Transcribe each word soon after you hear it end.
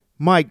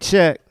Mic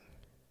check.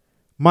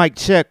 Mic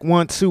check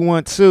 1 2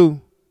 1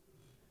 2.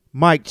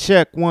 Mic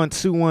check 1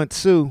 2 1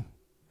 2.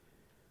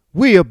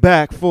 We are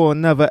back for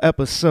another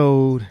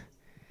episode.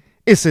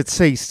 It's a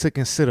Taste to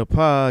Consider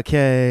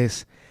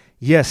podcast.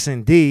 Yes,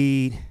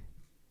 indeed.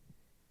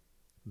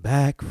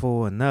 Back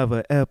for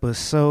another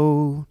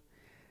episode.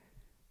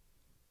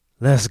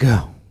 Let's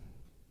go.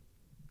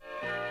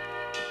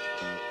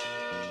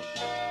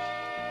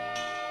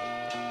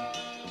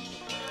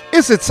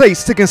 It's a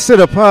Taste to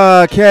Consider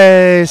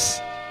podcast.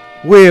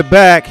 We're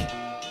back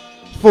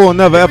for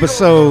another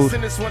episode.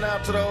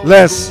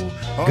 Let's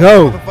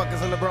go.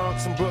 Motherfuckers in the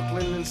Bronx and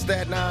Brooklyn and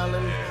Staten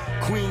Island,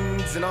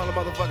 Queens, and all the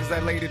motherfuckers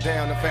that laid it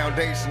down, the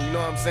foundation. You know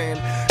what I'm saying?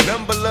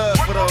 Number love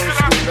for those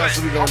schools. That's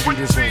what we gonna do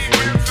this one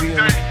for. You feel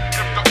me?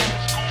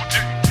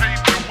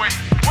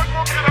 What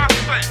more can I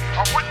say?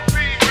 I wouldn't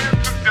be here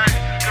today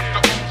if the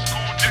old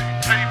school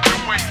didn't pave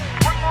the way.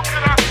 What more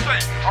can I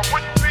say? I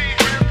wouldn't be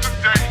here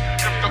today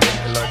if the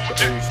old school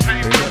didn't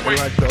pave the way.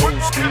 What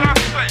more can I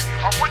say?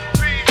 I wouldn't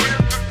be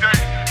here today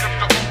if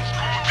the old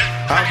school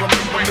didn't pave the way. I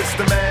remember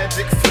Mr.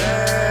 Magic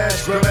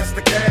Flash,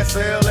 Grandmaster Cass,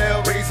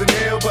 LL, Raising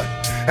Hell, but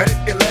I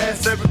didn't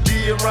last. Every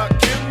beer Rock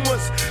Kim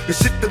was the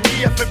shit to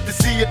me. I flipped to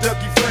see a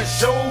Dougie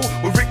Fresh show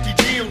with Ricky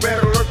G and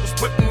Red Alert was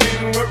putting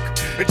in work.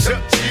 And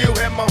Chuck Chill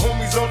had my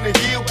homies on the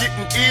hill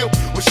getting ill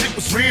when shit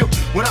was real.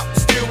 When I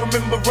still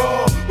remember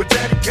Raw with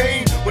Daddy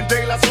Kane, when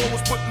De La Soul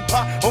was putting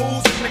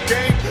potholes in the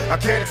game. I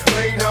can't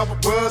explain how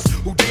it was.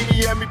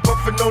 Houdini had me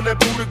puffing on that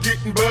Buddha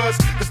getting buzzed.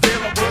 Cause there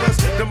I was,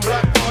 them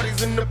black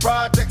parties in the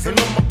projects and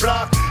on my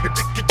block. And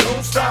think you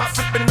don't stop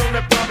sipping on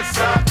that private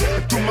side.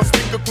 And through my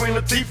speaker, Queen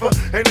Latifah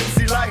and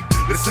MC Light.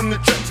 Listen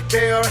to Church of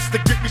KRS to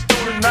get me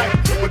through the night.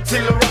 With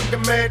Taylor Rock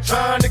and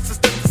Madtronics and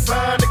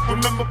Stetsasonic.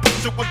 Remember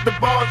Pusha with the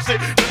bar shit,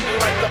 nothing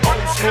like the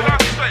old school.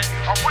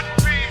 I wouldn't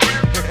be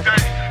here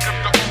today if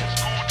the old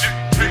school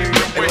didn't pave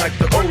the way. Like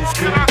the old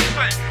school.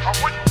 I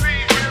wouldn't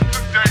be here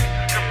today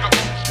if the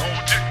old school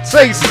didn't.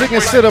 Say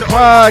sticking to the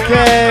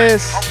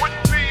podcast. I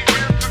wouldn't be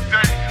here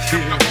today if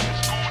the old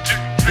school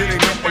didn't pave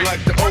the way.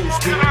 Like the old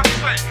school. I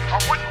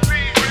wouldn't be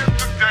here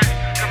today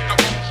if the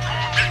old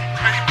school didn't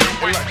pave the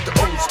way. Like the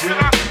old school.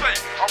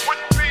 I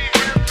wouldn't be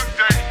here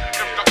today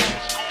if the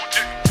old school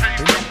didn't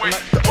pave the way.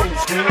 Like the old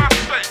school.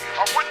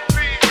 I wouldn't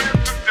be here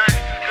today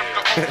if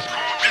the old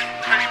school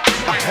didn't pave the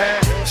way. I had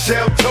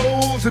shell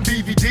toes and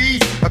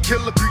BVDs. I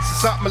kill a piece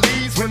inside my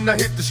leaves when I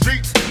hit the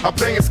streets. I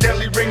play a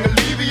Skelly ring,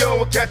 Olivio,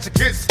 or catch a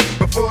kiss.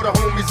 Before the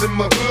homies in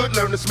my hood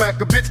learn to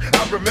smack a bitch.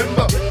 I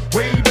remember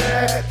way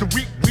back the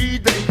week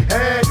weed they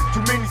had.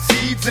 Too many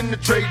seeds in the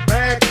trade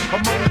bag.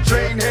 I'm on the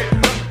train heading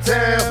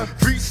uptown,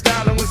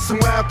 freestyling with some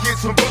wild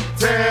kids from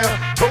Bucktown.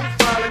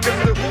 Profiling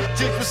cause the hoop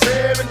chick was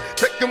staring,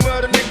 checking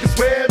what the niggas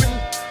wearing.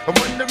 I'm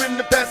wondering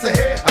if that's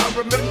ahead. I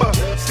remember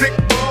stick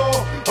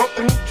ball,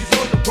 humping hoochies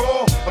on the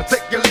ball. I'm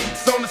taking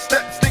leaks on the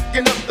steps,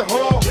 stinking up the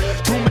hall.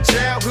 Through my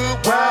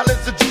childhood, wild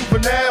as a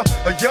juvenile.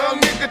 A young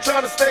nigga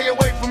trying to stay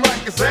away from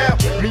Rikers out.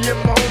 Me and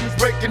my homies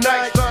breaking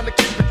nights, trying to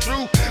keep it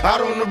true.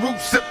 Out on the roof,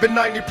 sipping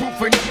 90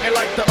 proof, ain't nothing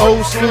like the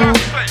Old school.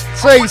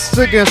 Taste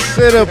to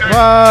Consider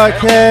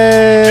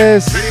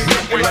podcast.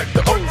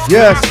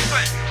 Yes.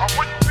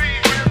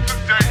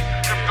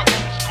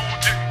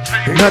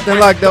 Nothing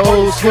like the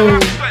old school.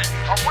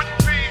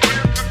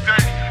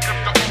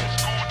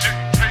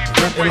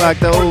 Nothing like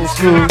the old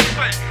school.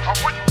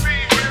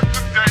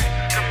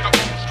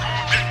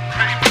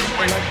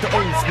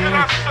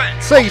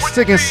 Taste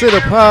to Consider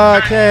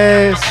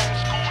podcast.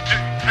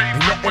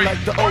 Nothing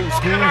like the old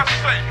school.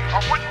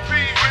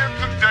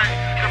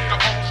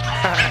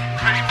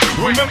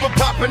 Remember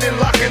popping and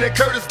locking at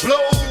Curtis Blow,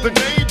 the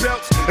name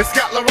belts, and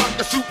Scott LaRock,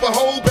 the super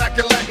hole back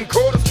in Latin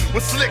quarters.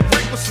 When Slick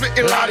Rick was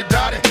spitting lottie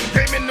dottie.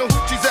 Came in the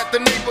hoochies at the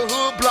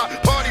neighborhood block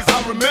parties.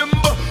 I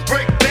remember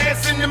break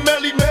dancing the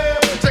Melly Mel,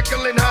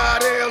 tickling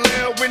hard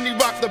LL when he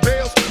rocked the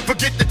bells.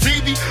 Forget the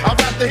TV, I'd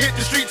rather hit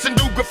the streets and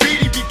do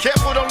graffiti. Be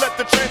careful, don't let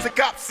the transit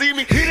cops see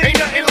me. Ain't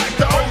nothing like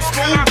the old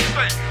school.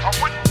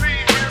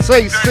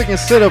 Taste to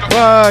Consider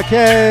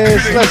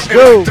podcast. Let's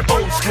go.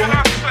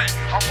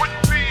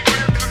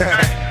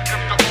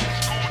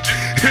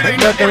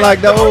 Ain't nothing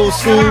like the old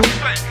school.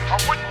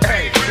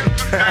 Hey,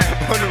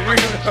 on the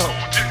real though.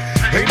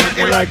 Ain't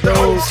nothing like the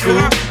old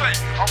school.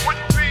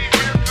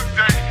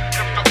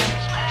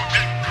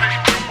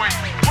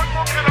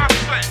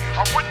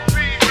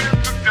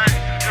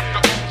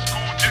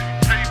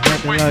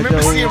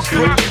 Remember seeing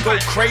Brooklyn go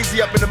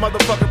crazy up in the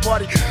motherfucking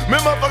party.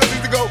 Remember motherfuckers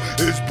used to go,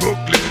 it's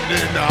Brooklyn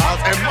in the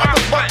house. And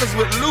motherfuckers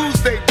would lose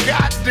their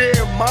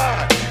goddamn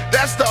mind.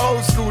 That's the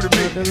old school to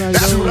me.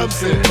 That's what I'm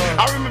saying.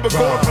 I remember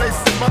going places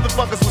and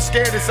motherfuckers were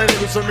scared to say they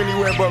was from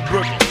anywhere but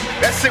Brooklyn.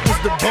 That shit was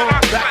the bomb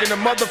back in the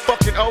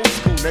motherfucking old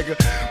school, nigga.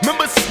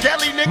 Remember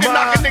Skelly, nigga,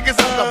 knocking niggas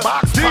out the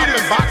box,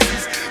 popping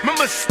boxes.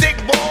 Remember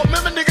Stickball?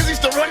 Remember niggas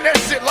used to run that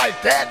shit like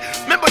that?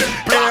 Remember the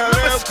block?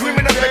 Remember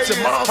screaming up at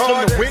your mom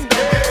from the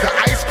window? The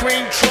ice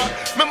cream truck?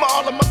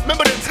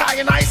 Remember the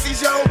Italian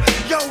ices, yo?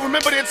 Yo,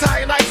 remember the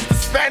Italian ices? The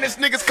Spanish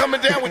niggas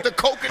coming down with the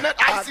coconut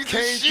icy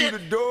Came through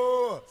the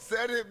door,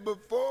 said it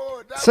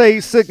before.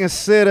 Taste to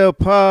Consider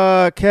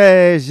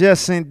podcast.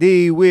 Yes,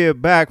 indeed. We're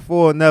back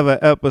for another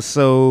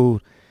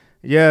episode.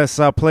 Yes,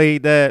 I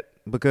played that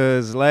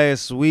because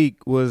last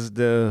week was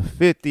the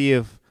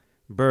 50th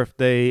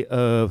birthday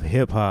of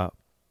hip hop.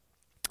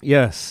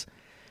 Yes,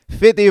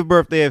 50th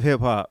birthday of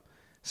hip hop.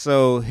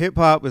 So hip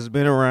hop has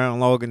been around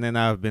longer than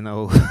I've been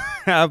old.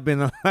 I've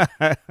been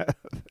alive.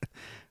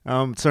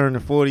 I'm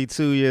turning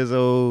 42 years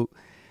old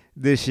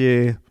this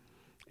year.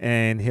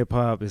 And hip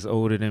hop is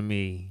older than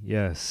me,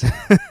 yes.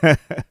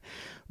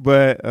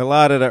 But a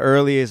lot of the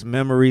earliest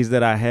memories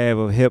that I have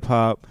of hip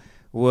hop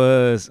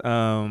was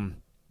from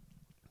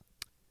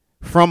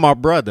my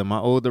brother, my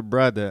older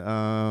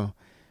brother,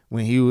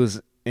 when he was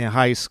in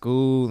high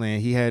school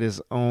and he had his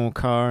own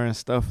car and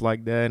stuff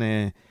like that.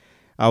 And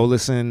I would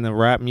listen to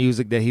rap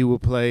music that he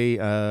would play,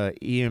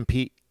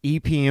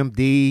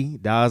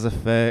 EPMD, Daz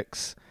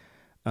Effects,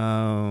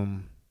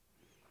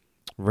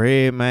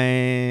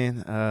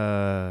 Redman,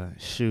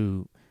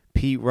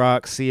 Pete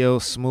Rock, CL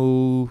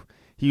Smooth.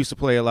 He used to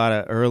play a lot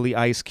of early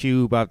Ice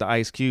Cube after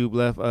Ice Cube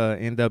left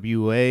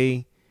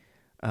NWA.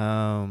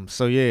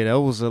 So yeah, that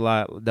was a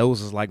lot.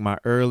 Those was like my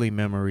early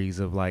memories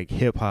of like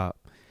hip hop.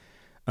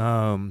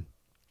 But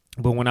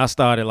when I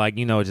started like,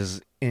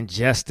 just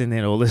ingesting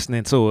it or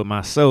listening to it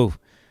myself,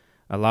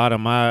 a lot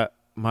of my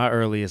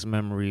earliest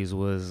memories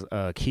was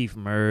Keith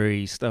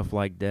Murray, stuff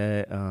like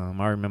that.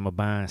 I remember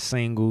buying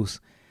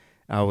singles.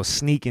 I was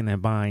sneaking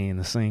and buying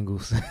the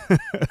singles.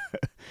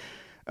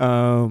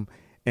 And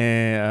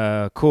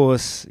of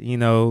course,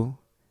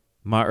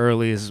 my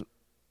earliest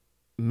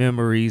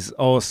memories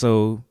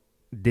also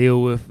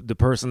deal with the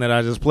person that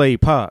I just played,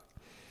 Pac.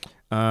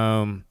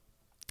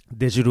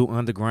 Digital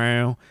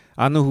Underground.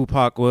 I knew who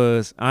Pac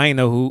was. I didn't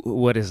know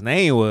what his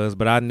name was,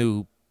 but I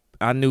knew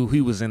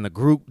he was in the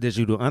group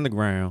Digital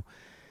Underground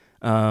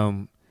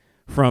from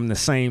the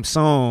same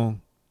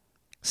song.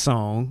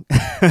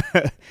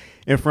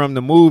 And from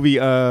the movie,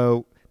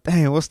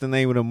 what's the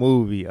name of the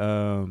movie?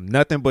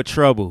 Nothing But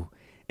Trouble.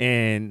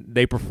 And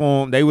they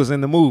was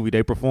in the movie.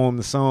 They performed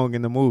the song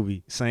in the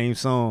movie, same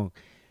song.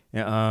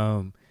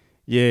 And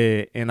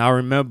and I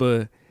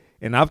remember,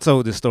 and I've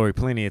told this story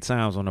plenty of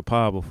times on the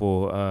pod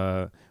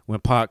before, when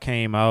Pac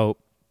came out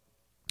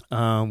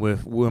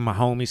with my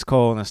homies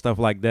called and stuff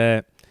like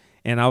that.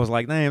 And I was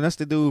like, damn, that's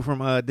the dude from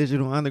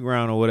Digital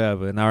Underground or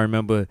whatever. And I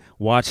remember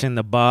watching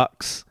The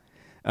Box,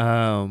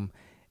 and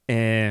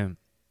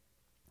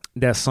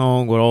that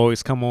song would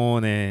always come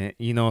on, and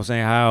what I'm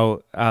saying,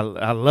 how I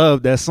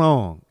love that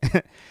song.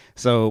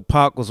 So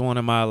Pac was one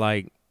of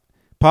my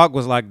Pac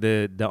was like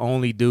the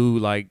only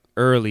dude like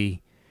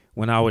early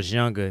when I was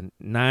younger.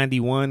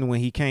 91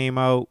 when he came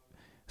out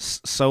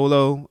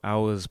solo, I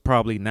was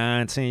probably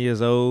 9-10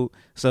 years old.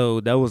 So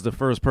that was the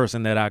first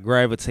person that I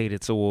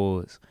gravitated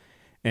towards,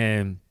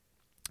 and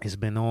it's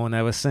been on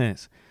ever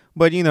since.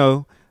 But in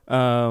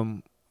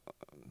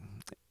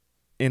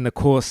the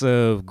course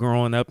of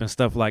growing up and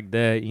stuff like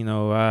that,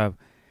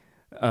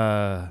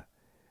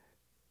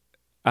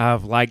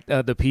 I've liked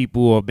other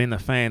people or been a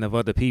fan of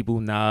other people,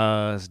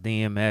 Nas,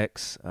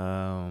 DMX,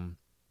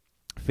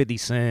 50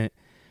 Cent,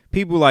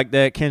 people like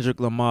that,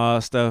 Kendrick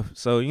Lamar stuff.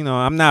 So,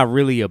 I'm not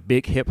really a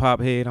big hip hop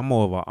head. I'm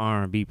more of an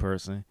R&B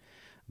person.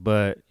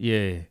 But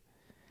yeah,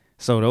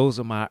 so those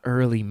are my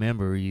early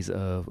memories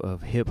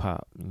of hip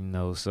hop,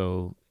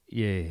 so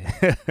yeah.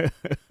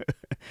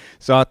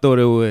 So I thought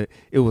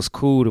it was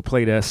cool to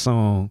play that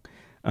song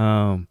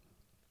in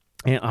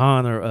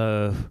honor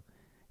of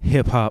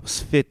hip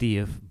hop's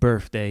 50th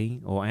birthday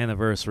or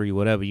anniversary,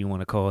 whatever you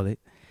want to call it.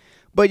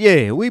 But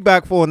yeah, we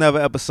back for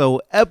another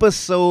episode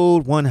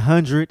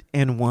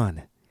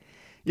 101.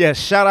 Yeah,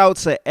 shout out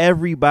to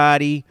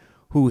everybody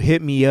who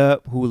hit me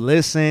up, who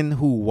listened,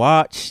 who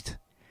watched.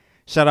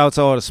 Shout out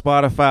to all the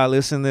Spotify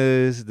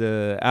listeners,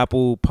 the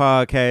Apple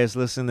Podcast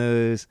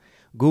listeners,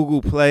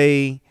 Google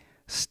Play,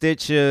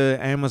 Stitcher,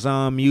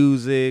 Amazon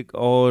Music,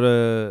 all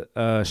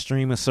the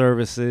streaming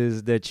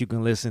services that you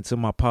can listen to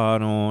my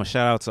pod on.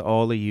 Shout out to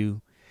all of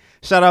you.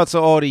 Shout out to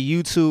all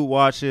the YouTube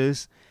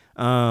watchers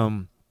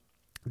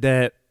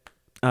that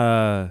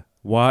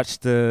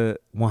watched the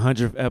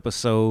 100th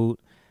episode.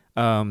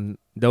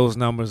 Those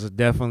numbers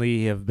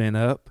definitely have been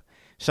up.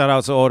 Shout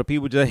out to all the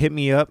people that hit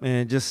me up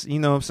and just,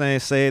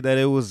 said that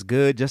it was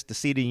good just to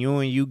see the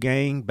U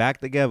gang back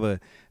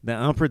together. The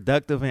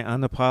Unproductive and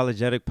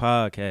Unapologetic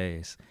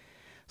Podcast.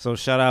 So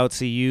shout out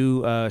to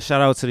you.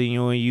 Shout out to the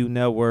U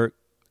Network.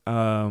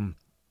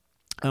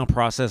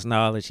 Unprocessed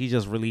Knowledge. He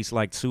just released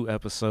like 2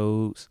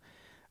 episodes.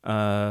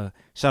 Shout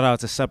out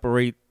to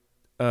Separate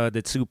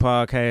the 2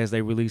 podcasts.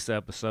 They released the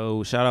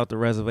episode. Shout out to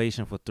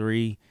Reservation for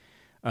 3.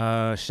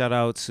 Shout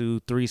out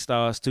to 3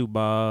 Stars, 2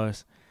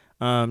 Bars.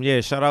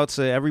 Shout out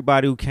to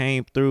everybody who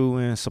came through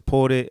and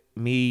supported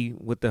me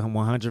with the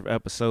 100th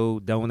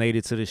episode,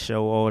 donated to the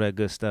show, all that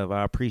good stuff.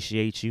 I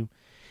appreciate you.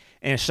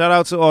 And shout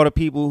out to all the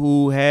people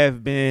who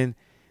have been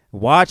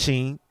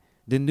watching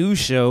the new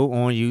show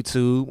on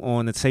YouTube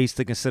on the Taste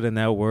to Consider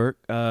Network.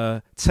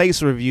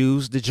 Taste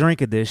Reviews, the Drink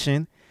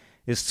Edition.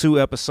 It's 2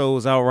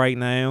 episodes out right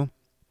now.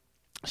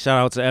 Shout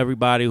out to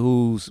everybody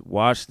who's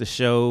watched the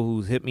show,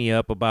 who's hit me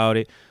up about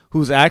it,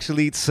 who's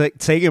actually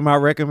taking my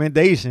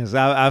recommendations.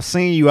 I've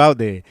seen you out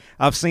there.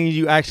 I've seen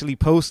you actually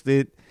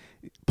posted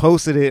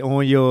it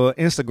on your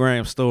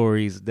Instagram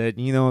stories. That,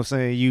 you know what I'm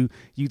saying,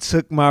 you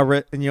took my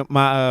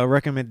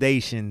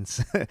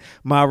recommendations,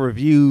 my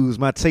reviews,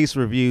 my taste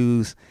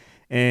reviews,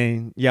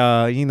 and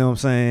y'all, you know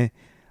what I'm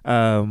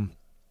saying,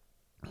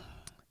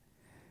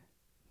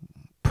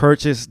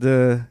 purchased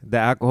the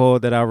alcohol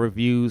that I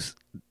reviews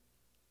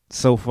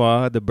so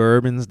far, the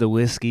bourbons, the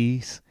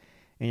whiskeys,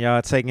 and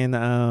y'all taking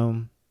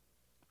a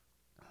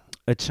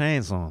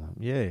chance on them.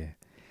 Yeah.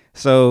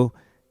 So,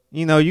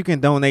 you know, you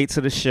can donate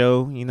to the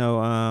show, you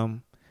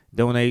know,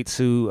 donate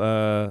to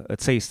A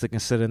Taste to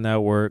Consider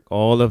Network.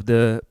 All of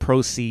the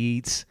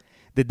proceeds,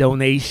 the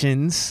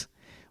donations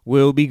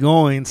will be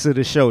going to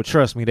the show.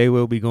 Trust me, they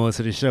will be going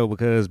to the show,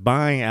 because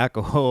buying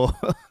alcohol,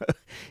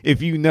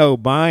 if you know,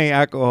 buying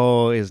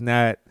alcohol is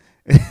not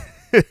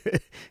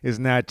is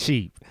not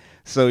cheap.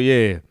 So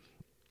yeah.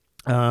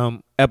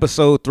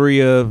 Episode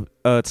 3 of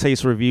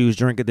Taste Reviews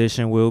Drink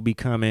Edition will be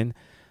coming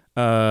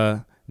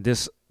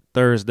this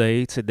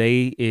Thursday.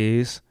 Today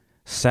is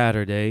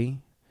Saturday,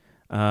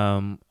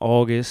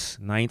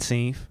 August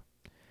 19th.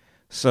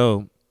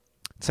 So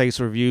Taste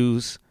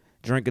Reviews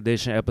Drink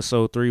Edition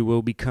episode 3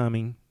 will be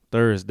coming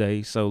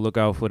Thursday. So look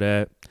out for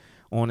that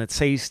on the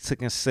Taste to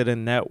Consider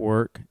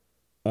Network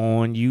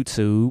on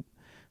YouTube.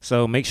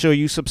 So make sure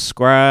you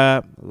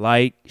subscribe,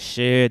 like,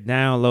 share,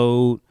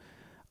 download,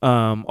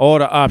 all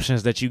the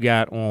options that you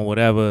got on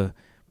whatever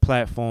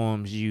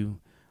platforms you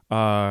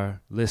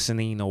are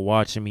listening or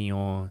watching me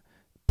on.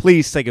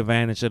 Please take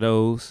advantage of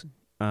those.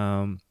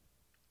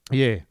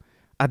 Yeah,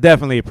 I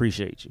definitely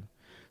appreciate you.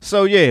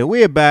 So yeah,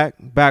 we're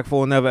back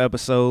for another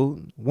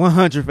episode,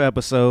 100th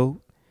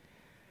episode.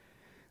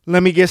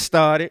 Let me get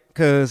started,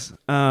 because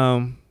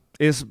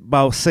it's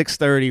about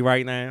 6:30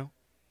 right now.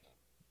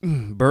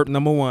 Burp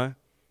number 1,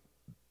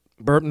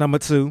 burp number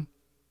 2,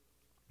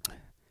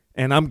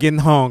 and I'm getting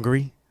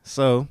hungry.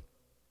 So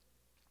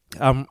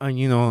I'm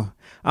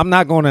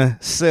not gonna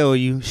sell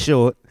you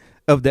short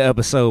of the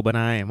episode, but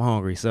I am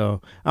hungry.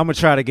 So I'm gonna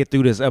try to get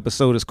through this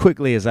episode as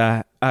quickly as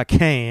I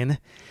can.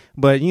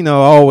 But I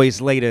always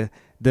lay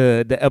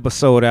the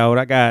episode out.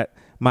 I got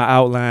my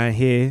outline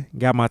here,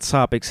 got my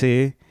topics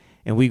here,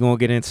 and we gonna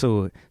get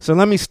into it. So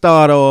let me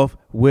start off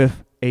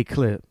with a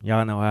clip.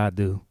 Y'all know how I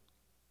do.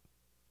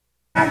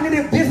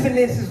 Cognitive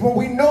dissonance is when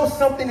we know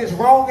something is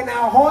wrong in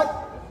our heart,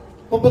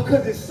 but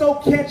because it's so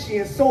catchy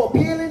and so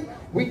appealing,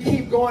 we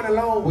keep going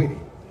along with it.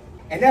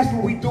 And that's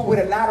what we do with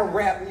a lot of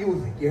rap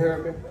music, you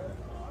heard me?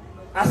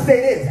 I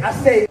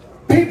say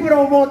people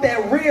don't want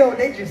that real,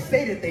 they just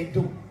say that they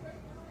do.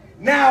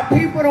 Now,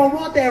 people don't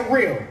want that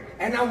real,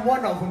 and I'm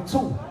one of them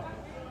too.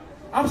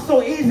 I'm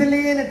so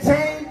easily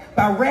entertained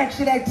by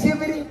ratchet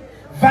activity,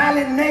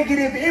 violent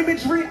negative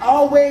imagery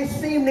always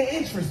seem to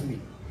interest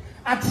me.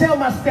 I tell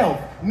myself,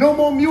 no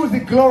more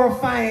music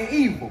glorifying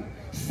evil,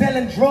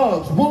 selling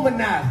drugs,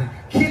 womanizing,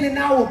 killing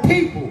our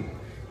people.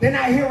 Then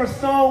I hear a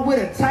song with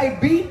a tight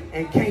beat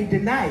and can't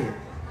deny it.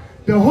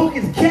 The hook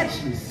is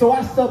catchy, so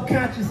I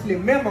subconsciously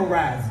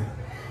memorize it.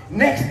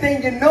 Next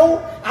thing you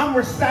know, I'm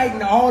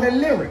reciting all the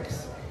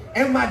lyrics.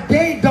 And my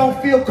day don't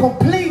feel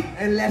complete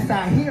unless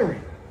I hear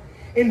it.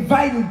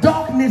 Inviting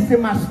darkness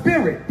in my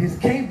spirit, this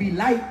can't be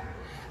light.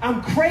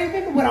 I'm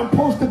craving what I'm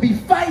supposed to be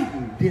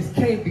fighting, this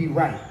can't be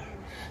right.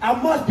 I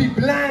must be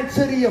blind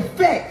to the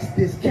effects,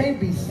 this can't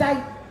be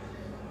sight.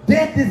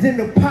 Death is in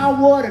the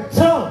power of the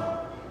tongue,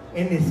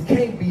 and this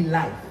can't be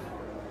life.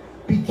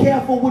 Be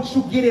careful what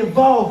you get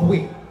involved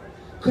with,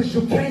 because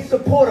you can't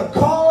support a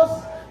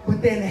cause,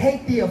 but then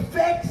hate the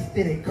effects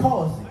that it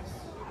causes.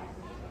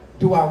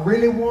 Do I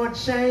really want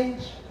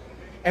change?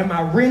 Am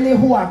I really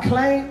who I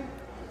claim?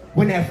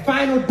 When that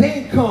final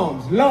day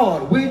comes,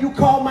 Lord, will you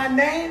call my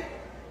name?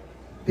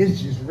 This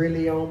is just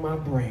really on my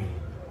brain.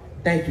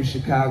 Thank you,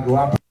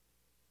 Chicago.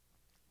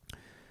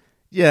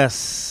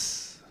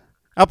 Yes,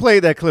 I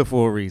played that clip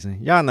for a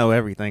reason. Y'all know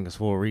everything is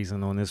for a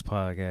reason on this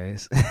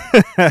podcast.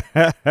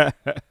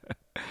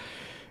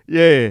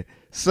 Yeah,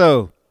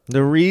 so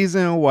the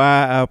reason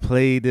why I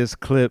played this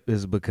clip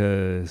is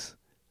because,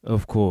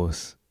 of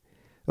course,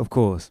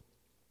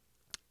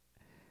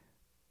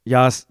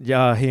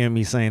 y'all hear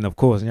me saying, of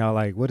course, and y'all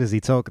like, what is he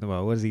talking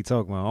about? What is he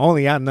talking about?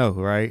 Only I know,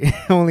 right?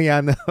 Only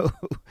I know.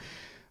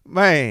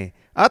 Man,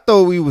 I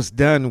thought we was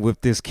done with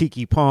this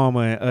Keke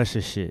Palmer and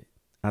Usher shit.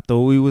 I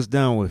thought we was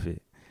done with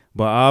it,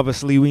 but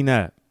obviously we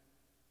not.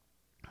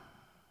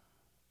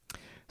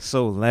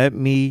 So let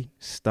me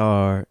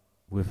start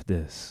with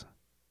this.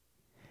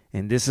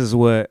 And this is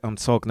what I'm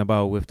talking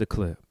about with the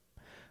clip.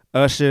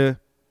 Usher,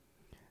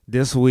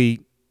 this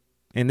week,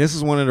 and this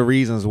is one of the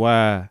reasons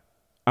why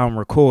I'm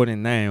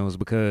recording now, is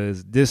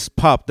because this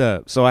popped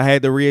up. So I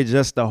had to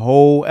readjust the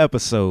whole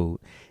episode,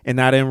 and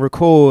I didn't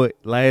record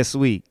last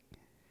week.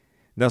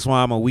 That's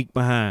why I'm a week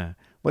behind.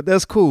 But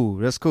that's cool.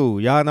 That's cool.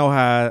 Y'all know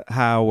how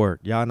I work.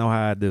 Y'all know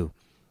how I do.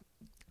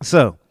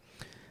 So,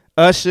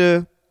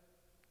 Usher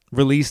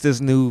released this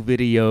new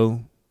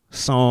video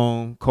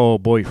song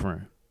called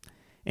Boyfriend.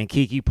 and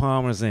Keke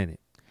Palmer's in it.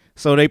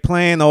 So they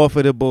playing off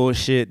of the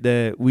bullshit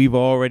that we've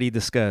already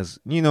discussed.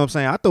 You know what I'm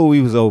saying? I thought we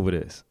was over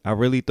this. I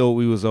really thought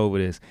we was over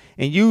this.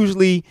 And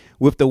usually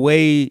with the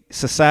way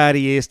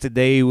society is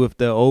today, with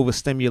the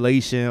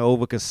overstimulation,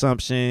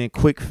 overconsumption,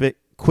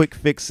 quick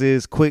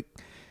fixes, quick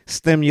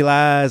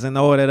stimuli, and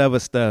all that other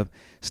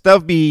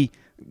stuff be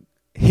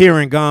here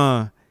and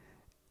gone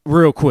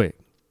real quick.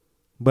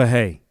 But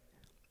hey,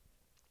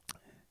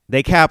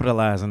 they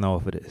capitalizing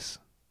off of this.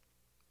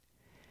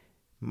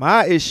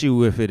 My issue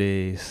with it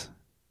is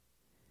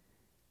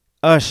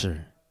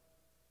Usher,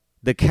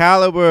 the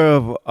caliber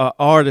of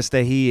artist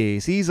that he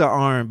is, he's an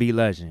R&B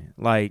legend.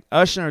 Like,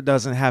 Usher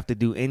doesn't have to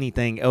do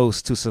anything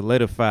else to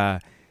solidify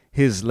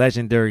his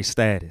legendary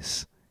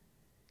status.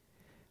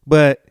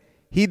 But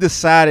he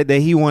decided that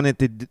he wanted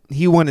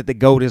to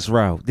go this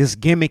route, this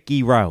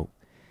gimmicky route.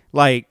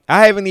 Like,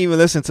 I haven't even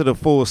listened to the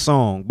full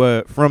song,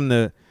 but from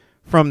the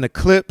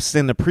clips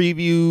and the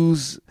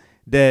previews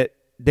that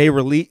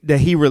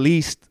he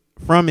released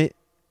from it,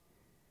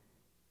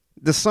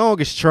 the song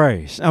is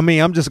trash. I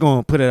mean, I'm just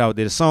gonna put it out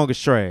there. The song is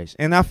trash,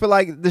 and I feel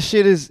like the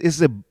shit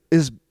is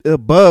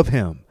above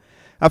him.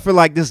 I feel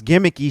like this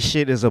gimmicky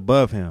shit is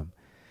above him.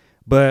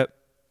 But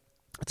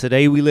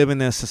today we live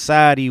in a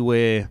society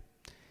where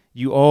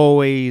you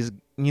always,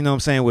 you know what I'm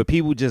saying, where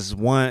people just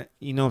want,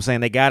 you know what I'm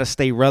saying, they gotta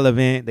stay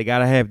relevant, they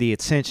gotta have the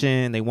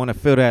attention, they want to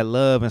feel that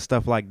love and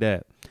stuff like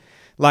that.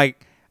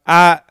 Like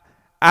I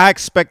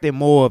expected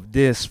more of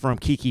this from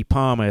Keke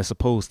Palmer as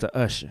opposed to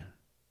Usher.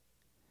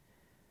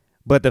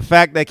 But the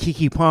fact that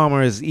Keke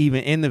Palmer is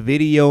even in the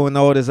video and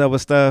all this other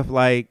stuff,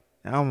 like,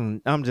 I'm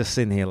just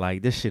sitting here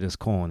like, this shit is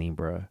corny,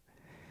 bro.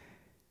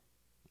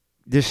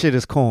 This shit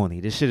is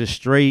corny. This shit is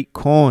straight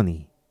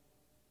corny.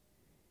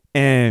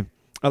 And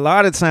a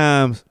lot of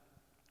times,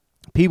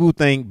 people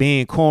think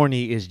being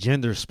corny is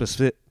gender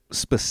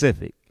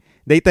specific.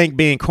 They think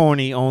being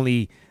corny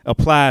only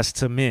applies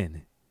to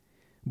men.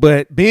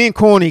 But being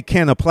corny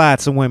can apply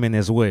to women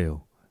as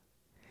well.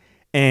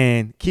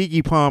 And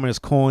Keke Palmer is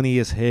corny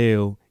as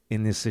hell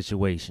in this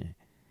situation.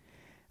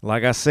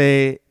 Like I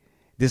said,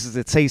 this is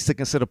a Taste to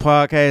Consider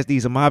podcast.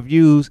 These are my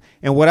views.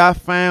 And what I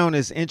found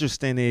is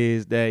interesting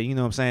is that, you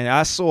know what I'm saying,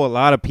 I saw a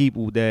lot of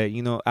people that,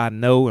 you know, I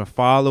know and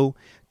follow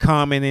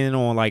commenting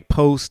on like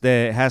posts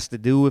that has to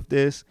do with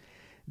this,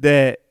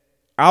 that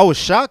I was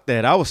shocked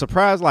at. I was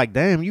surprised, like,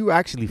 damn, you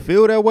actually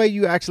feel that way?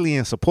 You actually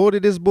in support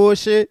of this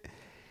bullshit?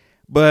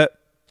 But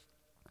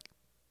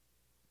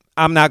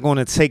I'm not going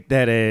to take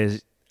that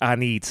as I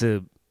need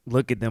to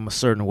look at them a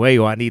certain way,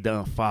 or I need to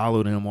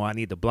unfollow them, or I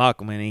need to block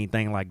them, and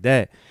anything like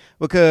that.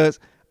 Because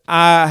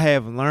I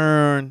have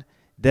learned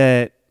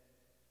that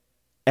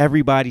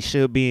everybody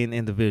should be an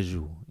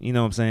individual. You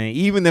know what I'm saying?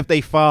 Even if they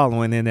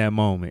following in that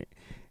moment,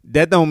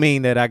 that don't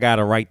mean that I got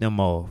to write them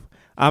off.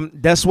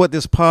 That's what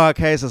this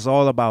podcast is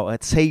all about, a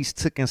taste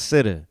to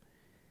consider.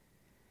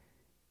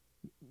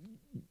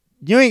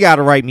 You ain't got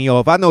to write me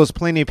off. I know there's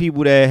plenty of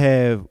people that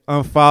have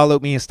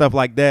unfollowed me and stuff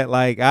like that.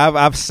 Like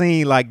I've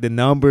seen like the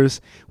numbers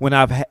when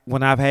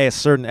I've had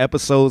certain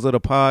episodes of the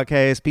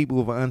podcast.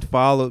 People have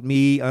unfollowed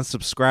me,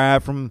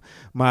 unsubscribed from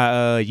my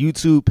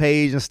YouTube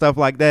page and stuff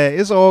like that.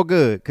 It's all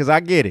good because I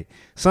get it.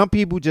 Some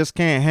people just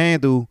can't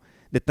handle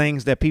the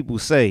things that people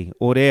say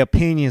or their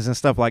opinions and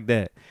stuff like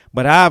that.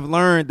 But I've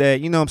learned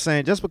that, you know what I'm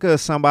saying, just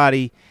because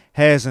somebody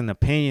has an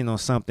opinion on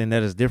something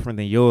that is different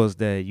than yours,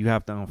 that you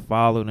have to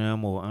unfollow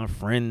them or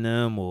unfriend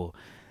them or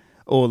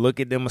look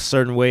at them a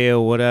certain way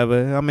or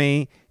whatever. I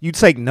mean, you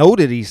take note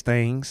of these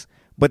things,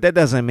 but that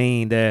doesn't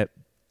mean that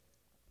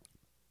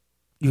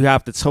you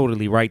have to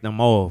totally write them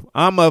off.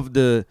 I'm of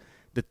the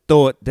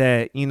thought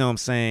that, you know what I'm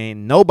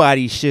saying,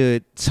 nobody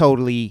should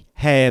totally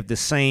have the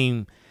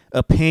same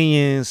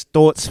opinions,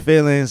 thoughts,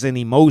 feelings, and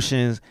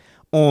emotions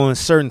on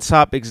certain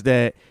topics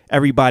that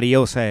everybody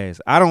else has.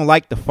 I don't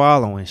like the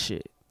following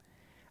shit.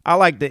 I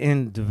like the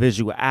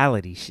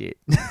individuality shit.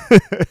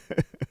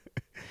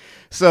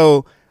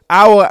 So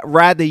I would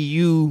rather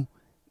you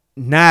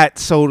not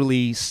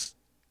totally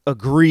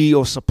agree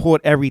or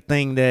support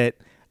everything that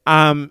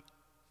I'm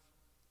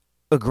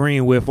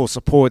agreeing with or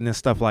supporting and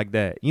stuff like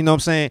that. You know what I'm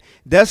saying?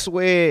 That's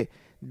where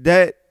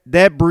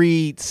that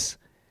breeds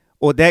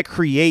or that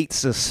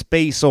creates a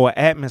space or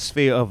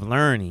atmosphere of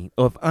learning,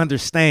 of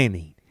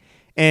understanding.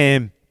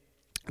 And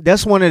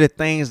that's one of the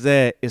things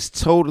that is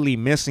totally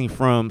missing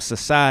from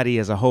society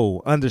as a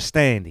whole.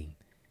 Understanding,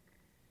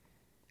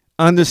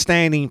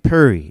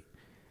 period.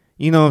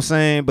 You know what I'm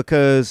saying?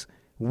 Because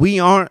we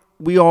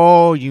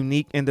all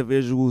unique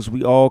individuals.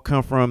 We all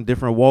come from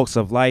different walks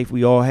of life.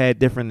 We all had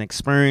different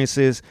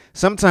experiences.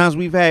 Sometimes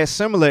we've had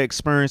similar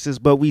experiences,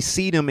 but we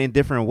see them in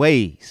different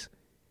ways.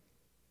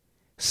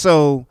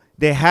 So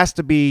there has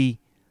to be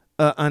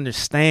an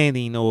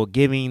understanding or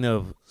giving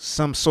of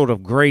some sort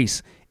of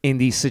grace in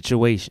these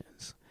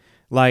situations.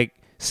 Like,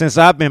 since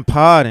I've been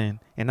podding,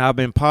 and I've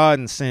been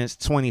podding since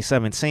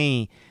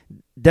 2017,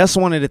 that's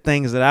one of the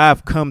things that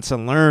I've come to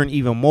learn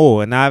even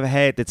more, and I've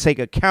had to take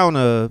account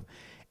of,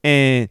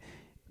 and,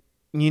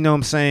 you know what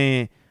I'm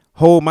saying,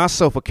 hold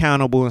myself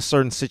accountable in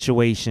certain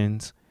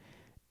situations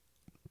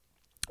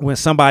when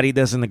somebody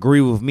doesn't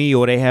agree with me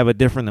or they have a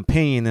different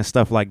opinion and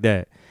stuff like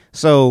that.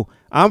 So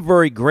I'm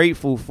very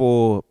grateful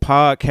for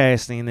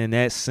podcasting in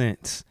that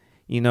sense,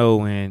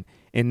 and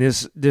in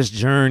this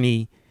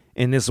journey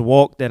and this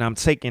walk that I'm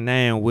taking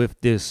now with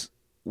this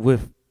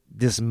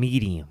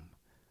medium,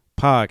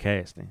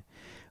 podcasting.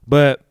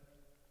 But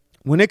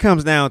when it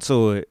comes down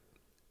to it,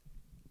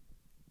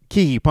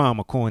 Keke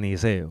Palmer corny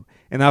as hell.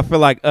 And I feel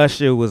like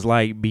Usher was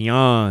like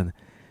beyond,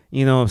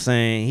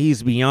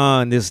 he's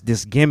beyond this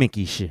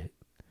gimmicky shit.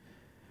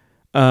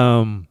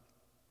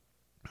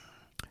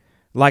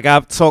 Like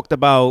I've talked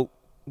about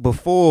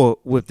before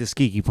with this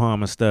Keke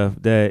Palmer stuff,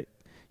 that,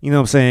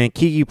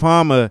 Keke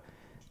Palmer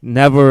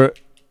never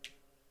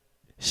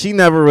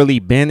really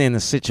been in a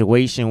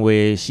situation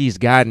where she's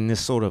gotten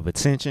this sort of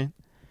attention.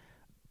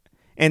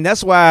 And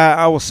that's why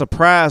I was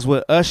surprised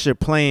with Usher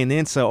playing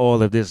into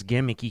all of this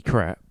gimmicky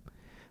crap.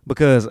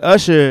 Because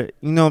Usher,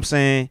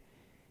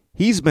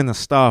 he's been a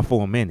star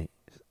for a minute.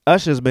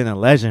 Usher's been a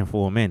legend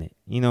for a minute.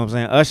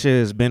 Usher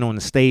has been on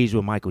the stage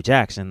with Michael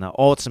Jackson, the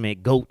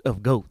ultimate GOAT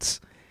of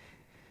GOATs,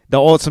 the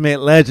ultimate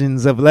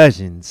legends of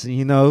legends,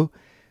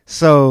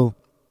 So,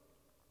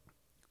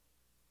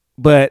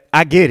 but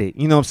I get it.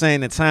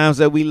 The times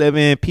that we live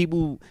in,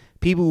 people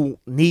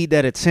need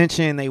that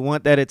attention. They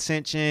want that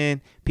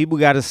attention. People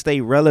got to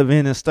stay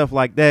relevant and stuff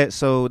like that.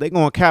 So they're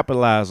going to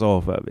capitalize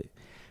off of it.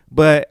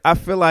 But I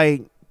feel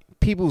like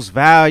people's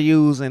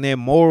values and their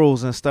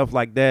morals and stuff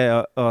like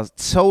that are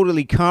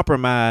totally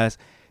compromised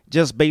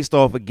just based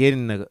off of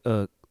getting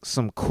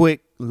some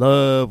quick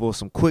love or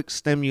some quick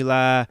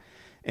stimuli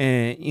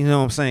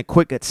and,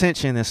 quick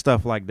attention and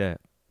stuff like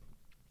that.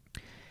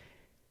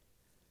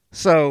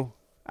 So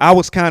I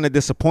was kind of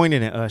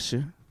disappointed in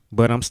Usher,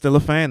 but I'm still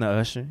a fan of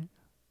Usher.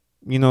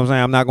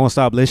 I'm not going to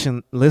stop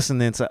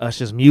listening to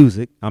Usher's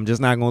music. I'm just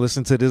not going to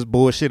listen to this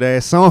bullshit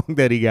ass song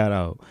that he got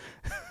out.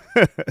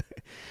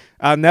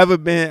 I've never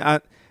been a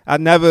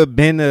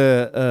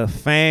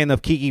fan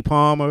of Keke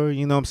Palmer,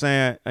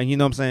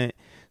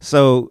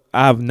 So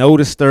I've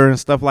noticed her and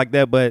stuff like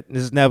that, but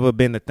there's never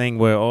been a thing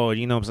where,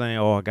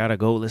 I gotta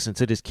go listen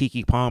to this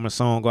Keke Palmer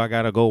song, or I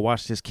gotta go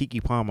watch this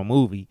Keke Palmer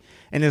movie.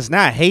 And it's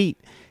not hate,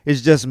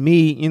 it's just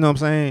me,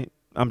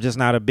 I'm just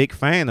not a big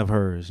fan of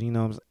hers,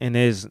 and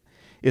there's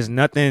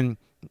nothing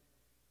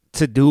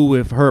to do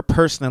with her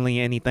personally,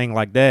 anything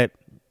like that.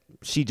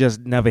 She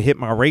just never hit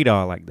my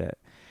radar like that.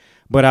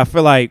 But I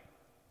feel like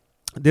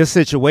this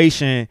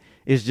situation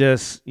is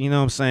just,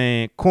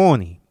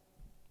 corny.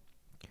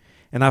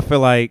 And I feel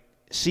like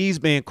she's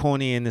being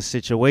corny in this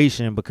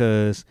situation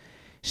because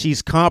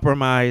she's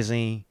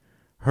compromising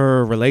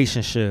her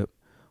relationship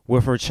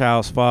with her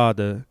child's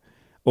father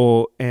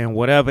and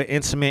whatever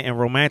intimate and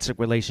romantic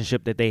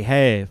relationship that they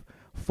have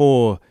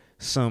for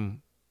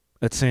some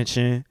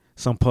attention,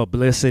 some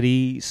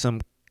publicity,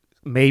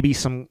 maybe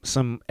some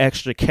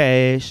extra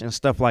cash and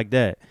stuff like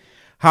that.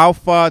 How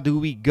far do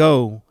we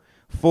go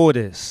for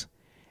this?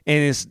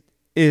 And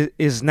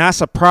it's not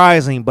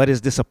surprising, but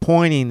it's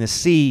disappointing to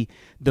see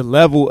the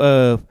level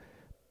of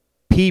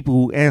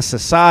people and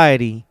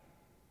society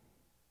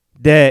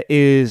that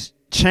is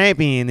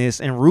championing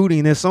this and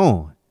rooting this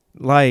on.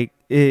 Like,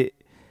 it's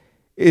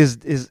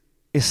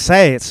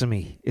sad to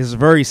me. It's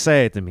very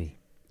sad to me.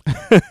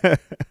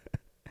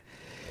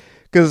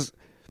 Because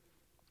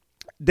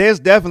there's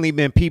definitely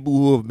been people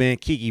who have been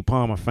Keke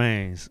Palmer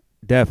fans,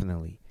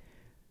 definitely.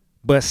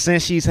 But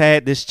since she's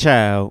had this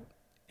child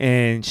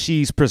and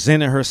she's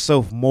presented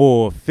herself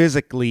more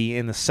physically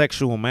in a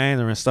sexual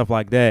manner and stuff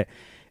like that,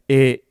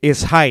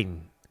 it's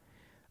heightened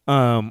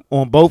on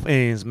both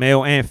ends,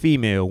 male and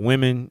female.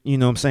 Women,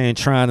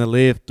 trying to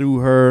live through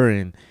her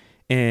and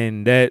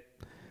that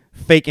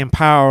fake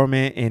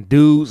empowerment, and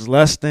dudes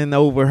lusting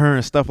over her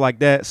and stuff like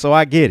that. So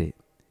I get it.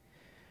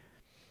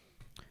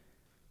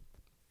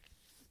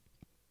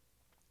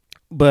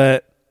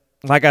 But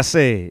like I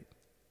said,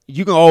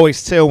 you can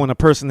always tell when a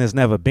person has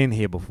never been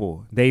here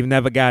before. They've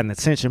never gotten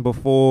attention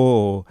before,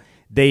 or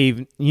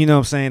they've,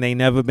 they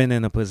never been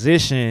in a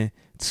position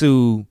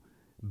to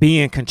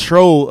be in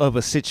control of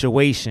a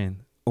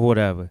situation or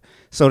whatever.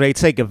 So they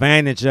take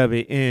advantage of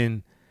it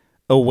in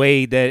a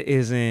way that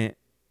isn't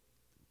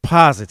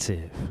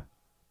positive.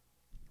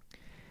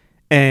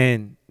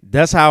 And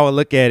that's how I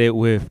look at it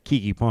with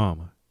Keke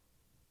Palmer.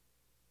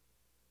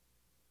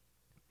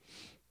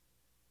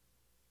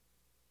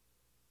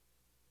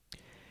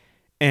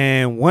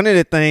 And one of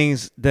the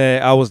things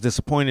that I was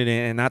disappointed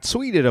in, and I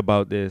tweeted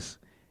about this,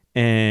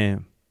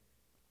 and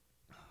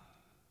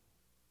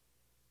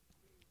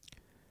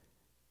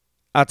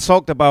I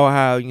talked about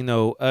how,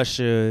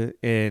 Usher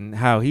and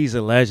how he's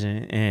a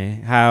legend,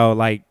 and how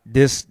like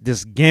this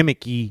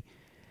gimmicky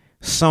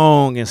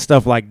song and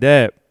stuff like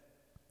that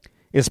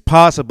is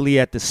possibly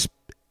at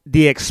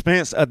the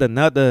expense of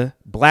another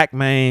black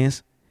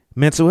man's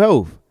mental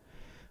health.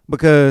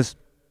 Because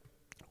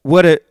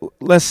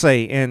let's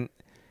say, and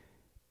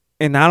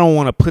I don't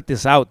want to put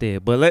this out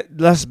there, but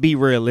let's be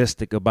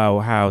realistic about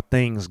how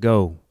things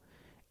go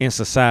in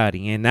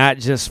society, and not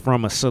just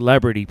from a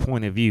celebrity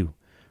point of view,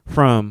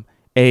 from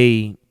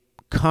a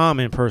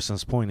common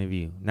person's point of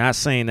view. Not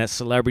saying that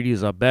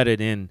celebrities are better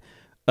than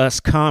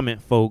us common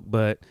folk,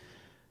 but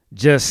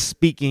just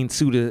speaking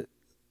to the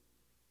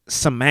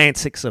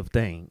semantics of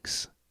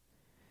things.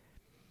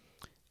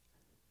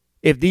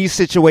 If these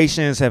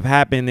situations have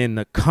happened in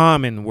the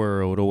common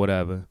world or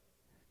whatever,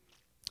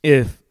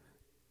 if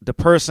the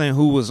person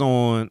who was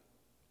on,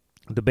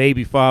 the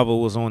baby father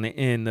was on the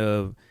end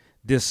of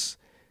this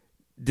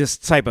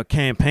type of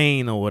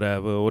campaign or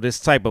whatever, or this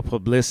type of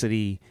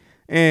publicity,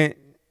 and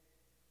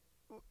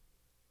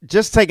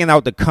just taking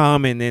out the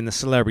common and the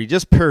celebrity,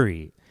 just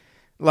period.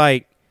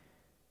 Like,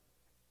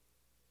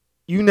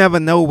 you never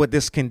know what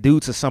this can do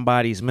to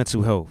somebody's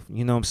mental health.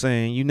 You know what I'm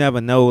saying? You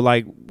never know.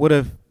 Like, what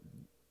if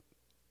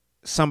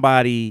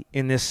somebody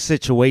in this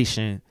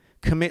situation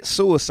commit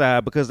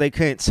suicide because they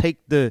couldn't take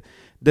the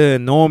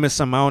enormous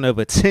amount of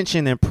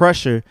attention and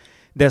pressure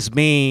that's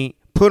being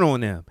put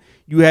on them?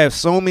 You have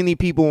so many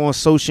people on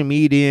social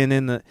media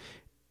and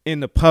in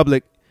the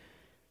public,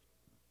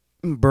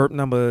 burp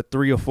number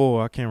 3 or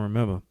 4, I can't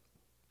remember,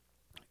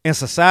 in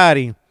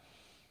society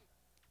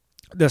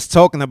that's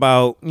talking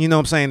about, you know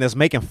what I'm saying, that's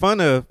making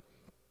fun of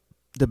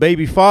the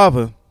baby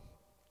father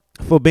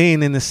for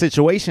being in the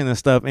situation and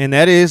stuff. And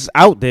that is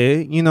out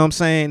there, you know what I'm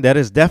saying? That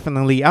is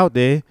definitely out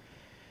there.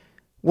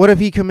 What if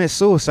he commits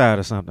suicide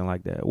or something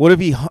like that? What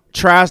if he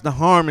tries to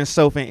harm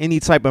himself in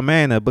any type of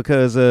manner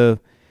because of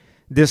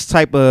this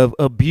type of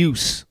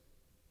abuse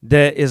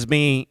that is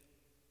being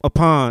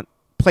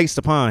placed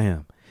upon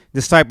him?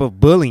 This type of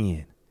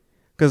bullying,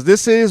 because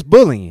this is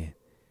bullying.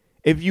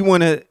 If you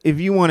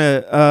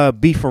wanna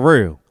be for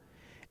real.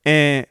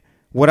 And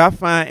what I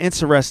find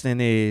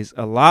interesting is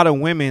a lot of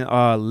women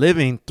are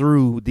living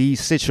through these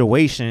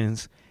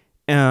situations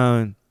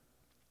and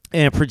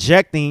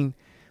projecting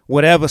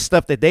whatever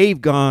stuff that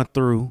they've gone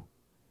through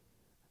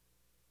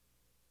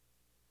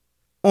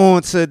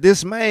onto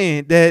this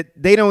man that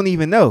they don't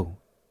even know.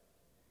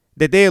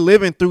 That they're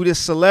living through this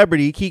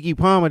celebrity, Keke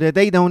Palmer, that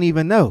they don't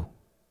even know.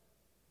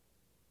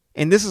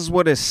 And this is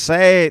what is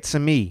sad to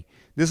me.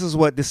 This is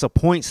what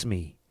disappoints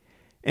me.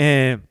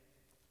 And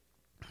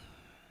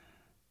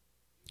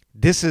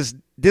this is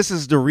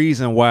the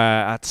reason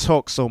why I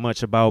talk so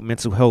much about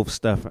mental health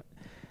stuff,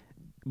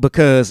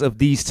 because of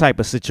these type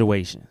of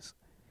situations.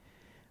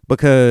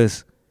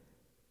 Because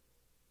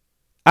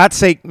I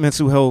take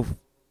mental health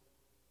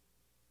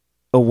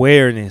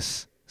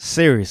awareness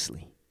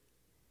seriously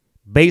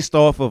based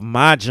off of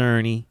my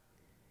journey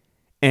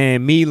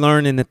and me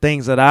learning the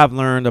things that I've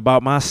learned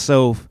about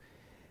myself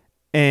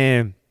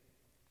and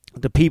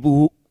the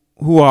people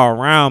who are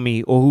around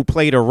me or who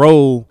played a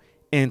role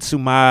into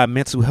my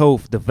mental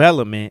health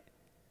development.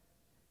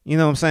 You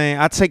know what I'm saying?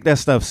 I take that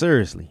stuff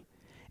seriously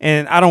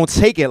and I don't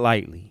take it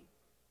lightly.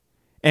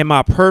 Am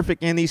I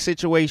perfect in these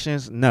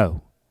situations?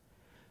 No.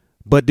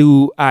 But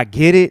do I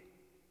get it?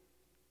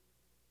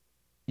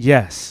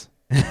 Yes.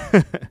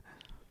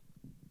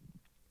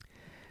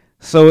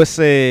 So it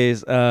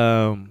says,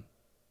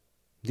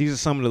 these are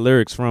some of the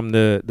lyrics from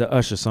the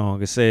Usher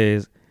song. It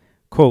says,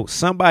 quote,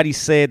 "Somebody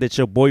said that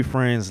your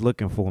boyfriend's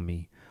looking for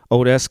me.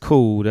 Oh, that's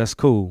cool. That's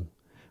cool.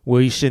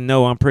 Well, you should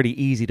know I'm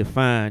pretty easy to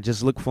find.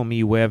 Just look for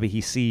me wherever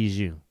he sees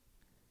you."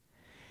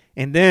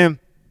 And then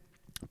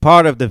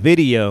part of the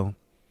video,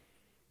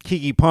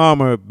 Keke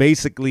Palmer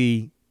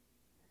basically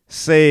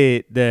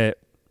said that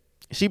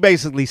she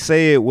basically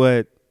said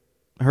what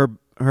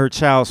her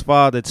child's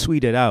father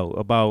tweeted out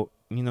about,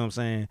 you know what I'm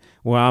saying,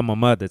 well, I'm a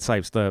mother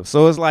type stuff.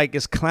 So it's like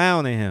it's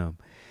clowning him.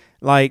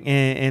 Like,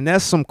 and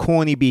that's some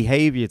corny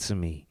behavior to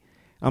me.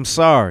 I'm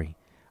sorry.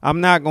 I'm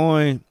not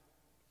going,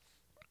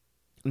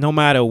 no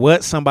matter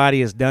what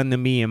somebody has done to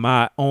me in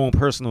my own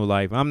personal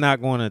life, I'm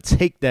not going to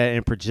take that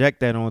and project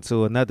that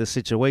onto another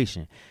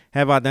situation.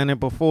 Have I done it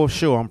before?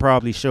 Sure. I'm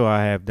probably sure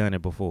I have done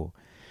it before.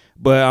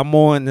 But I'm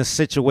more in the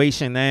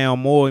situation now,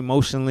 more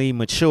emotionally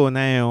mature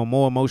now,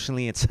 more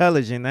emotionally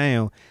intelligent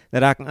now,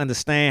 that I can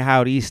understand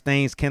how these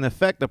things can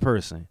affect a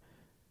person.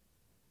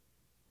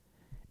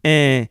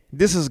 And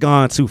this has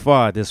gone too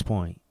far at this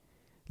point.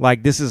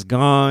 Like, this has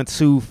gone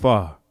too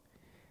far.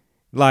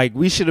 Like,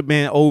 we should have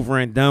been over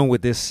and done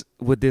with this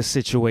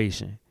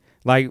situation.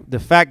 Like, the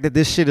fact that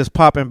this shit is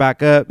popping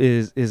back up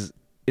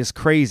is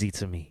crazy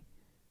to me.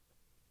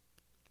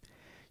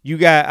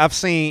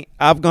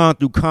 I've gone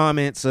through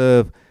comments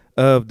of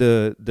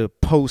the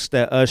posts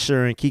that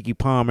Usher and Keke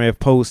Palmer have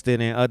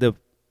posted and other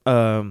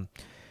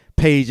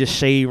pages,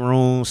 Shade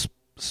Rooms,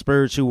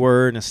 Spiritual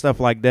Word, and stuff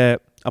like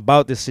that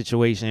about this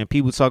situation. And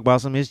people talk about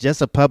something, it's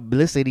just a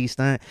publicity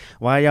stunt.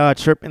 Why y'all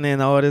tripping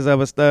and all this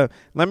other stuff?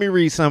 Let me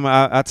read some.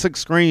 I took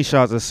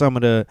screenshots of some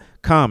of the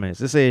comments.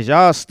 It says,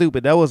 "Y'all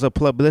stupid. That was a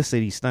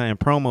publicity stunt and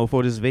promo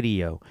for this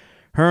video.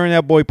 Her and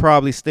that boy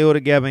probably still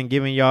together and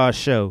giving y'all a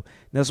show.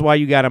 That's why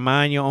you got to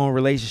mind your own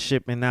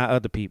relationship and not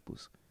other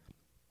people's."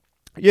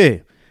 Yeah,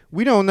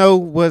 we don't know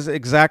what's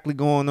exactly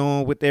going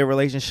on with their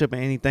relationship or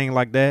anything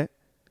like that.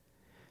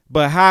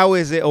 But how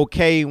is it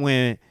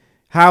okay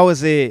how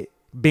is it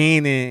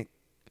being in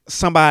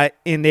somebody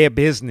in their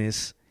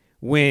business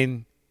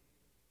when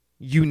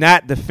you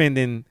not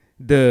defending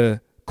the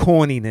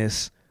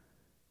corniness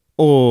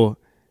or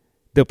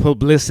the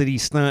publicity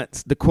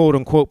stunts, the quote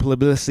unquote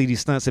publicity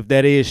stunts, if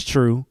that is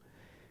true.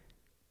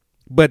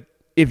 But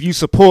if you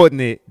supporting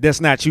it, that's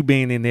not you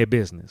being in their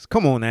business.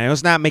 Come on now,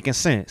 it's not making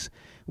sense.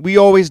 We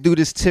always do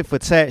this tit for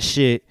tat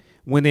shit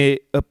when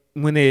it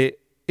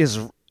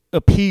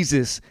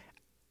appeases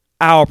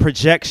our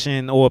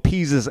projection or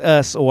appeases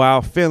us or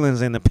our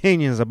feelings and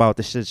opinions about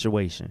the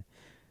situation.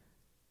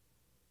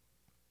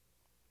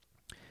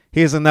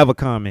 Here's another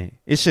comment.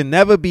 It should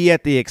never be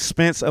at the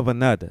expense of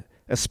another,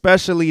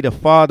 especially the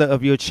father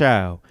of your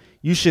child.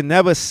 You should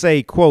never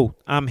say, quote,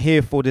 I'm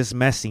here for this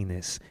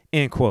messiness,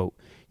 end quote.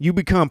 You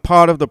become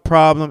part of the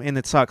problem and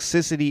the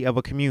toxicity of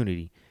a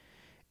community.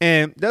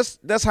 And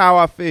that's how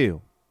I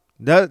feel.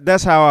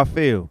 That's how I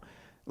feel.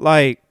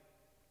 Like,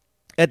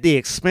 at the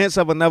expense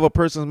of another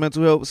person's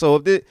mental health.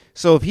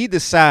 So if he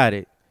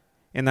decided,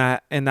 and I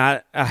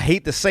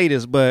hate to say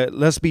this, but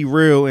let's be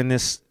real, in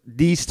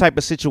these type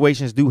of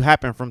situations do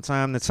happen from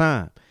time to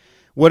time.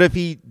 What if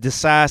he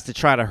decides to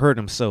try to hurt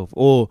himself,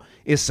 or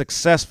is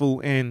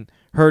successful in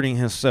hurting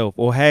himself,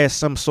 or has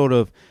some sort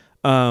of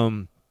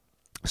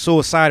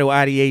suicidal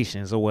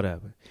ideations or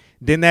whatever?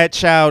 Then that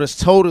child is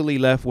totally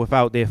left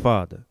without their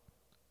father.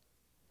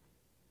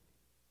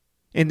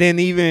 And then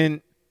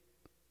even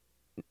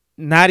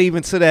not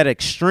even to that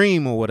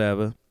extreme or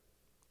whatever,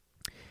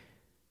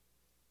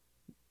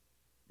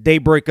 they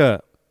break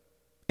up.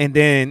 And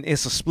then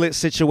it's a split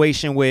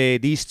situation where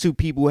these two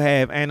people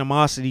have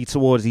animosity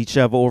towards each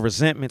other or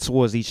resentment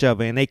towards each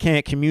other, and they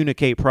can't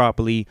communicate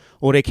properly,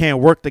 or they can't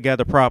work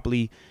together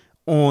properly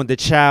on the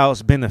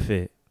child's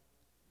benefit,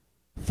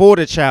 for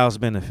the child's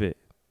benefit.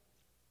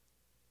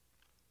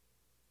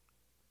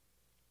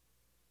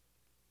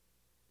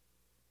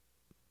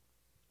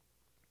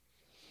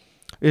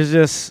 It's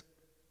just,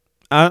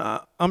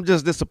 I'm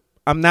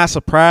not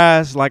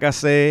surprised, like I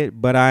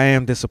said, but I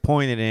am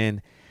disappointed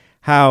in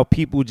how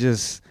people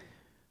just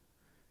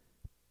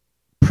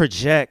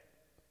project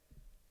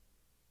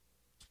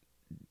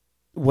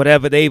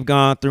whatever they've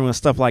gone through and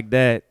stuff like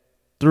that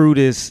through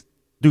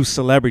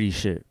celebrity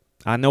shit.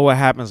 I know it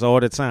happens all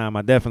the time.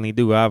 I definitely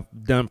do. I've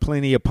done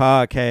plenty of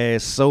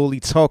podcasts solely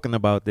talking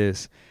about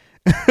this.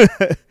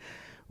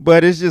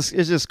 But it's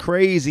just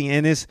crazy,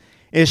 and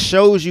it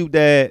shows you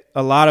that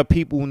a lot of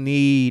people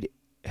need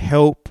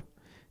help.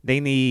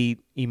 They need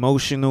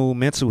emotional,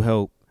 mental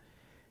help,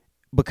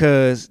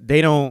 because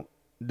they don't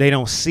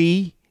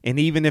see, and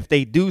even if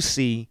they do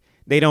see,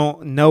 they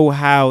don't know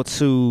how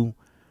to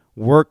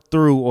work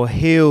through or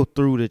heal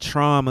through the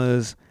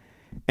traumas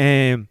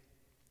and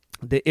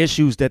the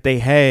issues that they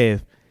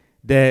have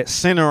that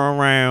center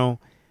around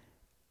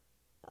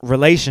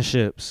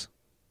relationships.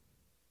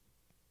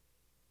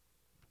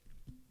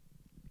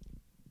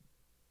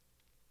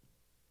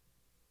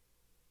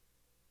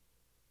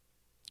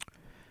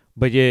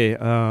 But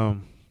yeah,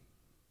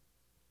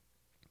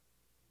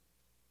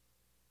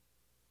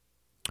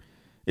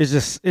 it's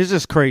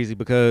just crazy,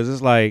 because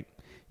it's like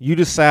you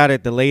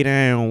decided to lay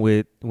down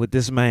with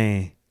this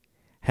man,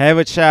 have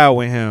a child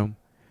with him,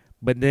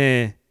 but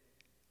then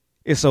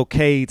it's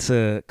okay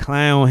to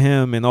clown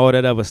him and all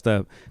that other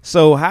stuff.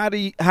 So how do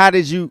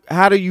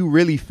you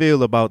really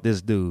feel about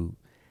this dude?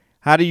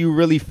 How do you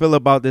really feel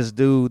about this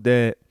dude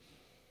that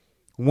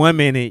one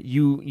minute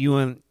you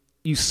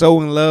so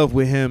in love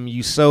with him,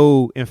 you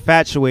so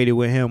infatuated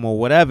with him, or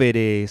whatever it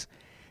is,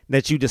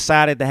 that you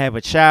decided to have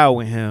a child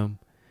with him,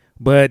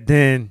 but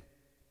then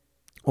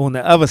on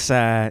the other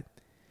side,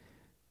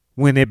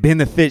 when it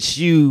benefits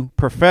you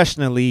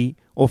professionally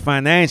or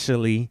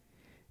financially,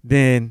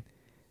 then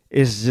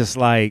it's just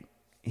like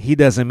he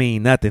doesn't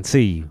mean nothing to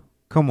you.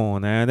 Come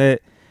on now.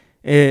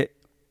 It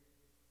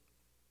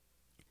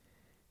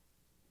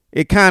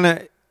kind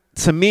of,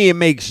 to me, it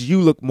makes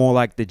you look more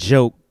like the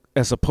joke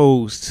as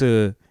opposed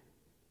to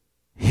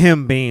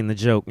him being the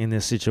joke in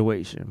this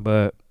situation.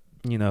 But,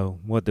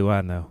 what do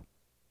I know?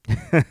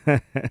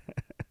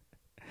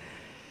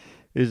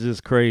 It's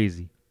just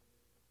crazy.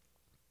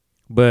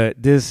 But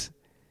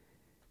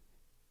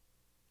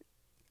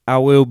I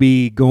will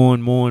be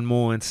going more and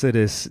more into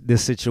this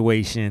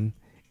situation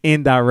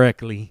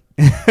indirectly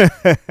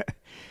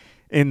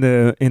in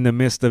the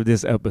midst of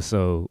this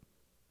episode.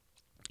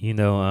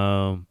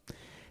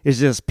 It's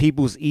just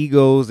people's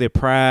egos, their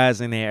prides,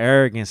 and their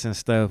arrogance and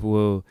stuff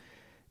will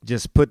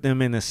just put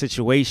them in a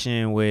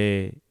situation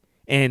where,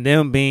 and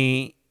them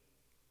being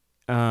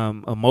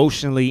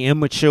emotionally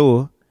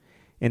immature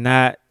and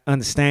not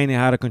understanding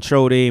how to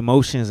control their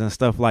emotions and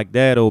stuff like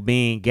that, or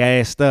being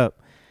gassed up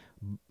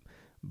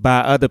by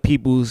other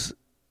people's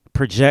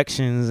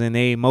projections and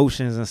their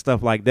emotions and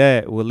stuff like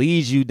that, will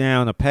lead you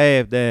down a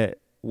path that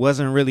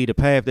wasn't really the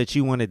path that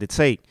you wanted to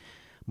take.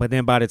 But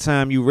then by the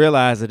time you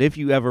realize it, if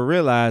you ever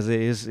realize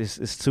it,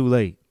 it's too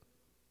late.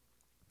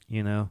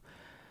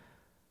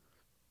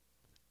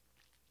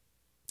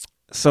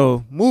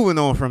 So moving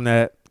on from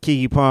that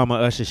Keke Palmer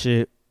Usher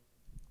shit,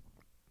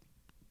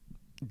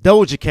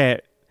 Doja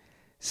Cat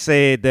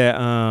said that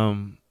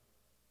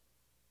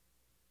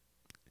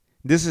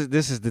this is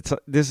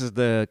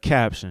the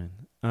caption.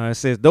 It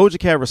says Doja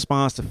Cat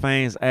responds to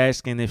fans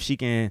asking if she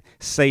can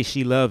say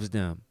she loves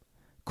them.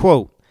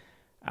 Quote,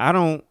 I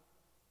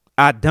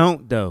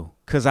don't though,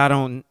 cause I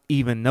don't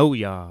even know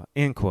y'all.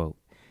 End quote.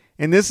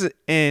 And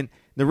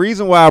the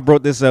reason why I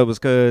brought this up is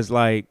cause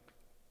like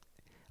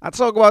I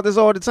talk about this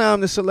all the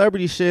time, the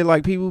celebrity shit.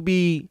 Like people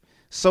be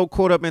so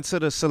caught up into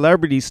the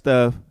celebrity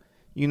stuff,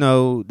 you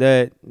know,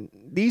 that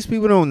these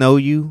people don't know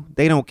you.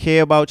 They don't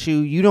care about you.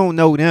 You don't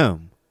know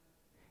them.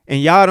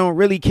 And y'all don't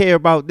really care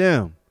about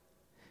them.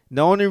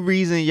 The only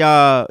reason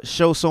y'all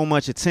show so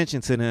much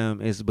attention to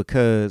them is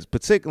because,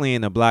 particularly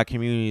in the black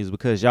community, is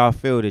because y'all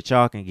feel that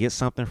y'all can get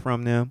something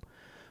from them.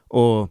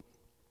 Or,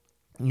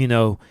 you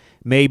know,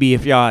 maybe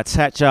if y'all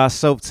attach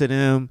yourself to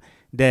them,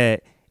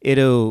 that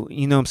it'll,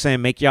 you know what I'm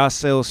saying, make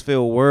yourselves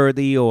feel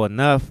worthy or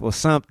enough or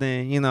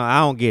something. You know,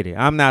 I don't get it.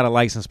 I'm not a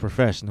licensed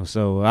professional,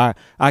 so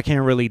I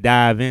can't really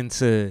dive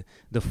into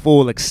the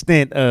full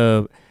extent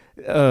of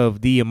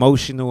the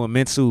emotional and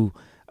mental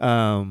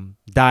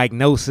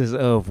diagnosis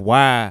of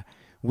why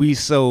we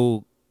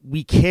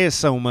care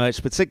so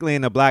much, particularly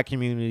in the black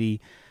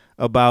community,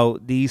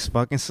 about these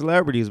fucking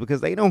celebrities,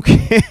 because they don't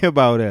care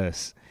about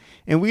us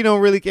and we don't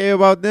really care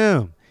about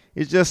them.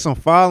 It's just some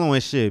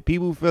following shit.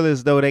 People feel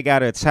as though they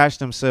gotta attach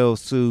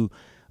themselves to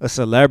a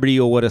celebrity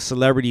or what a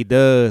celebrity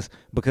does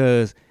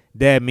because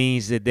that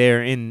means that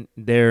they're in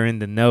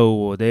the know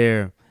or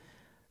they're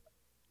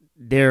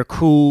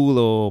cool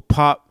or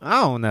pop.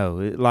 I don't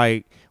know.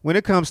 Like when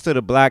it comes to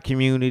the black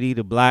community,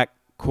 the black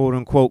quote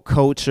unquote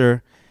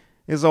culture,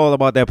 it's all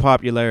about that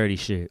popularity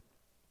shit.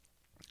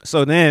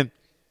 So then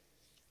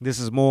this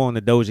is more on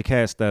the Doja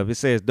Cat stuff. It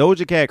says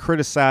Doja Cat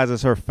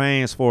criticizes her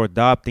fans for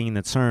adopting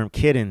the term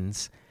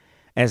kittens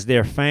as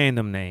their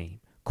fandom name.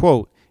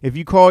 Quote, if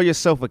you call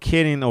yourself a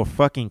kitten or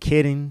fucking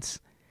kittens,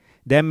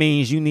 that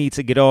means you need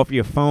to get off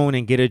your phone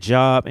and get a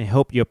job and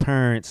help your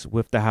parents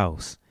with the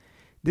house.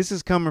 This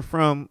is coming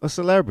from a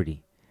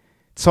celebrity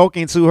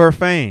talking to her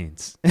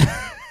fans.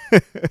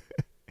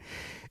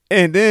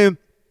 And then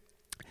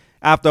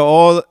after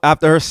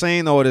her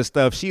saying all this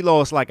stuff, she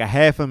lost like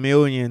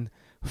 500,000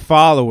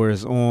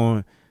 followers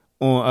on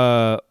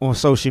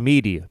social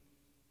media.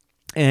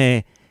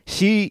 And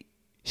she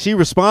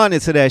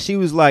responded to that. She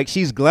was like,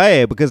 she's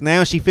glad because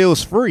now she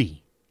feels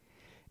free.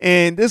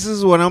 And this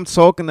is what I'm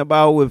talking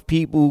about with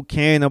people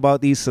caring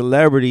about these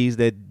celebrities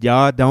that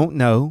y'all don't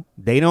know.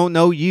 They don't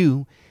know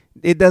you.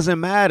 It doesn't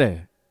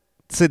matter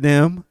to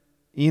them,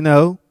 you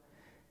know.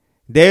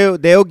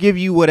 They'll give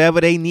you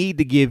whatever they need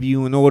to give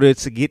you in order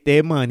to get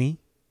their money,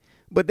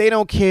 but they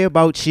don't care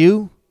about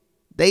you.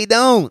 They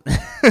don't.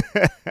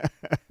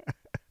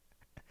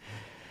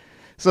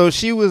 So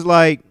she was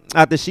like,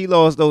 after she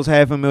lost those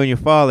 500,000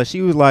 followers,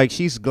 she was like,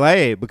 she's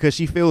glad because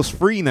she feels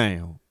free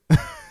now.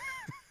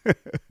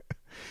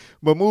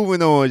 But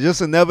moving on,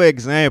 just another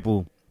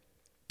example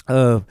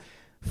of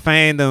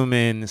fandom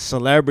and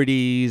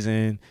celebrities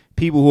and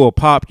people who are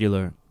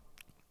popular.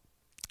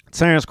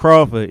 Terrence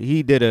Crawford,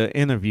 he did an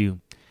interview,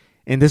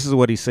 and this is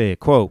what he said,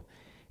 quote,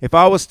 if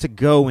I was to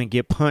go and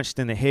get punched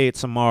in the head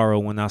tomorrow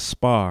when I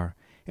spar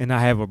and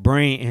I have a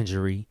brain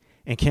injury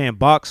and can't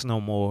box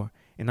no more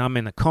and I'm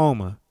in a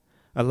coma,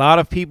 a lot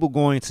of people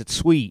going to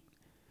tweet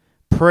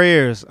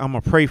prayers, I'm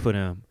going to pray for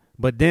them.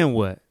 But then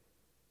what?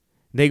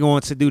 They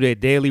going to do their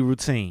daily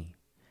routine.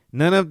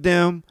 None of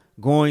them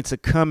going to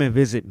come and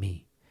visit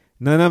me.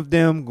 None of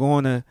them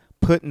going to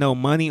put no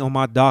money on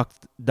my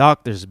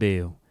doctor's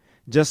bill.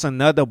 Just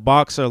another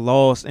boxer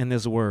lost in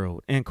this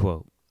world, end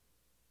quote.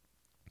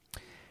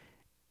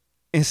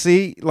 And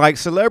see, like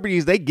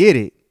celebrities, they get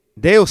it.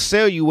 They'll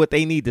sell you what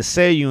they need to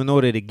sell you in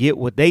order to get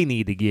what they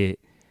need to get.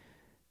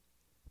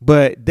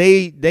 But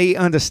they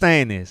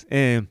understand this.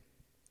 And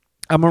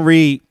I'm going to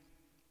read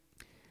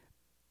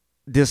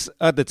this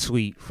other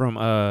tweet from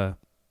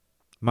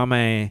my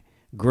man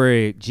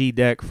Greg G.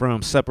 Deck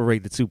from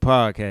Separate the Two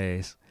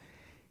Podcasts.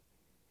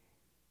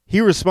 He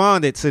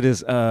responded to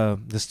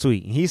this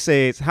tweet. He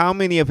says, how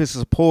many of his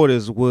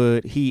supporters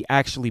would he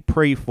actually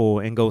pray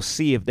for and go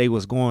see if they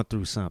was going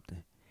through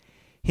something?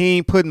 He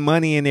ain't putting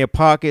money in their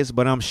pockets,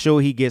 but I'm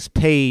sure he gets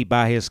paid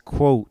by his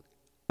quote,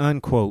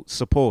 unquote,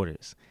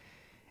 supporters.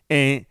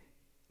 And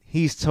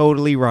he's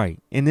totally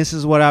right. And this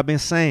is what I've been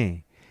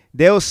saying.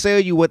 They'll sell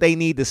you what they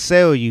need to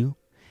sell you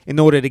in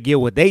order to get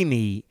what they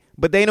need,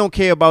 but they don't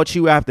care about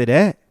you after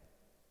that.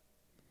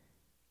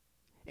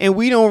 And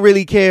we don't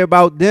really care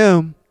about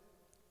them.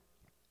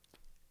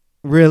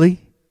 Really?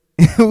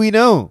 We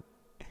don't.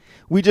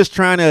 We just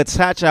trying to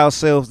attach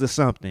ourselves to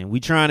something. We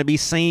trying to be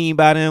seen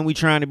by them. We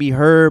trying to be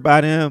heard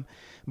by them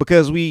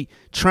because we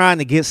trying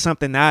to get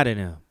something out of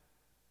them.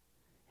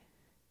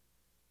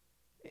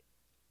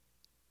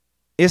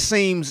 It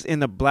seems in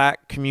the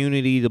black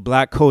community, the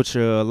black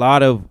culture, a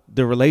lot of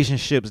the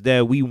relationships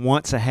that we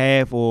want to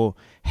have or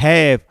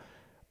have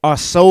are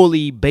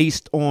solely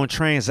based on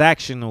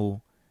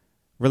transactional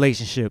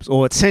relationships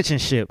or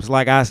attentionships,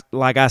 like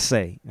I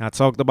say. I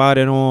talked about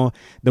it on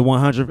the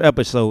 100th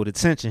episode,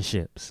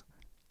 attentionships.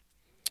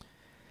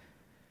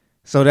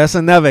 So that's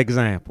another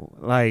example.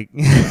 Like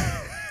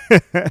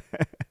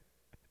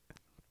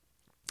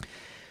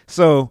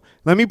So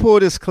let me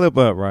pull this clip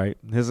up, right?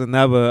 There's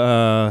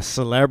another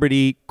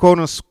celebrity, quote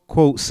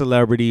unquote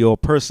celebrity or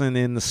person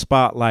in the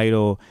spotlight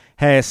or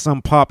has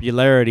some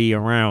popularity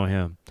around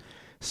him.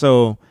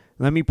 So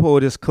let me pull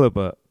this clip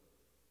up.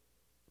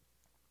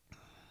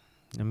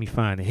 Let me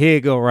find it. Here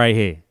you go right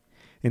here.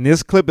 And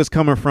this clip is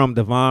coming from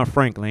Devon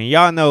Franklin.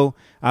 Y'all know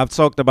I've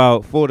talked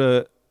about for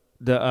the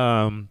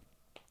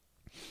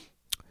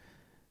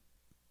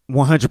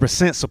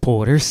 100%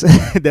 supporters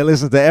that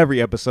listen to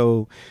every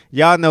episode.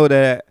 Y'all know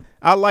that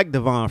I like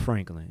Devon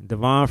Franklin.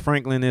 Devon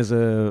Franklin is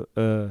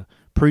a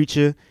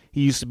preacher.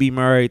 He used to be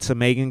married to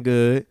Megan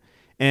Good.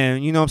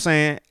 And you know what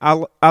I'm saying?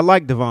 I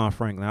like Devon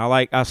Franklin.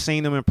 I've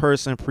seen him in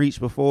person preach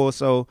before,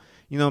 so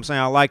you know what I'm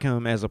saying? I like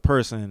him as a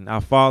person.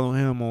 I follow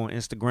him on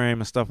Instagram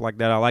and stuff like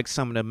that. I like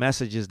some of the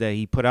messages that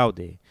he put out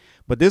there.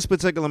 But this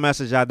particular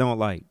message I don't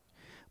like.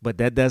 But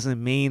that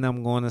doesn't mean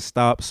I'm going to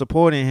stop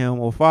supporting him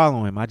or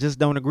following him. I just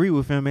don't agree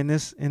with him in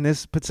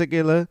this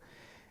particular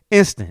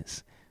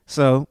instance.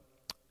 So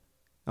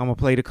I'm going to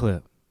play the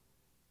clip.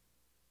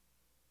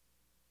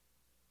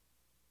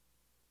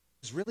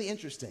 It's really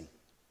interesting.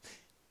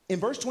 In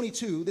verse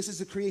 22, this is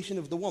the creation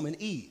of the woman,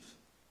 Eve.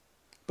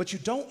 But you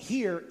don't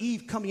hear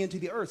Eve coming into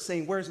the earth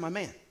saying, "Where's my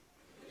man?"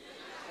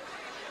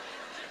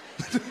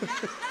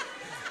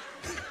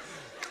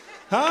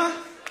 Huh?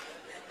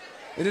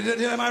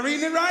 Am I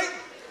reading it right?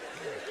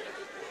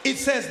 It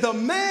says the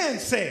man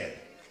said.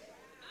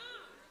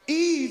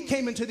 Eve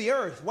came into the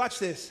earth. Watch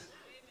this.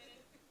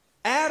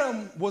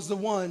 Adam was the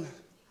one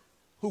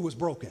who was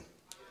broken.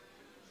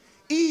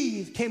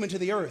 Eve came into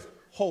the earth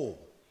whole.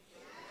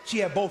 She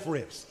had both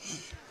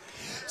ribs.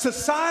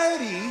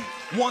 Society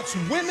wants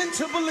women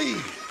to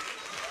believe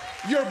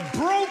you're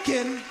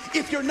broken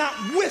if you're not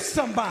with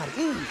somebody.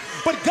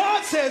 But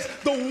God says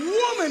the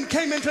woman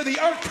came into the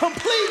earth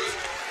complete,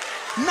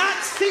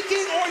 not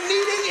seeking or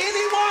needing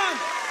anyone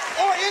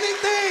or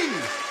anything.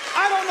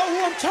 I don't know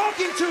who I'm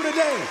talking to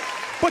today,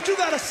 but you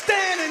got to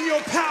stand in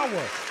your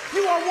power.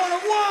 You are one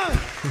of one.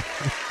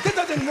 There's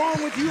nothing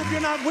wrong with you if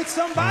you're not with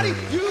somebody.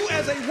 You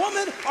as a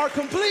woman are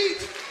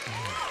complete.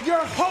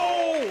 You're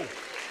whole.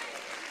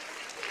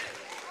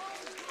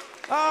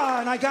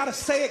 And I gotta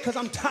say it because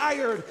I'm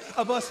tired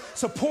of us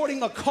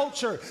supporting a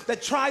culture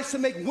that tries to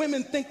make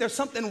women think there's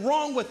something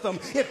wrong with them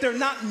if they're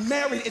not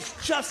married. It's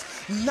just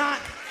not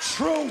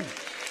true.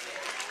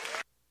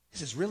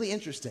 This is really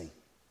interesting.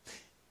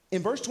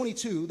 In verse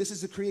 22, this is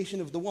the creation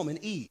of the woman,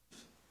 Eve.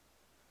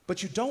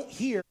 But you don't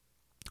hear.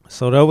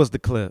 So that was the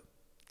clip.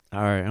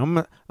 All right,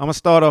 I'm gonna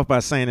start off by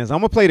saying this. I'm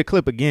gonna play the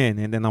clip again,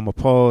 and then I'm gonna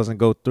pause and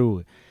go through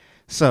it.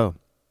 So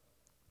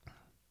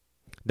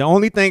the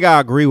only thing I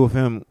agree with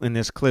him in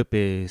this clip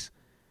is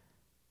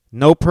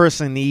no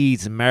person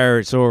needs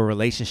marriage or a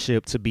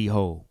relationship to be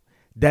whole.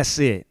 That's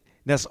it.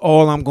 That's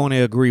all I'm going to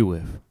agree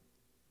with.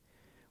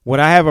 What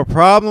I have a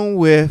problem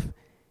with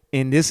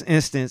in this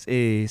instance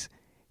is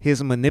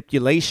his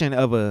manipulation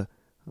of a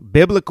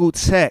biblical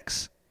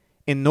text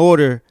in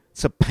order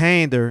to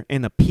pander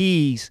and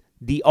appease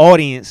the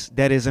audience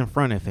that is in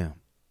front of him.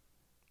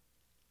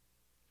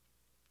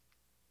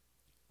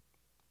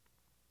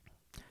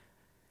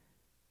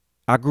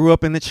 I grew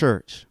up in the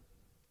church.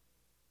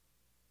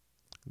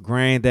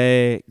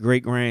 Granddad,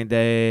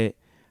 great-granddad,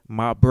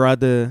 my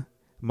brother,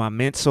 my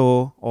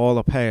mentor, all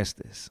are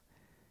pastors.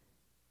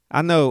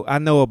 I know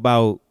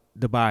about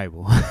the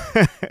Bible.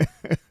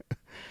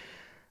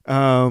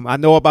 I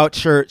know about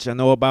church. I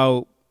know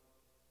about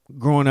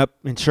growing up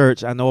in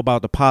church. I know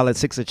about the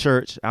politics of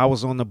church. I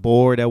was on the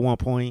board at one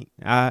point.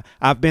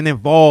 I've been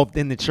involved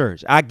in the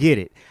church. I get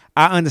it.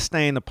 I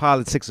understand the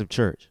politics of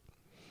church.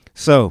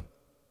 So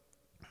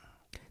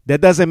that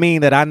doesn't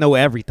mean that I know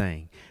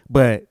everything,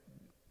 but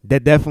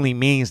that definitely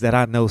means that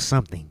I know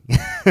something.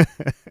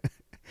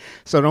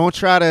 So don't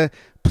try to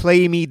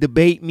play me,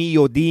 debate me,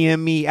 or DM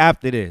me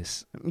after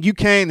this. You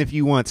can if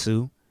you want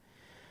to.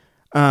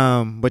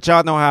 But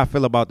y'all know how I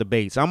feel about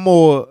debates. I'm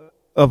more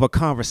of a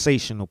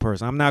conversational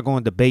person. I'm not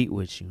going to debate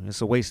with you.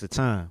 It's a waste of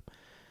time.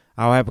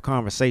 I'll have a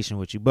conversation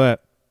with you.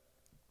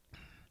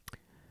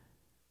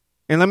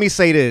 And let me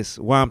say this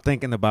while I'm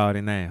thinking about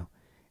it now.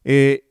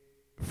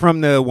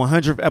 From the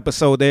 100th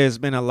episode, there's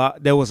been a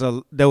lot. There was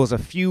a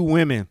few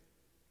women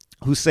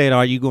who said,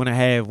 "Are you going to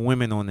have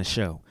women on the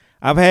show?"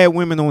 I've had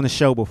women on the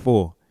show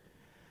before.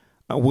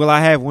 Will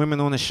I have women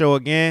on the show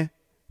again?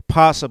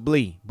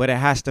 Possibly, but it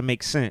has to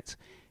make sense.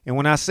 And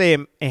when I say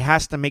it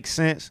has to make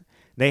sense,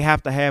 they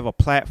have to have a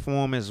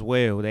platform as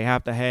well. They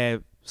have to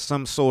have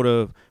some sort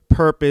of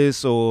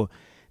purpose, or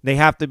they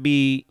have to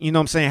be, you know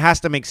what I'm saying? It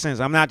has to make sense.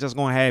 I'm not just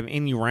going to have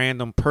any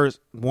random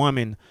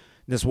woman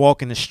that's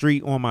walking the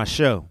street on my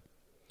show.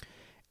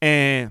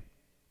 And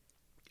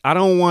I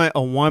don't want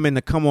a woman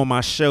to come on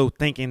my show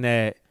thinking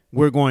that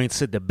we're going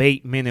to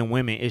debate men and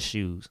women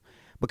issues,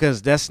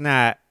 because that's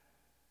not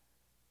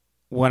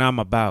what I'm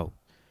about.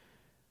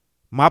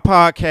 My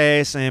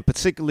podcast, and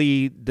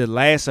particularly the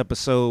last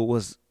episode,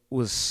 was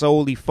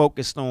solely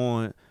focused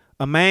on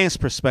a man's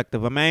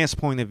perspective, a man's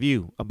point of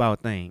view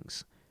about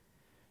things.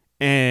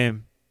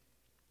 And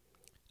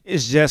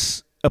it's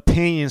just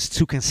opinions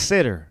to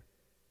consider.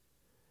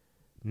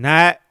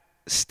 not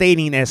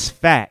stating as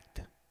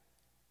fact,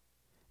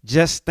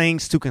 just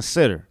things to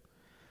consider.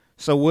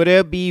 So will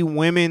there be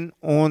women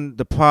on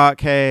the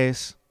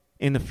podcast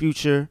in the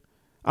future?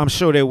 I'm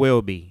sure there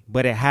will be,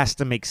 but it has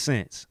to make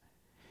sense.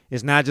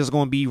 It's not just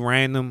going to be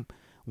random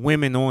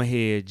women on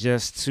here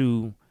just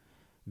to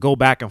go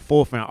back and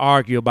forth and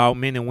argue about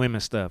men and women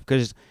stuff.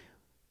 Because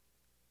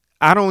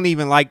I don't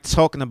even like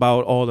talking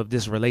about all of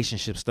this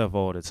relationship stuff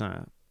all the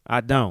time.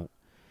 I don't.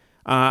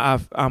 I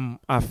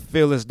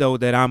feel as though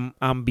that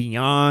I'm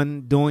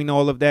beyond doing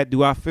all of that.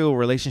 Do I feel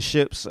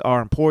relationships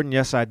are important?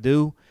 Yes, I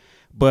do.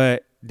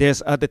 But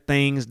there's other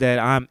things that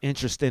I'm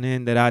interested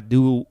in that I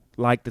do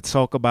like to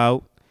talk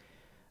about,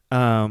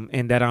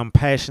 and that I'm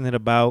passionate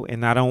about,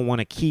 and I don't want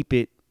to keep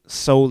it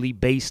solely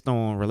based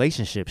on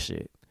relationship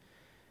shit.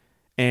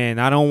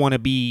 And I don't want to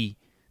be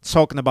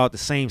talking about the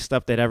same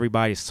stuff that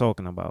everybody's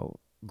talking about.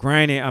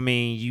 Granted, I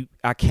mean,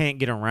 I can't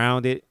get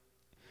around it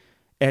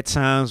at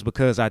times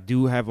because I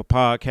do have a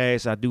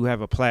podcast, I do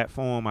have a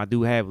platform, I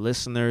do have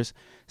listeners,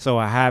 so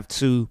I have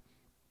to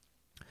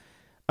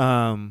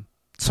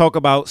talk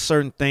about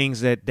certain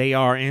things that they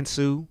are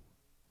into.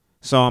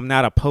 So I'm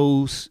not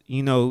opposed,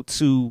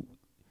 to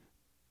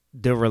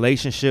the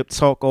relationship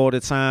talk all the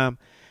time.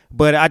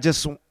 But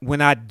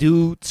when I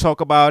do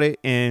talk about it,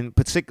 and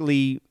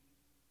particularly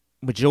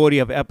majority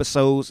of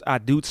episodes, I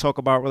do talk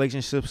about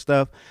relationship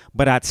stuff,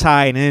 but I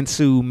tie it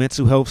into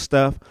mental health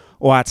stuff,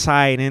 or I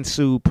tie it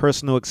into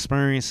personal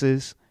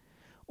experiences,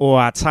 or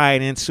I tie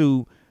it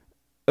into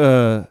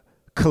a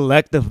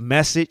collective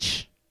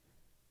message.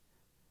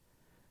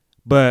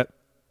 But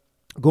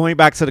going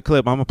back to the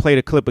clip, I'm going to play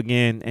the clip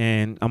again,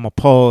 and I'm going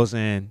to pause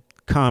and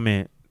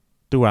comment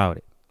throughout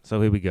it.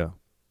 So here we go.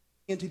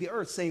 Into the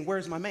earth saying,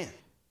 where's my man?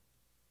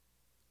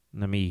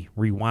 Let me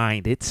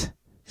rewind it.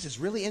 This is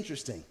really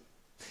interesting.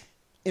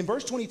 In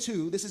verse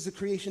 22, this is the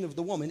creation of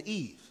the woman,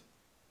 Eve.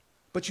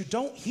 But you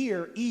don't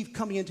hear Eve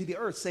coming into the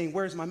earth saying,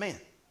 where's my man?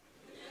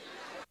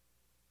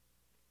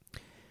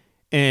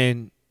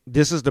 And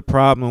this is the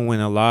problem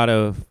when a lot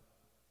of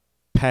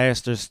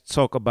pastors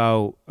talk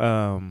about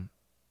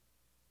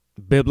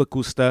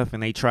biblical stuff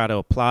and they try to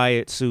apply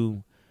it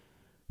to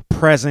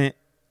present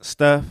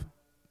stuff.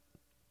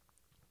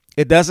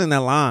 It doesn't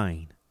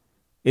align.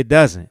 It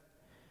doesn't.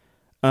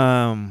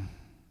 You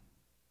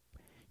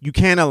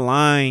can't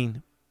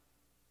align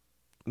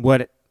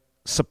what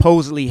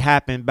supposedly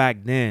happened back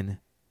then,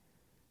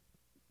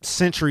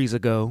 centuries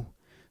ago,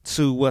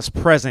 to what's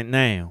present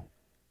now.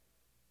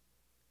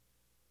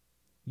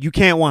 You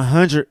can't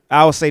 100,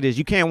 I'll say this,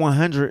 you can't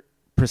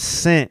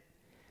 100%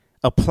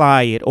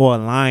 apply it or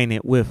align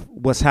it with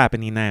what's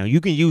happening now.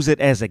 You can use it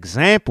as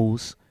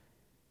examples,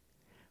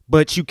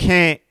 but you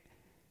can't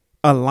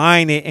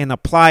align it and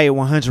apply it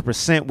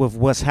 100% with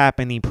what's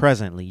happening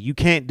presently. You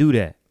can't do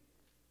that.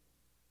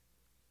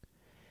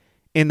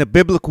 In the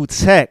biblical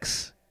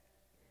text,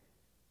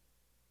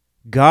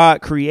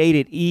 God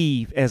created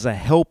Eve as a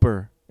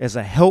helper, as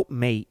a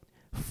helpmate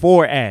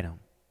for Adam.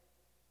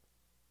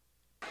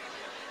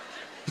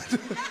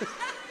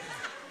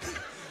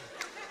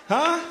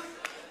 Huh?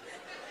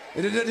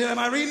 Am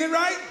I reading it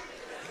right?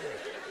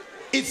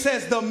 It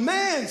says the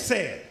man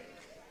said.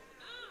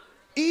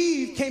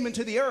 Eve came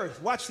into the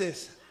earth. Watch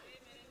this.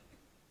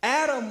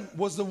 Adam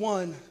was the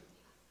one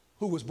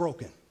who was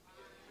broken.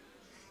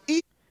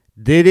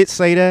 Did it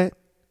say that?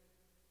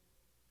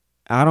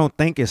 I don't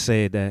think it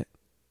said that.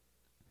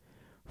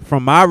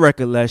 From my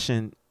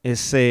recollection, it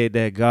said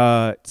that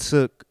God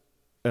took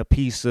a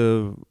piece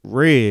of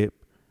rib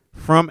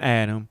from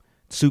Adam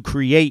to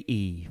create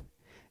Eve.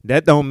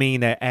 That don't mean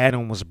that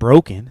Adam was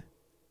broken.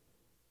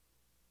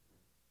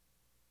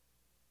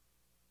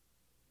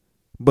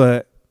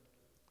 But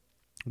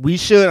we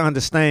should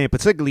understand,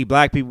 particularly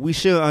black people, we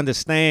should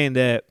understand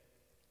that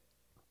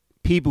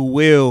people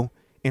will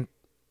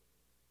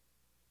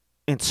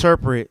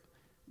interpret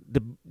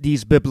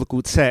these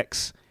biblical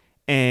texts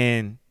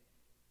and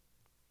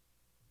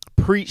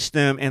preach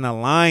them and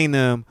align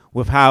them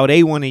with how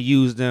they want to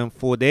use them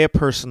for their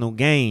personal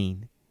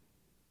gain.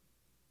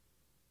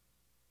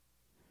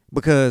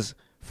 Because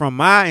from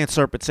my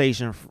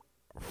interpretation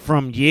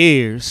from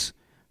years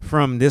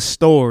from this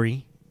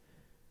story,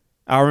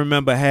 I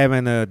remember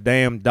having a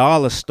damn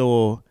dollar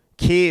store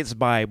kids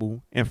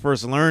Bible and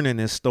first learning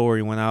this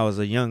story when I was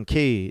a young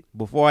kid,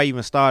 before I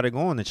even started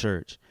going to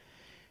church.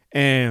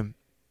 And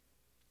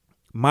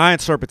my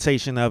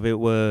interpretation of it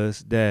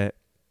was that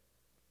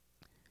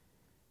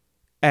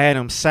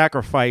God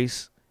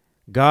sacrificed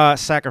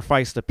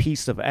a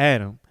piece of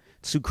Adam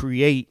to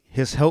create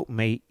his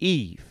helpmate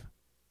Eve.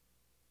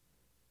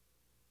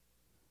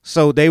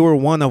 So they were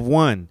one of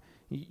one.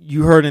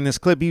 You heard in this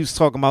clip, he was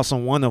talking about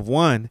some one of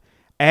one.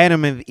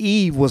 Adam and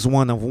Eve was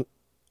one of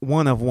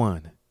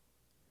one.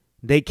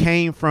 They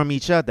came from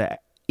each other.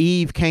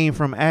 Eve came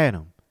from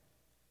Adam.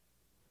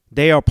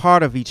 They are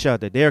part of each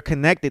other. They're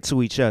connected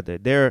to each other.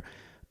 They're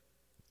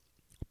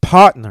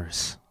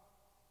partners.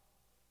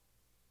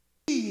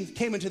 Eve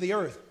came into the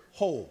earth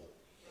whole.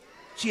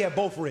 She had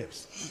both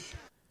ribs.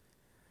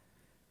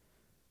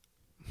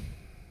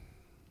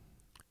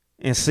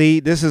 And see,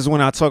 this is when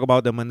I talk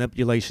about the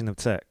manipulation of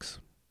text.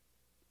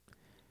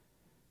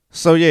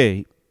 So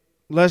yeah,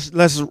 let's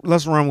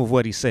run with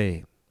what he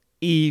said.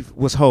 Eve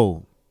was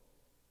whole.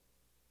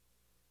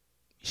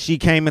 She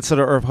came into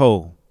the earth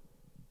whole.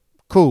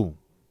 Cool.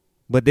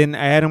 But didn't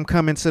Adam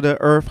come into the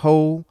earth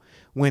whole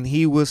when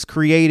he was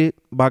created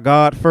by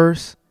God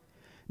first?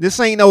 This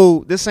ain't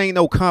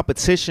no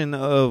competition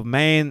of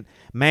man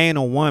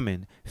or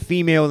woman,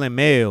 female and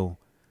male,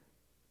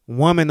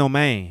 woman or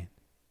man.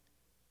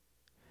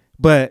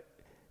 But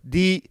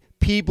the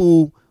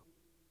people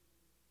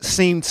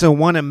seem to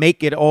want to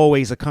make it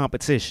always a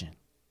competition.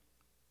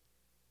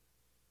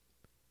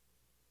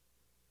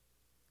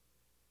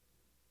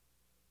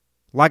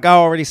 Like I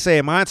already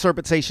said, my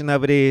interpretation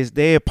of it is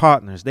they're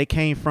partners. They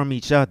came from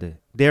each other.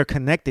 They're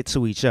connected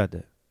to each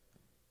other.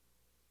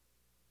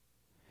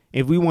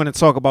 If we want to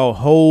talk about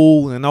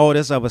whole and all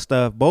this other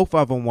stuff, both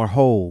of them were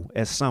whole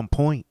at some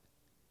point.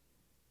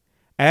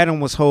 Adam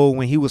was whole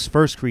when he was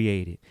first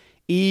created.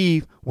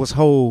 Eve was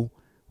whole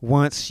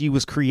once she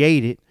was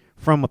created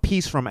from a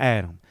piece from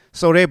Adam.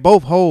 So they're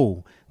both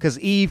whole because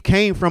Eve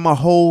came from a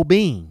whole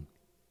being.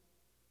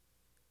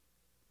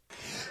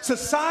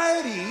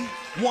 Society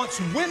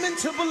wants women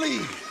to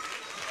believe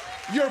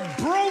you're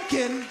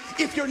broken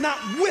if you're not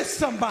with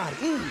somebody.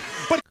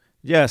 But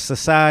yes,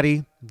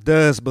 society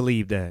does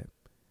believe that.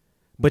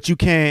 But you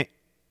can't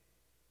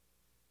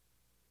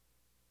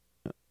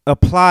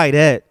apply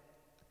that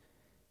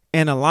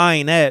and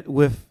align that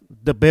with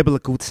the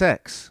biblical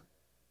text.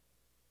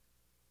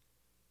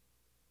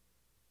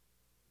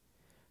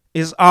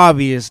 It's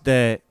obvious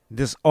that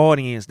this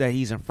audience that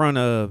he's in front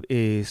of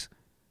is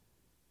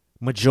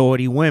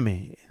majority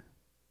women.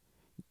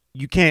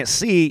 You can't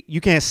see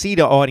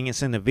the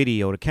audience in the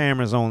video. The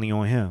camera's only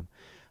on him.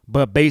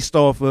 But based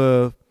off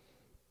of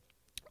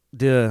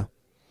the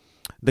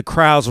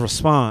crowd's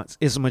response,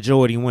 it's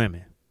majority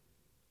women.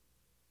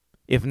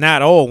 If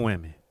not all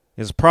women.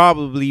 It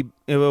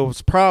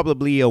was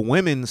probably a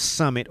women's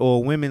summit or a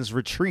women's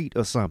retreat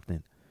or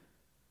something.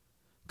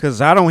 Because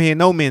I don't hear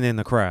no men in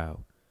the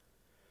crowd.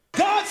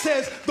 God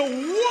says the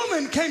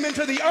woman came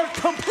into the earth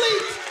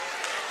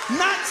complete,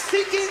 not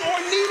seeking or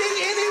needing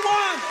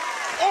anyone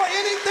or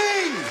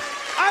anything.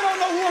 I don't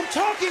know who I'm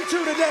talking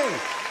to today,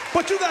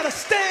 but you got to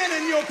stand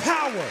in your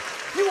power.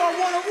 You are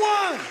one of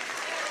one.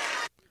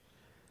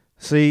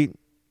 See,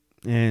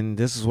 and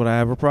this is what I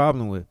have a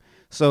problem with.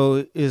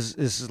 So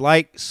it's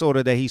like sort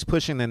of that he's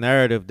pushing the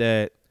narrative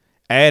that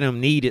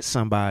Adam needed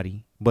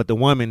somebody, but the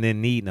woman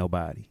didn't need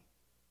nobody.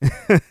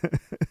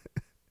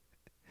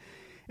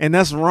 And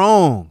that's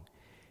wrong.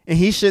 And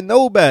he should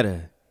know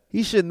better.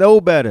 He should know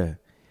better.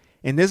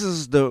 And this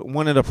is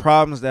one of the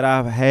problems that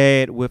I've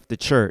had with the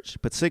church,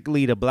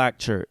 particularly the black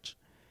church.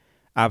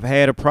 I've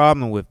had a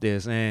problem with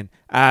this, and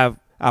I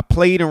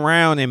played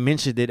around and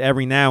mentioned it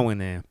every now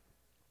and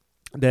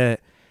then.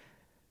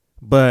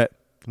 But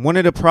one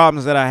of the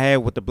problems that I had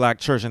with the black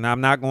church, and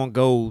I'm not going to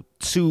go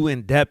too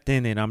in depth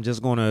in it, I'm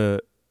just going to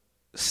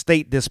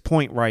state this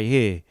point right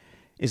here,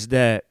 is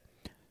that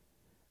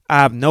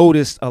I've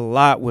noticed a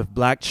lot with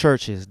black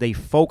churches, they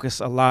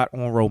focus a lot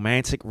on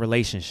romantic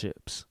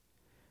relationships.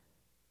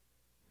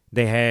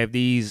 They have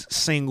these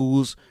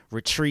singles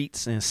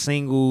retreats and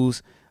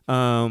singles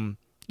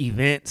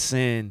events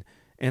and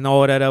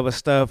all that other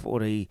stuff,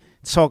 or they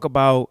talk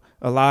about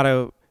a lot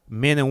of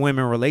men and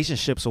women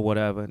relationships or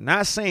whatever.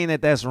 Not saying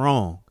that that's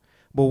wrong,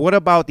 but what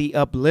about the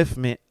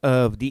upliftment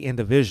of the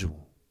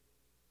individual?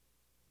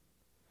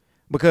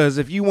 Because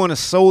if you want to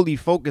solely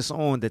focus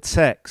on the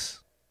text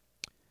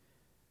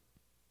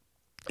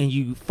and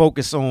you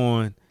focus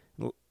on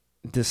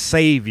the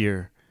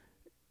Savior,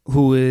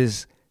 who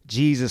is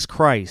Jesus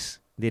Christ,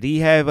 did he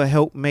have a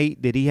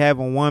helpmate? Did he have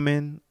a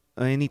woman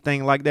or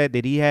anything like that?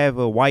 Did he have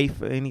a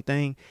wife or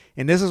anything?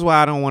 And this is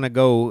why I don't want to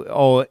go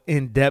all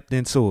in depth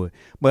into it.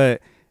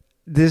 But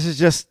this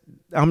is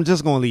I'm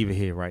just going to leave it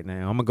here right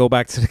now. I'm going to go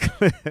back to the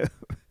clip.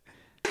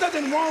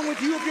 Nothing wrong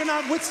with you if you're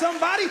not with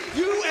somebody.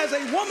 You as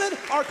a woman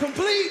are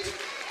complete.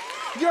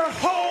 You're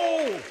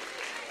whole.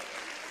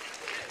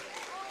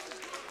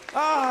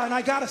 And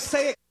I got to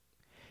say it.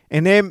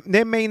 And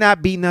there may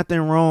not be nothing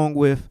wrong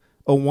with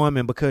a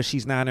woman because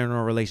she's not in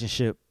a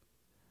relationship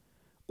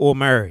or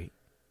married.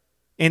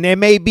 And there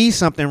may be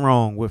something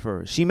wrong with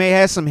her. She may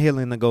have some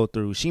healing to go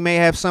through. She may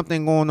have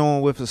something going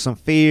on with her, some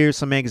fears,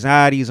 some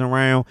anxieties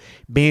around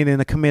being in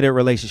a committed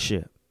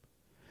relationship.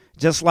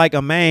 Just like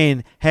a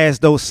man has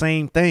those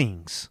same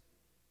things.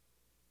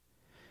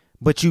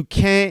 But you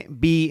can't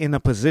be in a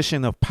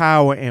position of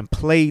power and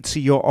play to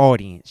your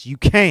audience. You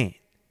can't.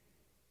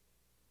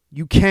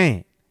 You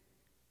can't.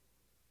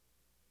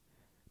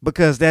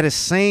 Because that is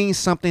saying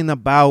something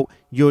about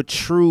your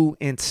true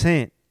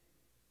intent.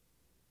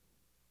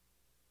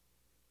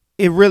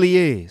 It really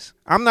is.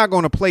 I'm not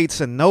going to play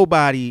to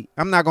nobody.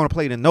 I'm not going to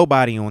play to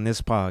nobody on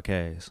this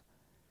podcast.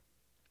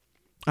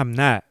 I'm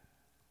not.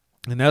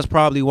 And that's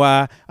probably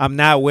why I'm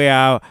not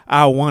where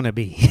I want to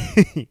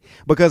be.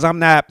 Because I'm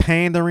not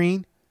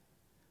pandering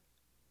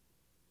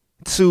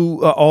to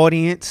an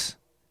audience.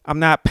 I'm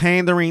not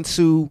pandering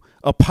to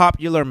a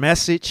popular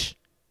message.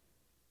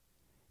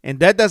 And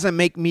that doesn't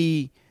make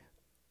me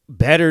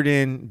better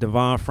than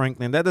Devon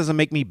Franklin. That doesn't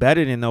make me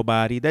better than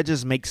nobody. That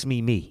just makes me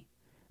me.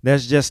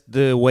 That's just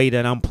the way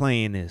that I'm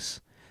playing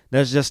this.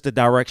 That's just the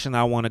direction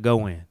I want to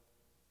go in.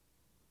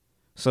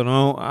 So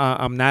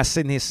I'm not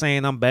sitting here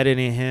saying I'm better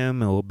than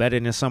him or better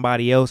than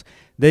somebody else.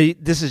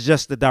 This is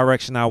just the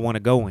direction I want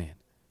to go in.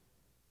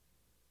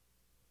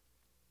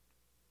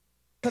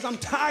 Because I'm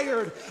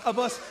tired of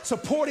us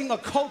supporting a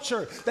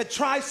culture that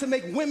tries to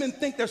make women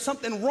think there's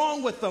something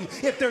wrong with them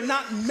if they're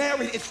not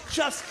married. It's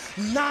just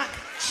not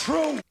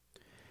true.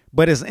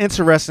 But it's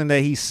interesting that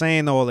he's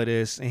saying all of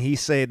this, and he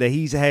said that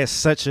he's had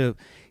such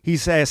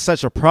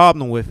a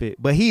problem with it.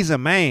 But he's a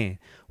man.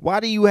 Why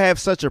do you have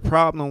such a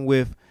problem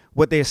with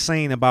what they're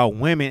saying about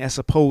women as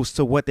opposed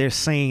to what they're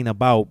saying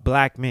about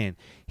black men?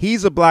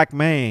 He's a black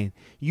man.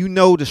 You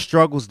know the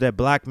struggles that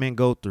black men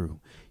go through.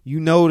 You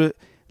know that.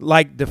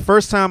 Like the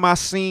first time I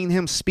seen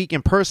him speak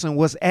in person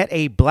was at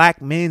a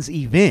black men's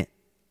event.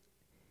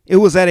 It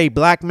was at a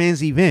black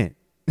men's event.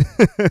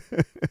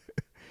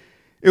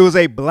 It was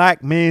a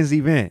black men's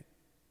event.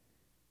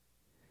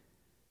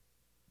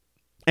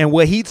 And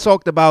what he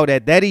talked about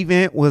at that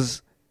event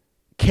was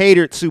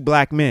catered to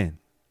black men.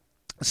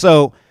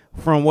 So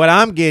from what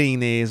I'm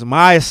getting is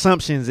my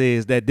assumptions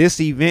is that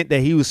this event that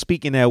he was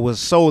speaking at was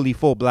solely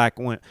for black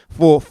women,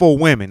 for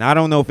women. I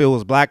don't know if it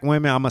was black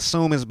women. I'm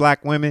assuming it's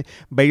black women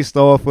based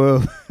off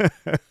of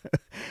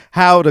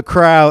how the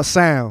crowd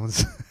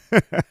sounds.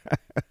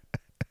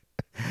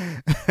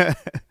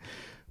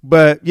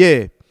 But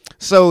yeah,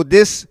 so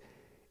this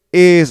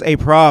is a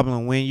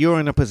problem when you're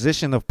in a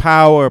position of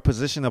power, a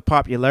position of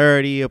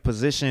popularity, a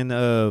position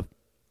of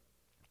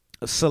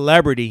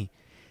celebrity,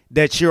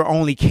 that you're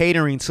only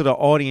catering to the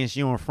audience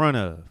you're in front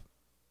of.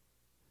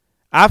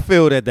 I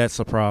feel that that's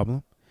a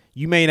problem.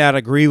 You may not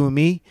agree with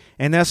me,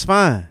 and that's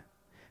fine.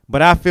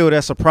 But I feel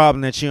that's a problem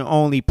that you're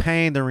only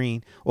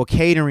pandering or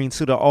catering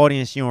to the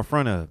audience you're in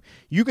front of.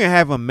 You can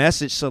have a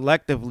message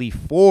selectively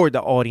for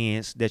the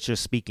audience that you're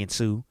speaking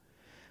to,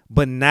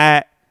 but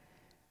not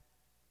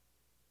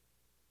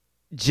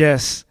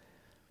just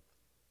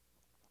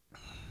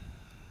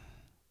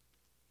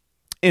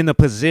in a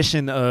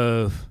position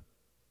of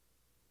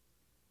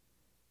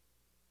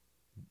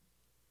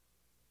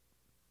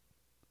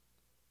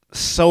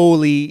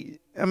solely,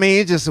 I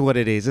mean, it's just what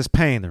it is. It's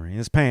pandering.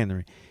 It's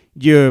pandering.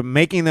 You're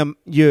making them,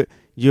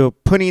 you're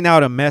putting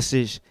out a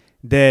message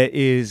that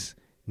is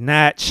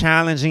not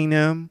challenging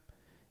them,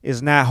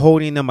 is not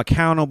holding them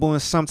accountable in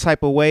some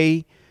type of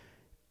way.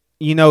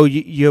 You know,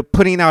 you're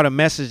putting out a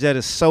message that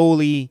is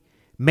solely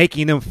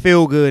making them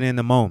feel good in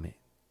the moment.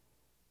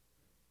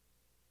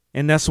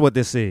 And that's what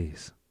this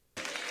is.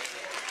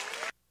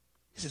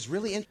 This is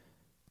really interesting.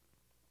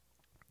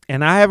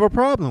 And I have a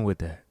problem with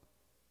that.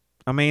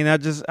 I mean, I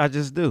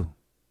just do.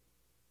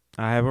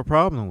 I have a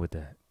problem with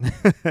that.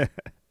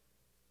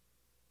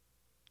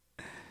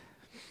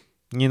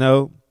 You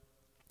know,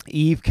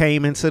 Eve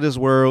came into this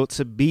world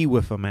to be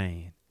with a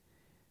man,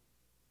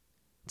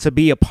 to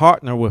be a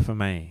partner with a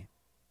man.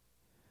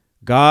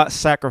 God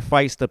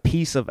sacrificed a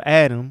piece of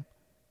Adam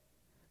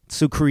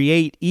to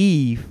create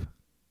Eve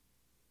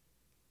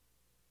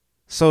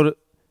so that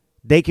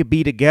they could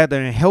be together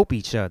and help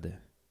each other,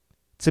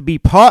 to be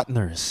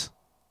partners.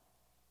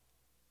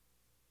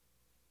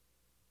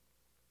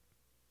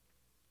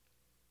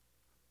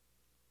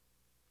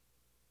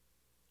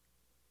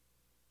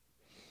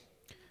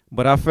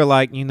 But I feel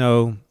like, you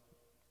know,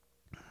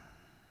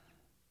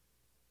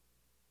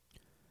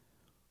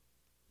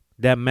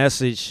 that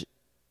message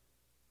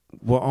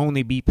will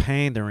only be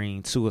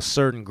pandering to a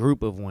certain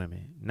group of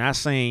women. Not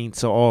saying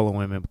to all the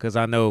women, because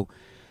I know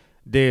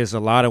there's a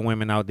lot of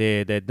women out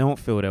there that don't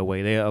feel that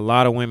way. There are a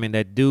lot of women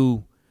that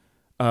do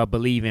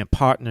believe in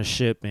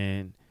partnership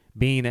and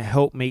being a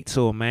helpmate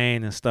to a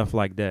man and stuff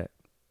like that.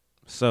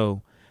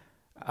 So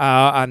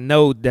I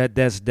know that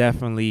that's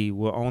definitely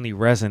will only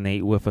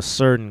resonate with a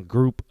certain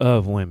group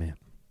of women.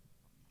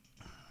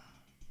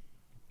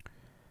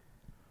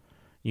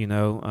 You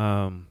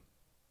know,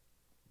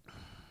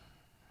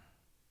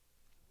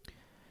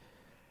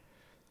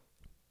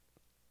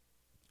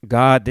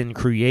 God didn't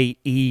create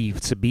Eve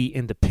to be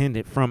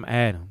independent from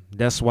Adam.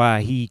 That's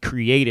why he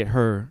created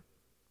her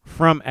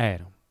from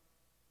Adam,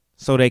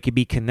 so they could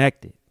be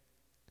connected.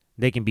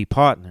 They can be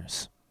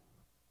partners.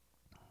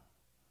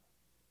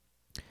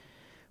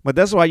 But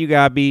that's why you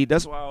gotta be.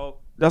 That's why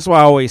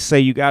I always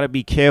say you gotta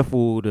be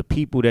careful the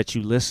people that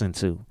you listen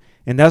to,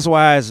 and that's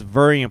why it's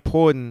very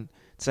important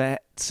to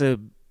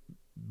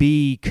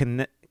be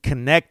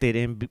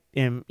connected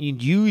and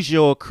use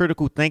your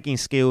critical thinking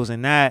skills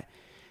and not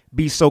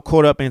be so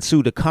caught up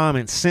into the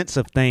common sense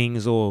of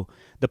things or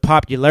the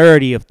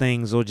popularity of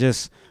things or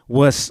just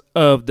what's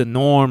of the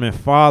norm and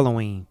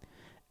following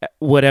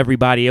what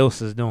everybody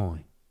else is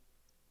doing.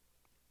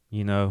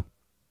 You know.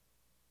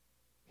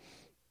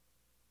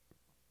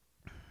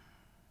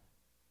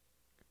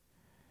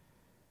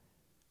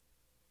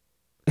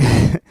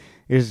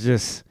 It's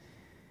just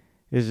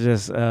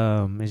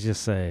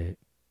sad.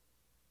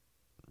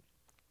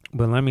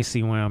 But let me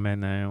see where I'm at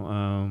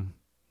now.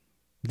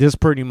 This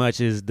pretty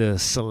much is the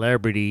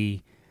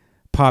celebrity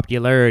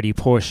popularity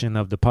portion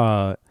of the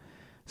pod.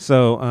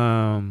 So,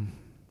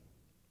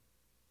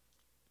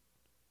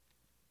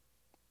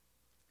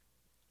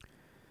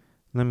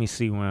 let me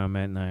see where I'm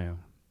at now.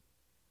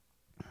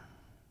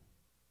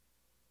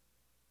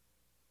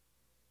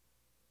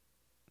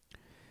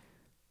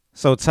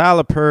 So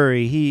Tyler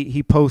Perry,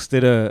 he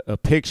posted a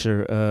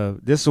picture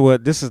of this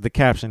is the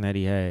caption that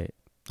he had.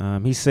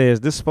 He says,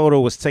 "This photo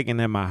was taken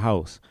at my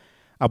house.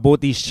 I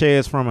bought these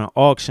chairs from an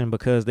auction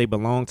because they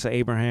belonged to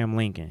Abraham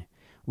Lincoln.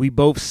 We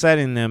both sat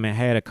in them and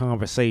had a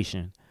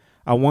conversation.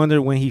 I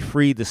wondered when he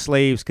freed the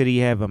slaves, could he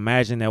have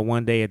imagined that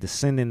one day a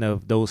descendant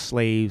of those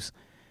slaves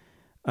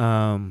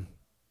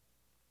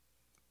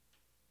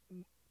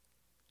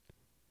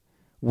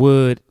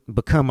would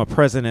become a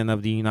president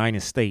of the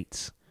United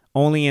States.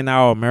 Only in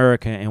our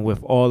America and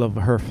with all of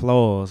her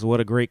flaws,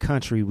 what a great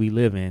country we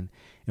live in,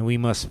 and we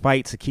must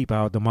fight to keep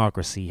our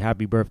democracy.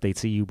 Happy birthday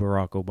to you,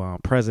 Barack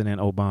Obama,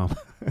 President Obama."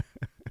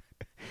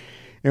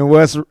 And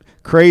what's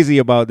crazy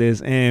about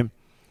this, and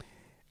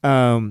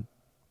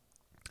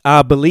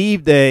I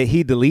believe that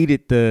he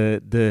deleted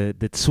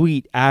the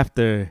tweet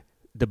after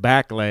the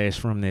backlash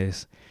from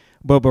this,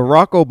 but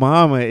Barack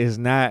Obama is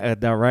not a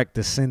direct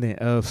descendant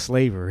of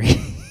slavery.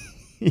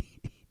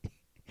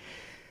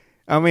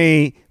 I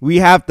mean, we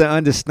have to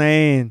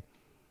understand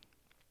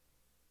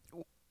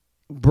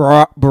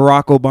Barack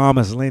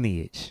Obama's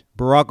lineage.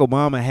 Barack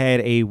Obama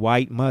had a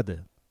white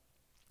mother.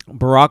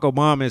 Barack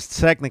Obama is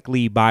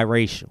technically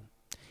biracial,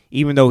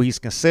 even though he's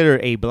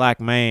considered a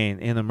black man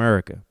in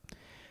America.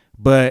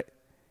 But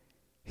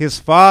his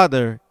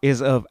father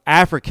is of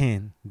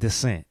African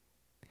descent,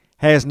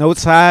 has no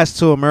ties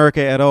to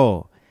America at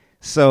all.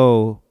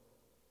 So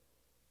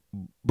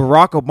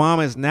Barack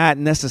Obama is not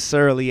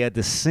necessarily a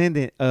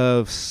descendant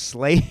of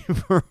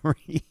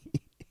slavery.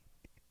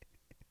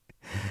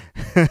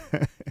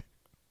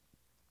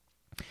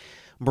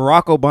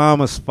 Barack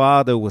Obama's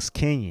father was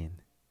Kenyan.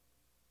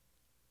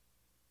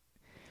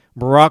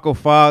 Barack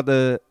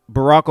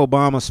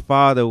Obama's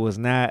father was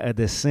not a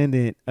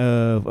descendant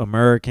of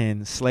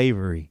American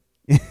slavery.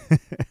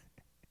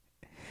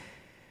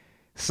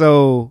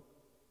 So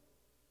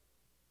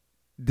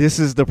this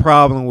is the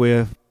problem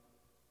with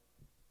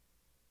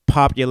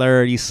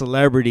popularity,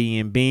 celebrity,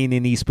 and being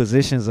in these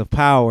positions of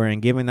power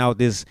and giving out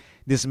this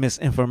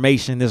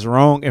misinformation, this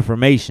wrong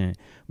information.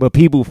 But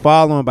people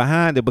following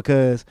behind it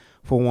because,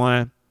 for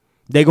one,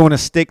 they're going to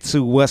stick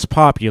to what's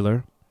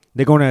popular.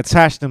 They're going to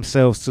attach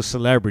themselves to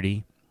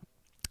celebrity.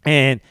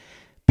 And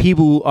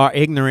people are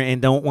ignorant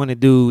and don't want to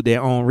do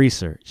their own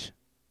research.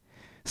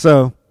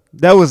 So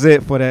that was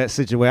it for that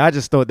situation. I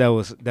just thought that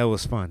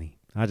was funny.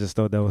 I just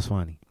thought that was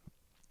funny.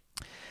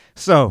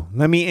 So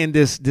let me end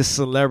this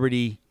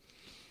celebrity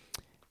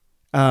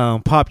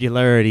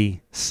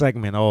popularity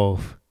segment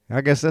off. I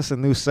guess that's a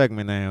new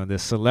segment now, the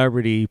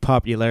celebrity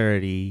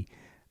popularity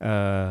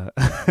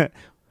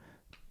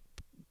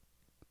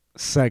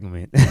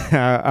segment.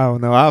 I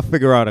don't know. I'll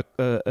figure out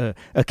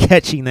a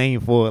catchy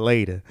name for it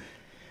later.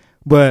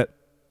 But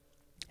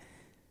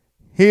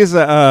here's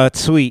a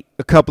tweet,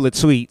 a couple of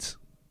tweets.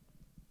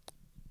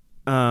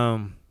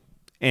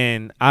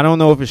 And I don't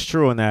know if it's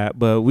true or not,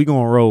 but we're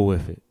going to roll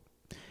with it.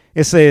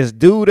 It says,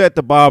 dude at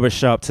the barber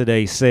shop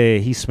today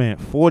said he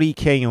spent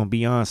 $40K on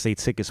Beyonce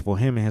tickets for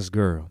him and his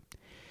girl.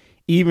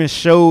 Even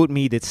showed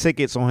me the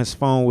tickets on his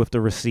phone with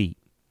the receipt.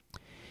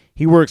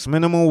 He works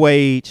minimum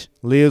wage,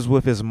 lives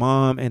with his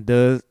mom, and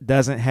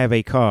doesn't have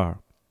a car.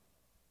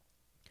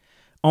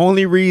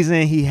 Only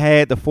reason he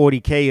had the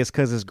 $40K is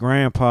because his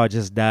grandpa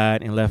just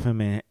died and left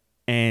him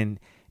an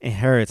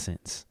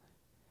inheritance.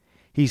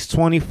 He's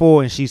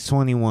 24 and she's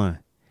 21.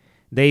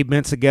 They've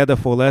been together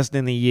for less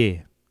than a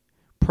year.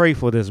 Pray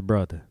for this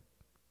brother.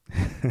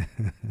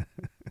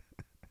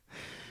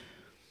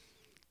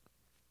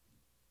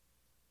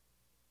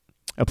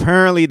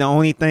 Apparently, the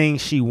only thing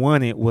she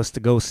wanted was to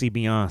go see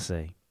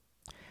Beyonce.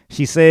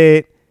 She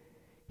said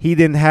he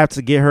didn't have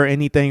to get her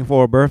anything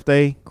for her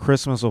birthday,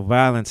 Christmas, or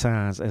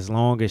Valentine's as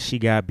long as she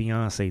got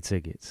Beyonce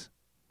tickets.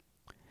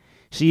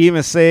 She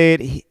even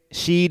said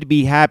she'd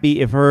be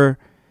happy if her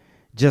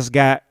just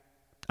got,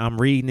 I'm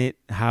reading it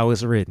how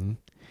it's written.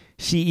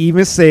 She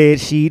even said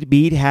she'd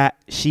be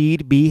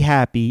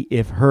happy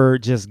if her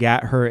just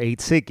got her a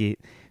ticket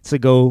to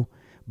go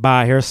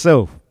by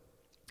herself.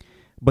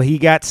 But he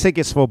got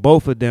tickets for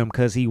both of them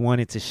because he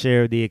wanted to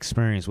share the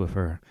experience with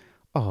her.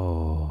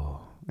 Oh.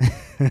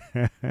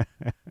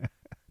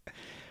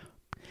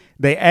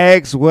 They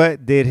asked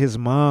what did his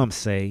mom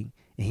say,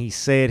 and he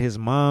said his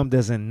mom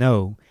doesn't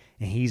know,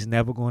 and he's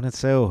never going to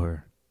tell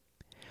her.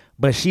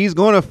 But she's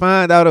going to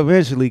find out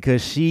eventually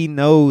because she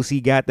knows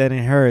he got that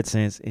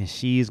inheritance, and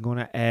she's going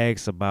to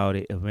ask about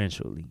it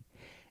eventually.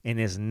 And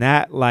it's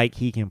not like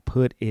he can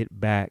put it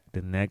back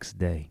the next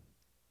day.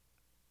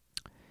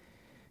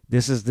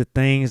 This is the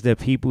things that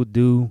people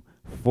do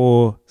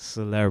for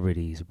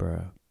celebrities,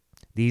 bro.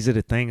 These are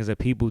the things that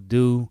people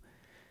do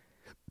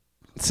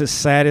to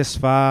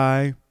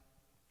satisfy,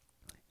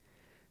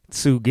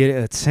 to get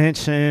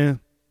attention,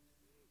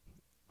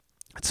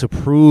 to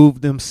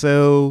prove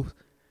themselves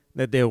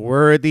that they're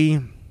worthy,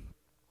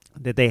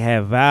 that they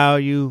have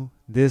value.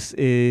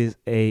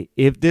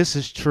 If this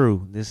is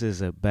true, this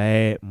is a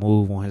bad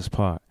move on his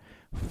part.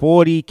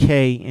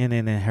 $40K in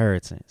an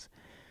inheritance.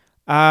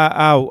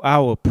 I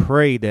would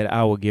pray that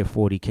I would get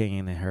 $40K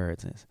in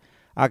inheritance.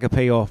 I could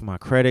pay off my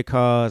credit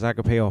cards. I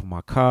could pay off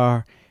my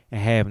car and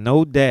have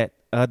no debt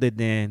other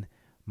than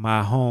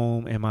my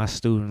home and my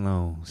student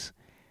loans.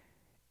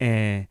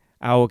 And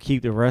I will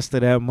keep the rest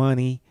of that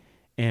money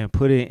and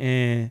put it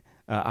in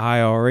an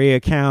IRA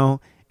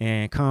account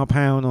and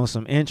compound on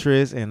some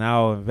interest, and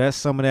I'll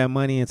invest some of that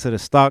money into the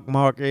stock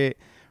market.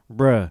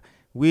 Bruh,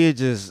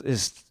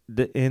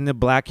 in the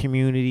black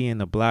community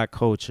and the black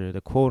culture, the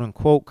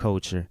quote-unquote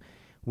culture,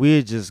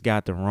 we just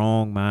got the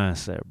wrong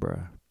mindset,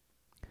 bruh.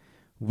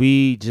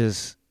 We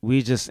just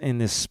in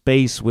this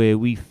space where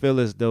we feel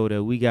as though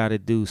that we got to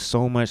do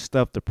so much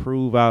stuff to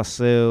prove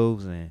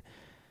ourselves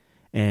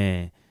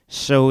and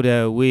show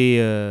that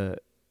we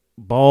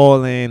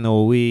balling,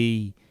 or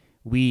we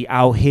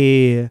out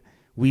here,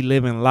 we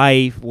living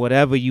life,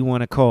 whatever you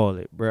want to call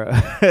it, bro.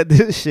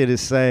 This shit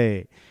is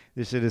sad.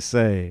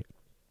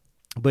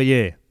 But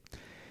yeah,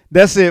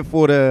 that's it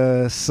for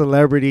the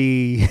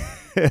celebrity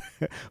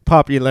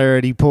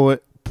popularity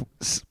portion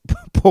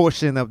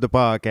of the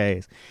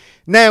podcast.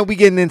 Now we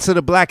getting into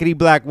the Blackity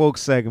Black Woke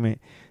segment.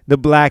 And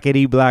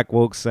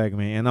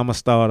I'm going to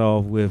start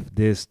off with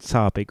this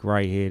topic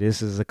right here.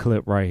 This is a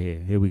clip right here.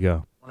 Here we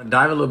go. I want to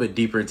dive a little bit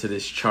deeper into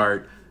this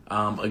chart.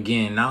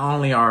 Again, not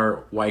only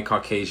are white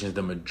Caucasians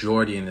the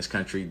majority in this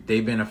country,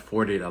 they've been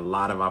afforded a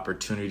lot of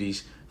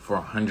opportunities for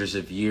hundreds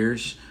of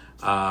years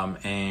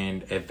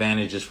and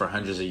advantages for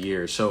hundreds of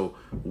years. So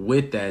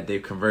with that,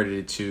 they've converted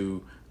it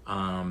to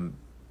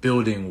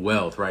building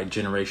wealth, right?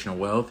 Generational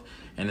wealth.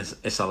 And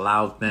it's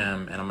allowed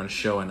them, and I'm going to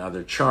show in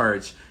other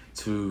charts,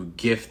 to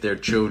gift their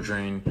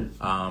children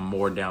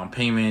more down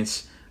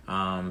payments,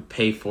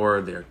 pay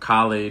for their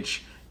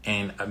college,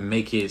 and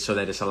make it so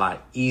that it's a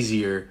lot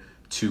easier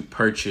to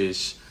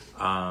purchase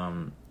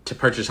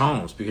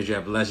homes, because you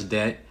have less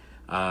debt,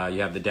 you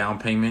have the down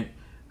payment,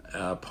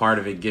 part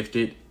of it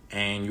gifted,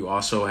 and you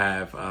also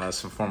have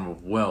some form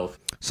of wealth.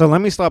 So let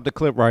me stop the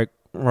clip right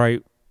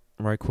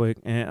quick,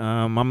 and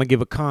I'm gonna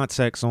give a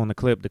context on the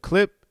clip. The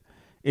clip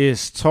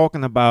is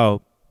talking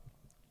about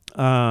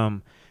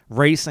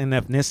race and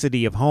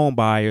ethnicity of home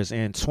buyers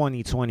in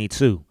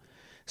 2022.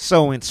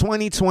 So in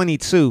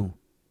 2022,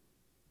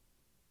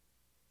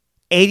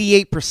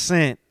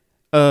 88%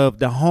 of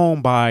the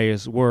home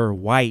buyers were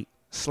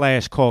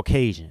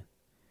white/Caucasian.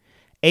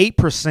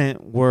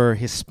 8% were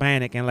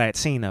Hispanic and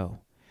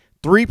Latino.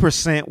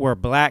 3% were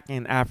black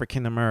and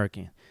African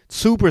American.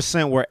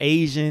 2% were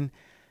Asian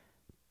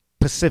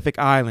Pacific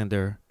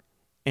Islander.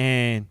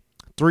 And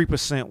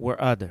 3%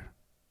 were other.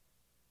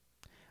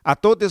 I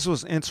thought this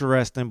was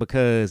interesting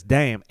because,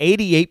 damn,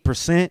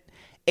 88%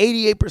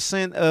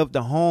 of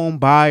the home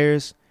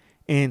buyers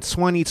in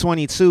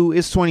 2022,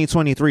 it's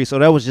 2023, so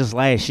that was just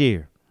last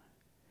year.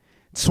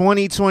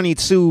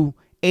 2022,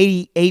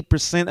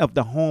 88% of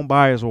the home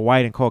buyers were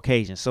white and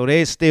Caucasian. So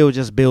they're still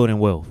just building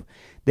wealth.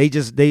 They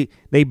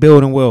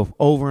building wealth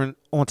over and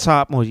on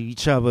top of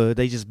each other.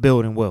 They just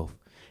building wealth.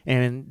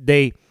 And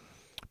they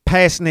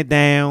passing it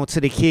down to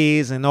the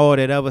kids and all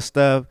that other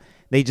stuff.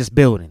 They just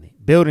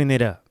building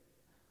it up.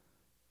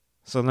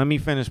 So let me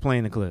finish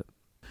playing the clip.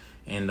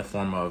 In the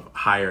form of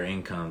higher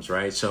incomes,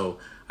 right? So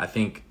I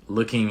think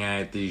looking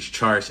at these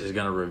charts is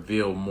going to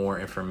reveal more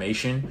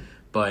information,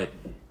 but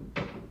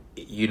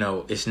you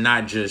know, it's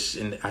not just,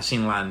 and I've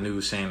seen a lot of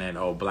news saying that,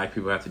 oh, black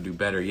people have to do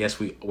better. Yes,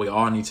 we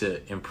all need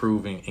to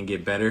improve and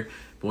get better.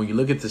 But when you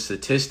look at the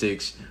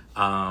statistics,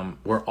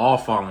 we're all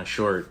falling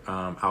short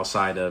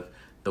outside of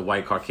the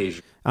white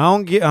Caucasian. I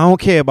don't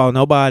care about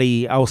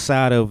nobody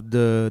outside of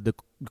the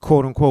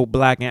quote unquote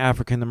black and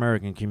African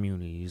American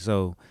community.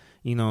 So,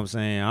 you know what I'm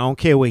saying? I don't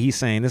care what he's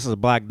saying. This is a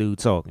black dude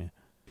talking.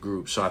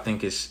 Group. So I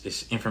think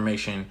it's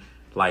information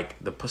like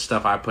the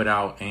stuff I put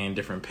out and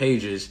different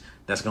pages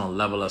that's going to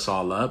level us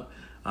all up.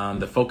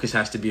 The focus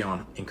has to be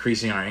on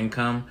increasing our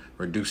income,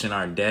 reducing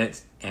our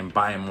debt, and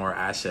buying more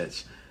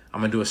assets. I'm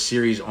going to do a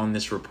series on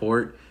this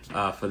report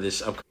for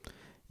this upcoming.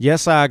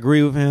 Yes, I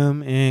agree with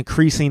him,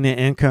 increasing the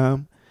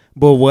income.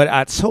 But what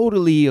I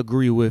totally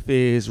agree with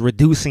is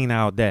reducing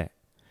our debt.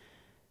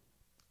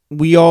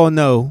 We all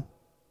know,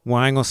 well,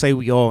 I ain't going to say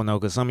we all know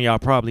because some of y'all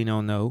probably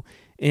don't know.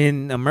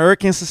 In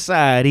American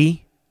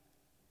society,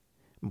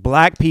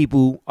 black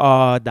people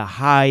are the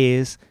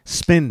highest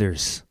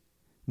spenders.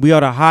 We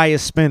are the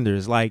highest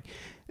spenders. Like,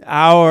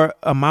 our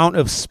amount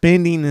of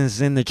spending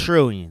is in the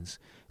trillions.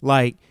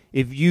 Like,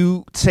 if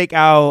you take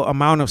our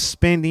amount of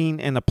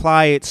spending and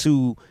apply it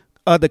to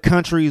other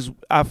countries,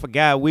 I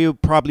forgot, we'll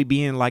probably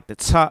be in like the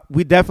top.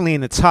 We're definitely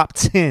in the top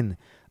 10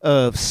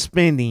 of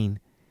spending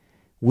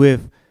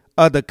with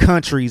other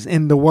countries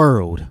in the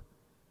world.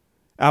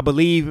 I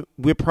believe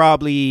we're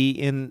probably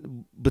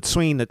in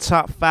between the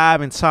top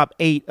 5 and top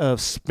 8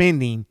 of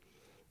spending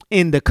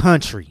in the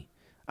country.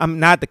 I'm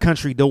not the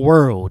country, the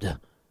world.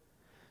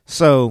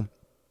 So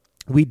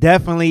we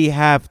definitely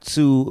have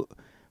to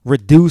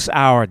reduce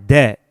our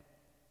debt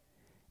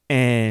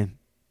and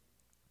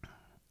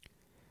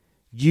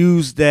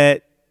use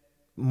that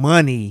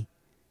money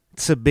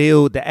to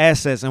build the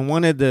assets. And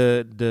one of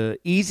the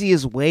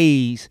easiest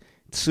ways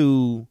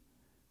to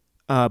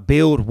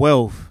build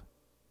wealth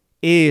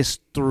is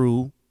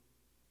through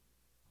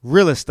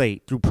real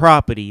estate, through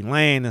property,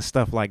 land, and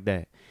stuff like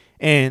that.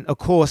 And of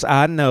course,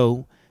 I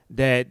know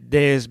that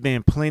there's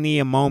been plenty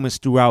of moments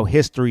throughout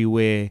history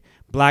where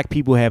black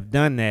people have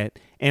done that,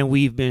 and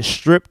we've been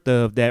stripped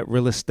of that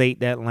real estate,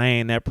 that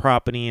land, that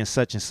property, and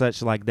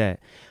such like that.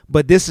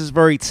 But this is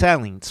very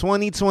telling.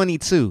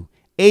 2022,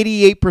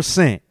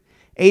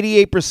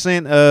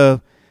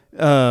 88%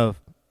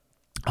 of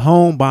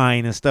home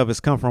buying and stuff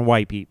has come from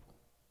white people.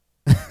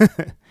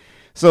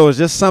 So it's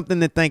just something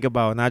to think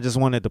about, and I just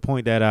wanted to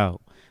point that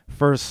out.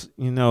 First,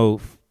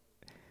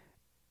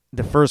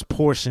 the first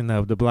portion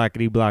of the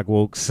Blackity Block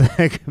Woke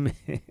segment.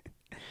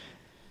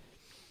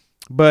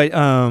 But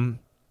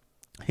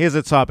here's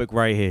a topic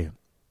right here.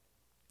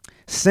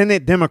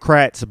 Senate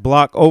Democrats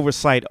block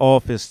oversight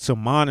office to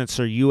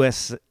monitor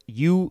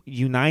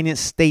United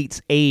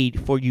States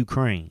aid for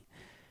Ukraine.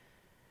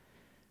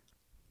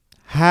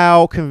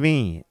 How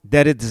convenient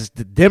that it is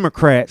the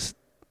Democrats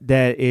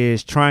that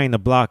is trying to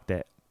block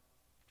that,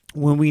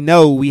 when we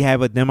know we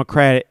have a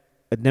Democrat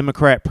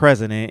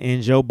president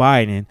in Joe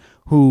Biden,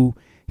 who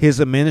his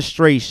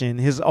administration,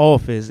 his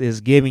office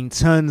is giving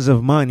tons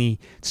of money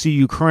to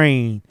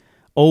Ukraine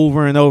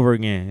over and over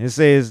again. It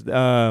says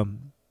the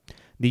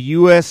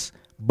U.S.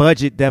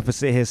 budget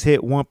deficit has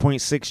hit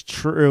 1.6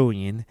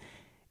 trillion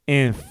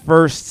in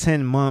first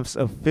 10 months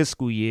of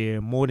fiscal year,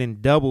 more than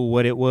double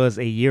what it was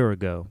a year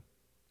ago.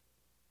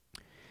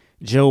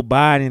 Joe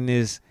Biden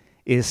is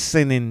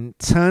sending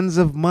tons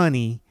of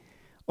money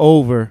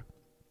over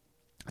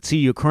to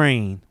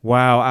Ukraine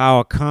while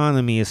our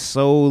economy is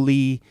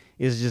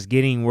just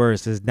getting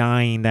worse. It's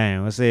dying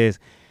down. It says,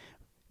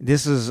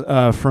 this is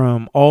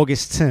from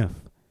August 10th.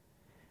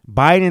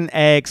 Biden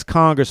asks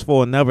Congress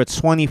for another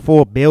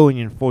 $24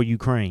 billion for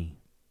Ukraine.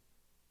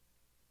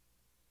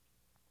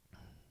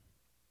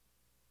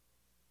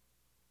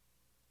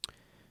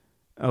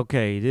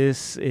 Okay,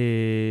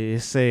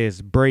 it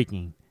says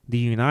breaking. The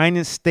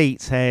United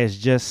States has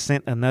just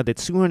sent another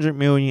 $200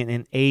 million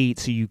in aid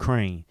to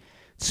Ukraine.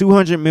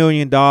 $200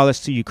 million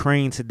to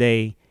Ukraine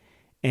today,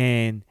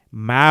 and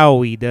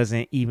Maui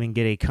doesn't even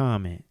get a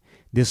comment.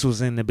 This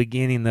was in the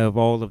beginning of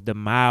all of the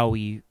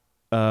Maui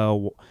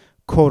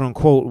quote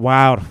unquote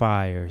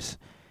wildfires.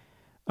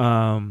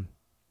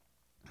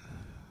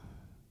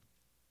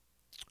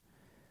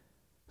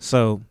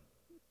 So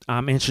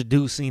I'm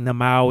introducing the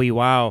Maui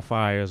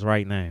wildfires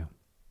right now.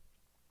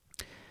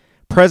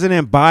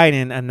 President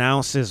Biden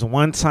announces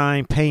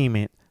one-time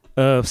payment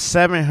of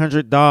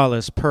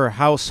 $700 per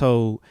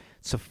household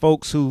to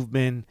folks who've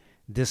been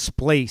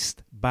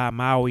displaced by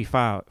Maui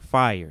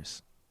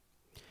fires.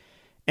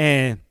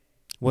 And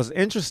what's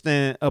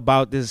interesting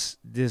about this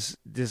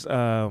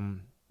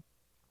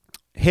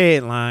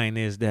headline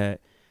is that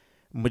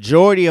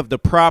majority of the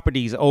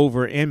properties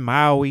over in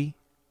Maui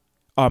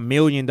are $1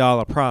 million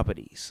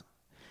properties.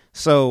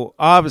 So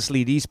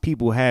obviously these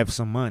people have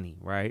some money,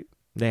 right?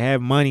 They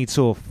have money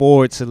to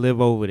afford to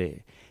live over there.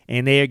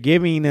 And they're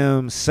giving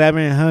them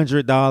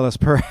 $700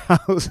 per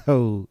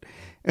household.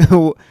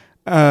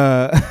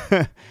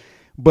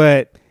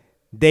 But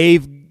the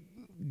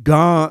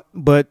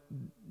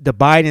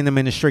Biden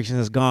administration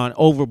has gone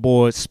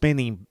overboard,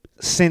 sending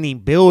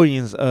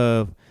billions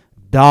of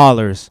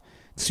dollars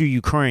to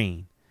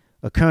Ukraine,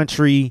 a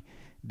country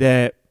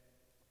that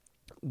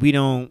we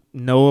don't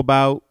know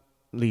about.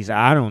 At least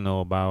I don't know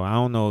about. I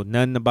don't know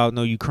nothing about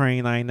no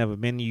Ukraine. I ain't never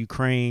been to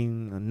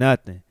Ukraine or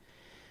nothing.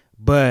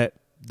 But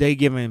they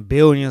giving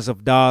billions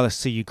of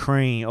dollars to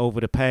Ukraine over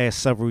the past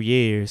several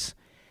years.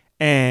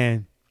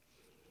 And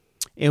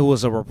it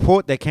was a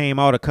report that came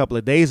out a couple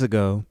of days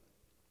ago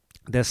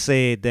that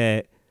said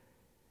that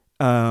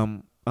a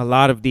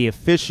lot of the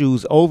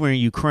officials over in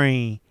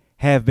Ukraine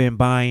have been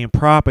buying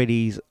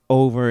properties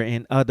over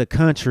in other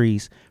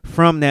countries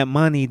from that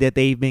money that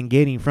they've been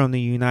getting from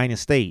the United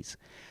States.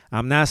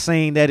 I'm not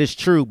saying that is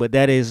true, but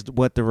that is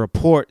what the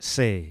report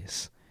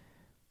says.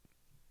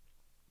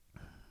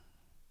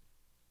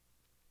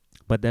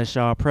 But that's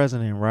y'all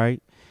president,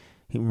 right?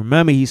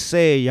 Remember, he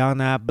said y'all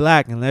not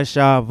black unless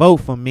y'all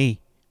vote for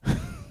me.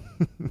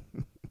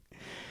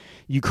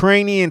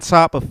 Ukrainian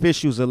top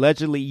officials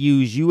allegedly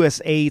used U.S.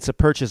 aid to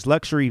purchase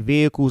luxury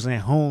vehicles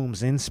and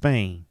homes in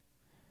Spain.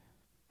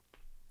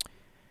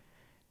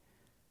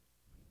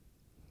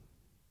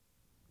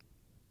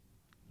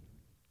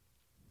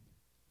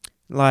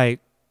 Like,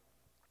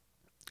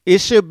 we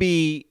should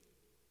be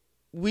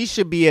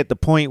at the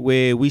point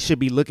where we should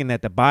be looking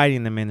at the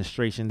Biden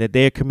administration that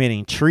they're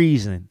committing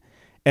treason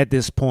at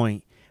this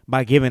point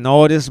by giving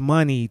all this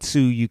money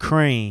to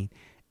Ukraine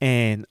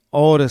and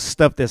all the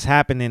stuff that's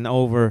happening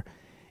over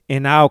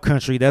in our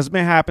country that's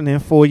been happening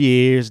for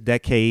years,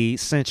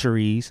 decades,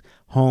 centuries,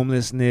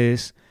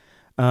 homelessness,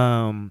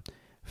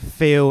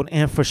 failed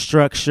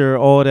infrastructure,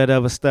 all that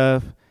other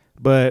stuff.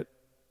 But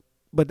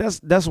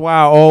that's why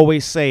I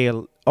always say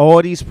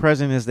all these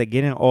presidents that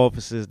get in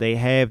offices, they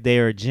have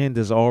their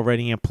agendas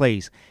already in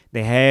place.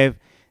 They have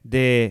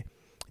their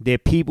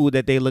people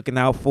that they're looking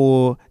out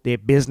for, their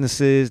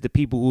businesses, the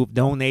people who've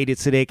donated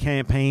to their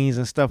campaigns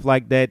and stuff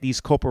like that,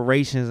 these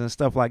corporations and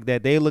stuff like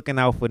that. They're looking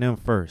out for them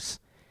first.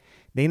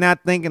 They're not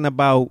thinking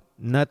about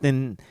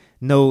nothing.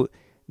 No,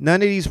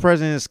 none of these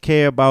presidents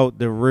care about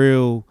the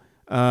real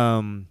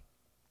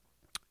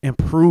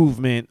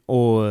improvement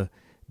or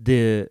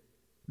the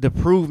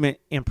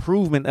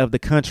improvement of the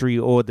country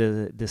or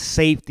the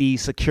safety,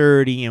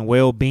 security, and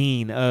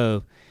well-being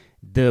of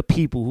the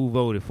people who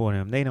voted for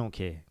them. They don't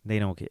care. They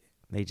don't care.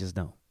 They just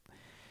don't.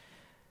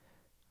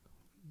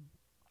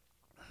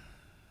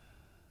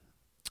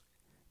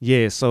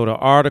 Yeah, so the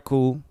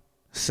article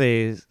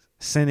says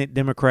Senate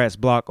Democrats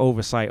block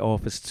oversight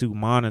office to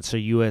monitor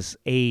U.S.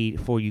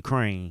 aid for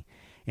Ukraine.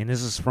 And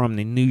this is from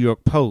the New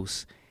York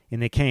Post.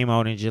 And it came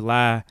out in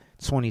July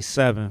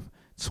 27th,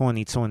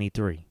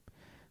 2023.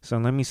 So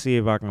let me see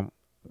if I can.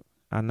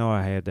 I know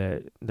I had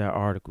that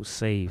article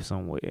saved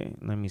somewhere.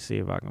 Let me see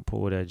if I can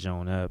pull that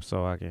joint up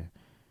so I can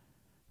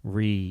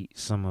read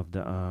some of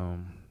the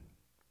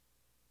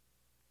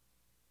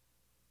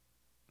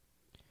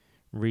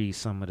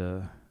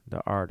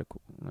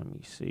article. Let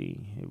me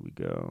see. Here we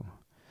go.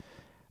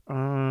 Let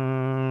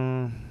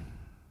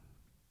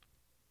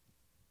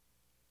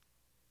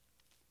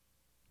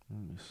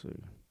me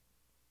see.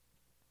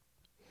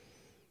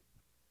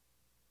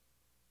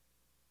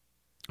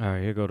 All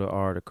right, here go the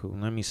article.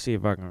 Let me see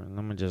if I can.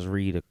 Let me just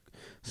read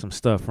some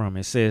stuff from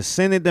it. It says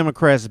Senate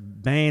Democrats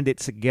banded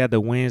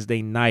together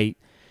Wednesday night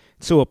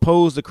to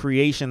oppose the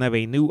creation of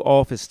a new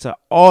office to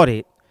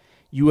audit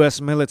U.S.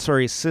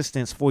 military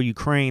assistance for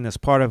Ukraine as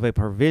part of a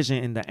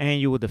provision in the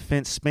annual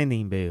defense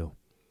spending bill.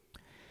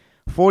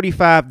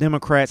 45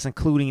 Democrats,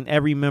 including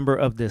every member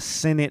of the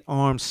Senate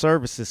Armed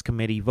Services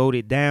Committee,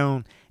 voted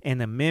down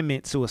an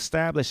amendment to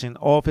establish an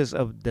office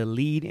of the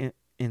lead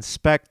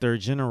Inspector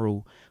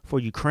General for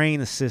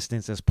Ukraine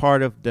assistance as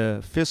part of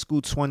the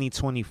fiscal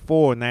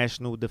 2024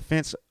 National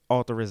Defense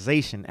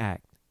Authorization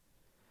Act.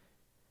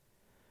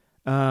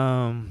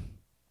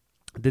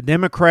 The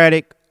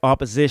Democratic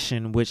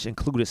opposition, which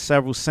included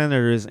several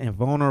senators in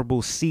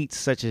vulnerable seats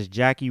such as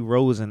Jackie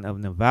Rosen of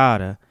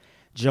Nevada,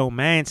 Joe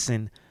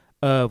Manchin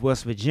of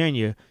West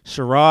Virginia,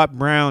 Sherrod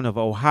Brown of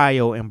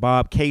Ohio, and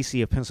Bob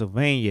Casey of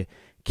Pennsylvania,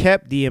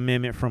 kept the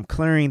amendment from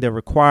clearing the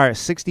required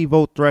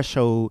 60-vote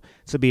threshold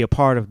to be a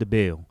part of the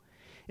bill.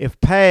 If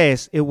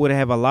passed, it would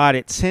have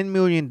allotted $10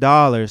 million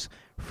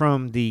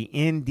from the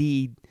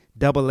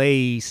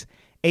NDAA's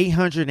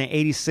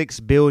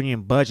 $886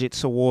 billion budget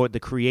toward the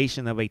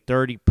creation of a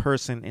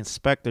 30-person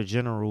Inspector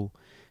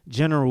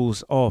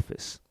General's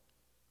office.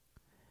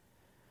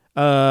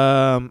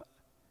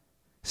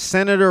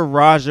 Senator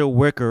Roger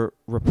Wicker,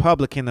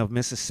 Republican of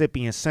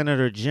Mississippi, and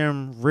Senator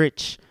Jim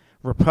Rich,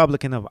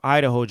 Republican of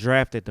Idaho,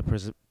 drafted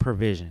the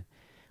provision.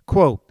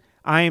 Quote,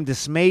 I am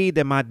dismayed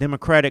that my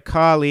Democratic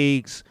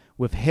colleagues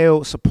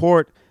withheld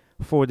support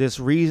for this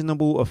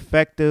reasonable,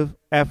 effective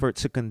effort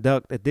to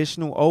conduct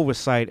additional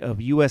oversight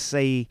of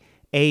USA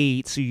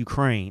aid to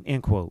Ukraine,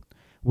 end quote,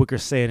 Wicker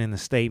said in a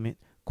statement.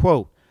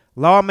 Quote,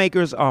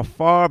 lawmakers are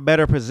far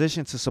better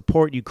positioned to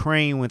support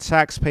Ukraine when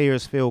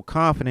taxpayers feel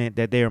confident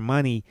that their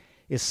money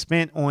is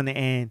spent on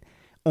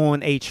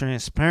a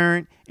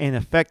transparent and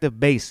effective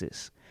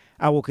basis.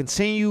 I will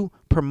continue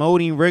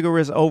promoting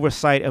rigorous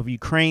oversight of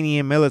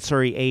Ukrainian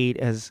military aid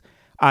as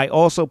I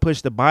also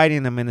push the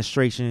Biden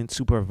administration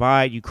to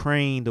provide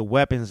Ukraine the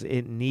weapons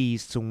it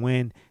needs to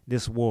win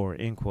this war,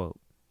 end quote.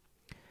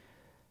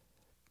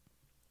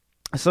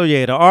 So,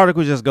 yeah, the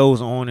article just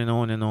goes on and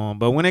on and on.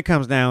 But when it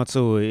comes down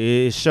to it,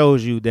 it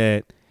shows you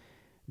that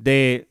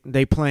they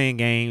playing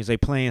games, they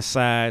playing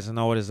sides and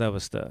all this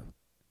other stuff.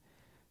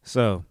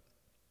 So,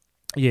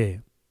 yeah,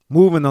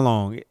 moving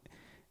along.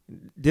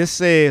 This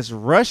says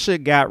Russia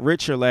got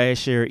richer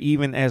last year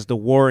even as the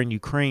war in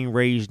Ukraine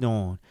raged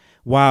on,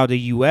 while the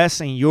U.S.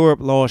 and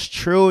Europe lost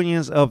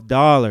trillions of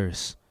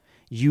dollars,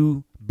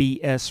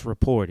 UBS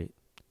reported.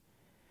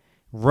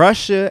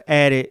 Russia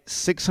added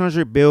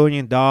 $600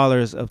 billion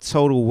of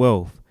total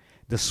wealth,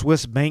 the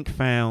Swiss bank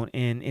found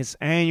in its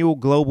annual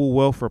global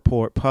wealth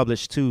report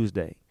published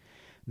Tuesday.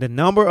 The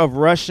number of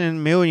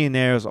Russian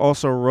millionaires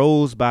also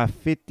rose by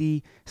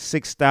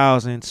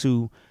 56,000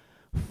 to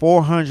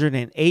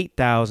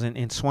 408,000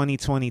 in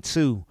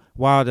 2022,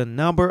 while the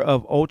number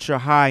of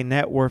ultra-high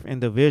net worth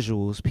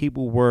individuals,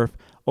 people worth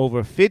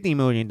over $50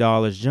 million,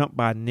 jumped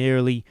by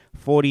nearly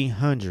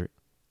 4,500.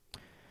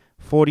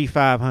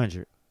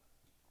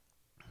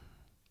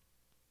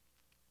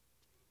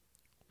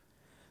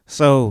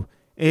 So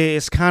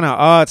it's kind of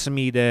odd to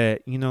me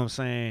that, you know what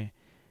I'm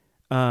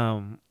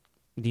saying,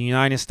 the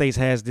United States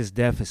has this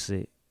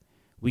deficit.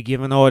 We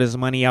giving all this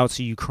money out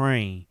to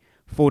Ukraine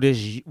for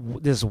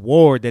this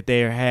war that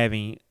they're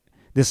having,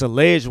 this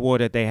alleged war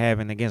that they're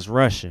having against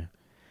Russia.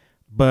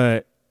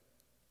 But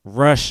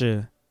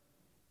Russia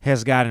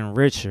has gotten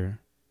richer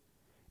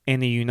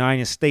and the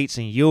United States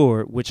and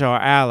Europe, which are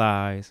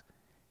allies,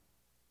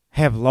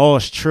 have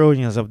lost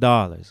trillions of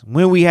dollars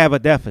when we have a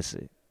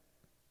deficit.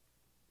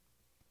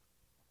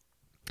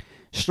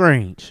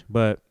 Strange,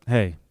 but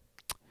hey,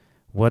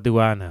 what do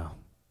I know?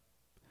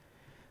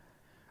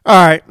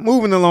 All right,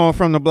 moving along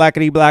from the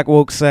Blackity Black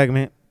Woke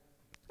segment.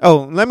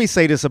 Oh, let me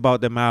say this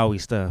about the Maui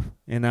stuff.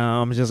 And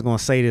I'm just going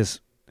to say this.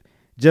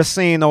 Just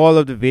seeing all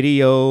of the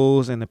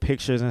videos and the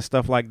pictures and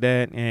stuff like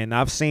that, and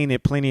I've seen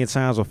it plenty of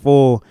times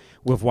before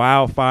with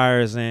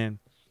wildfires in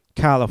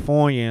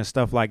California and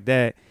stuff like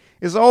that.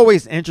 It's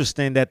always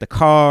interesting that the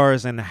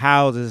cars and the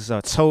houses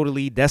are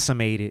totally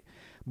decimated,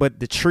 but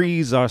the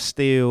trees are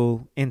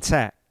still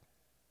intact.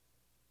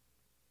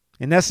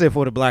 And that's it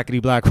for the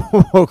Blackity Black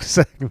Woke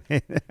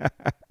segment.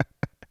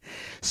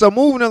 So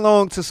moving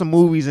along to some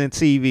movies and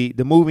TV,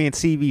 the movie and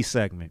TV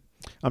segment.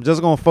 I'm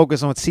just going to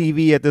focus on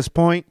TV at this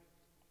point,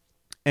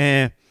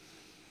 and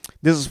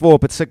this is for a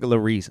particular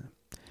reason.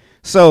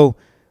 So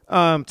 2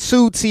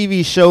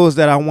 TV shows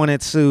that I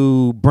wanted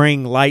to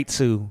bring light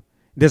to.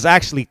 There's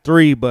actually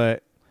 3,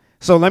 but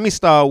so let me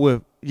start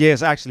with,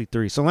 it's actually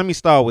 3. So let me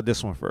start with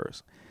this one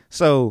first.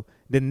 So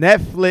the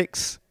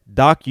Netflix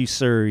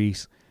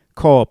docuseries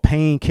called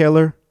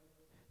Painkiller,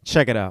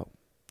 check it out.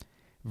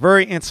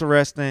 Very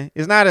interesting.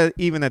 It's not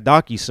even a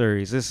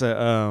docuseries. It's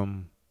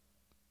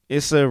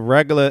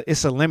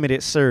a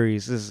limited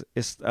series.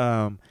 It's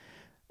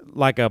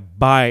like a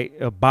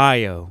bio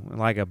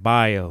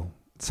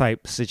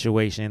type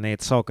situation. They're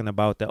talking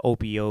about the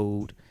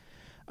opioid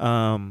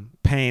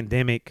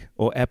pandemic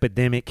or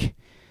epidemic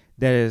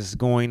that is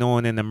going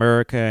on in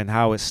America and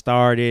how it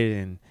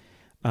started,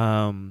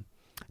 and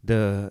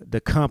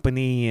the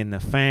company and the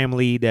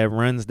family that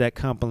runs that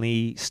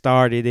company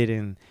started it,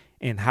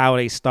 and how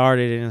they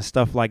started it and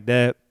stuff like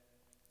that.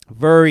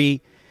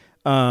 Very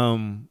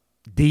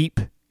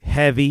deep,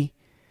 heavy,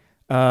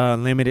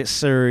 limited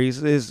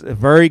series. Is a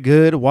very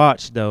good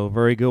watch, though.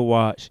 Very good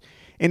watch.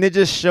 And it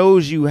just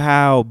shows you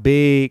how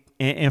big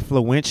and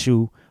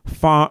influential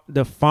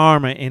the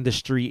pharma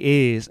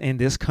industry is in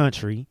this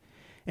country,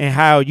 and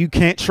how you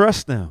can't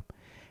trust them.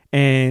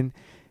 And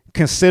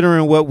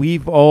considering what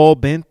we've all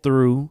been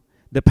through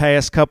the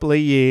past couple of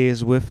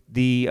years with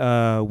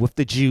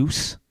the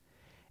juice,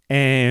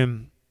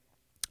 and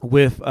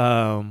with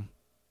y'all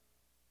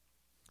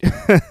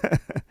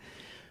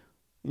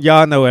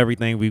know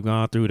everything we've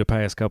gone through the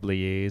past couple of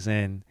years,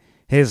 and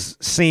has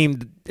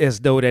seemed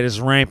as though that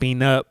is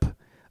ramping up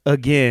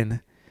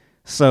again.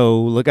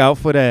 So look out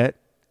for that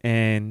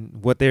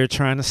and what they're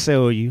trying to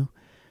sell you.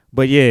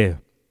 But yeah,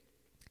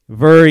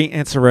 very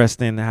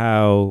interesting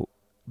how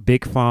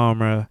Big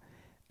Pharma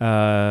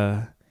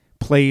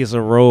plays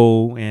a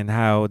role, and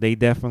how they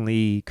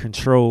definitely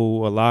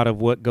control a lot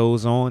of what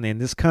goes on in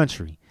this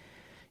country.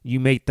 You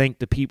may think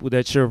the people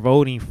that you're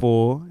voting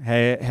for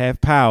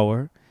have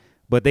power,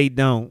 but they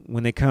don't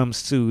when it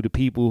comes to the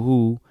people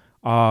who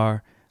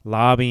are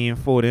lobbying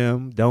for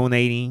them,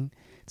 donating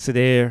to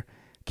their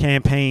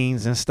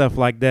campaigns and stuff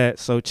like that.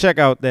 So check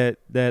out that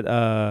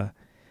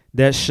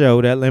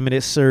show, that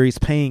limited series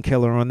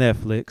Painkiller on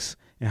Netflix,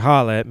 and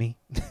holla at me.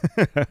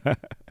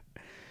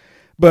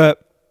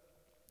 But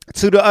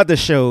to the other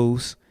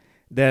shows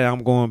that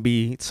I'm going to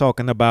be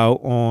talking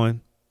about on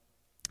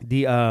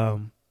the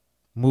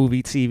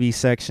movie TV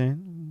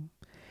section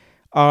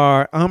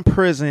are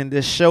Unprisoned.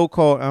 This show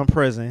called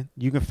Unprisoned.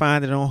 You can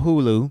find it on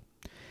Hulu.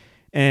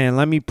 And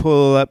let me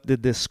pull up the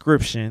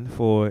description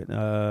for it.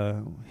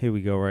 Here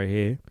we go, right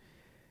here.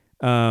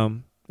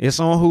 It's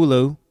on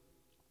Hulu.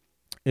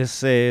 It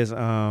says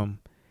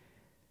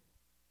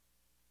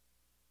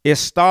it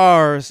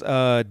stars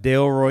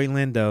Delroy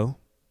Lindo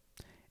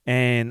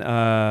and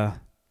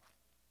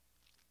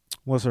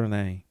what's her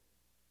name?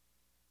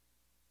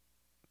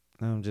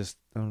 I'm just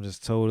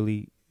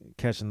totally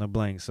catching the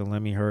blank. So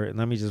let me hurry.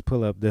 Let me just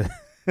pull up the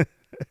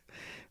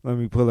let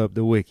me pull up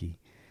the wiki.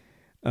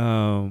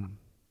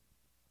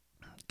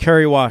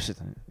 Kerry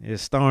Washington.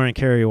 It's starring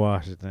Kerry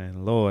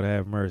Washington. Lord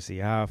have mercy.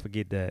 How I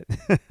forget that.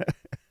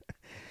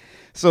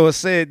 So it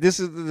said, this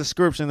is the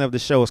description of the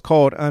show. It's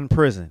called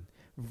Unprisoned.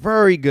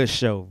 Very good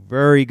show.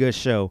 Very good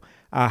show.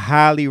 I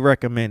highly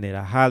recommend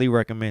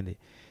it.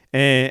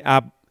 And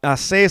I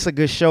say it's a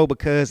good show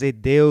because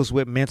it deals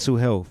with mental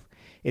health.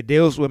 It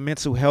deals with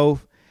mental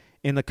health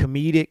in the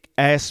comedic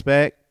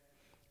aspect.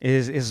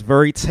 It's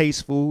very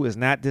tasteful. It's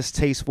not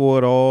distasteful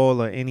at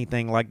all or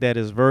anything like that.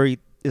 It's very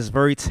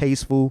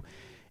tasteful.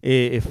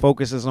 It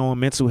focuses on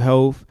mental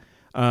health,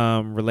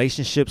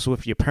 relationships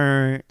with your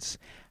parents,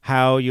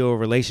 how your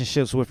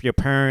relationships with your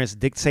parents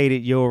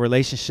dictated your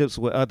relationships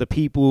with other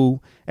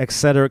people, et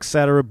cetera, et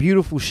cetera.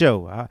 Beautiful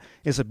show.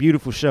 It's a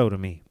beautiful show to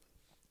me.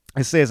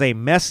 It says a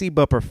messy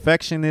but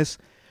perfectionist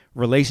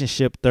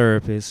relationship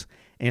therapist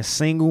and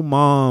single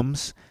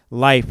mom's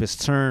life is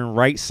turned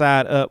right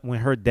side up when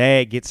her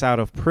dad gets out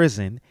of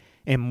prison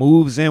and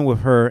moves in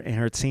with her and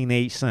her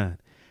teenage son.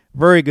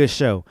 Very good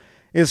show.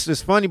 It's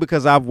just funny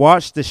because I've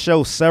watched the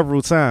show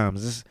several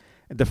times.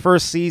 The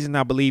first season,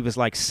 I believe, is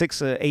like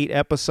 6 or 8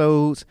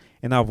 episodes,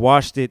 and I've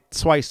watched it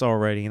twice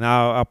already. And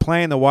I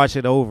plan to watch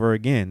it over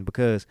again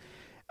because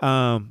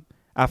I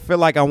feel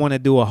like I want to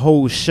do a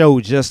whole show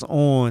just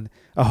on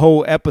a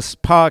whole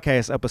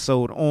podcast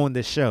episode on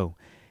the show.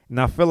 And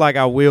I feel like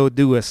I will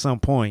do at some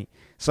point.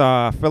 So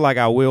I feel like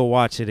I will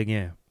watch it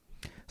again.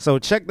 So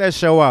check that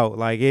show out.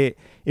 Like it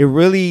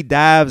really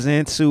dives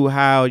into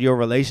how your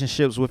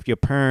relationships with your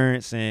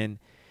parents and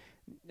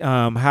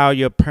how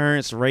your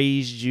parents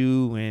raised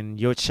you and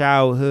your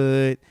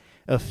childhood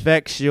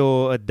affects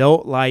your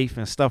adult life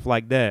and stuff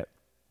like that.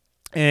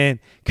 And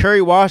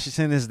Kerry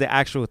Washington is the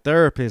actual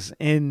therapist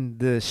in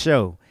the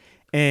show.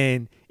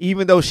 And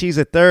even though she's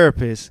a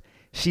therapist,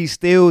 she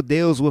still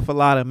deals with a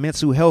lot of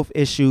mental health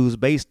issues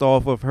based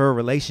off of her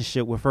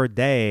relationship with her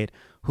dad,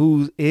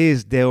 who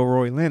is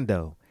Delroy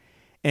Lindo.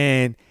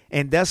 And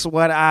that's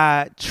what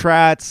I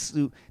try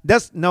to,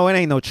 it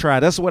ain't no try.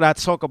 That's what I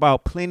talk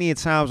about plenty of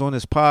times on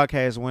this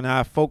podcast when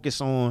I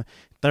focus on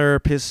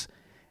therapists,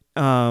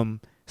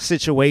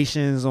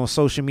 situations on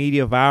social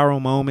media,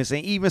 viral moments,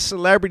 and even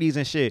celebrities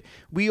and shit.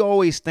 We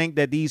always think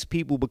that these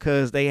people,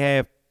 because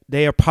they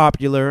are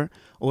popular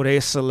or they're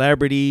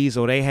celebrities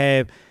or they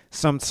have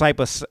some type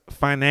of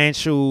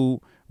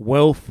financial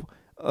wealth,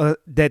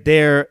 that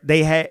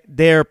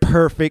they're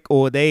perfect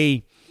or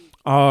they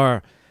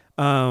are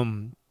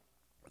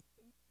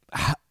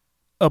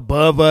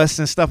above us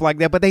and stuff like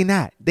that, but they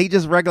not. They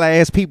just regular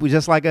ass people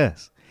just like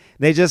us.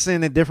 They just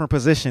in a different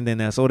position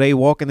than us, or they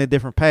walk in a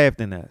different path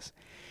than us.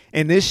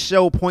 And this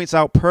show points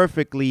out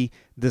perfectly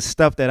the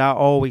stuff that I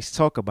always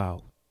talk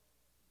about.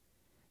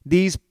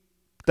 These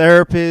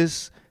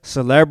therapists,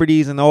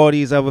 celebrities, and all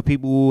these other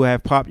people who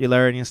have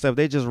popularity and stuff,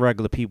 they're just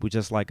regular people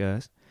just like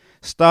us.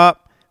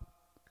 Stop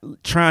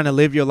trying to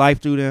live your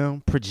life through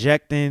them,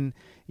 projecting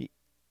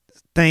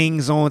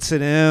things onto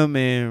them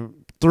and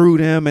through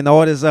them and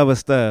all this other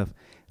stuff.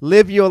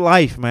 Live your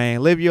life,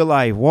 man. Live your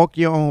life. Walk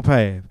your own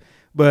path.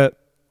 But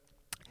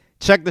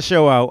check the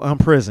show out,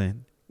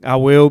 Unprisoned. I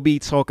will be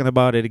talking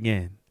about it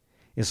again.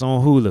 It's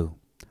on Hulu.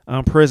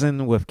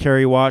 Unprisoned with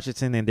Kerry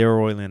Washington and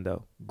Delroy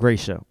Lindo. Great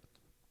show.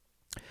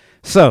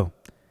 So,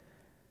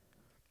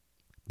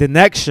 the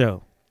next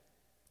show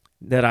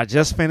that I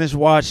just finished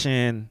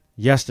watching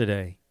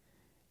yesterday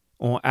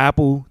on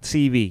Apple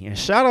TV, and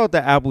shout out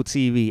to Apple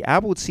TV.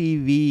 Apple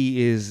TV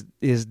is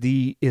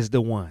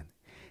the one.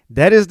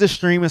 That is the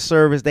streaming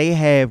service. They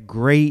have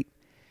great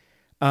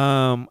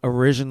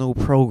original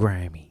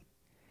programming.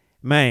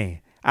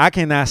 Man, I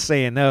cannot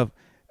say enough.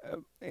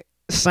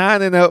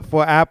 Signing up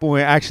for Apple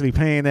and actually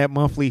paying that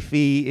monthly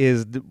fee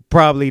is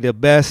probably the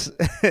best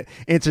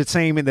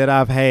entertainment that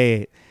I've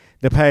had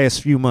the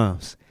past few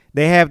months.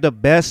 They have the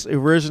best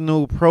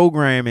original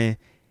programming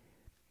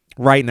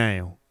right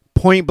now.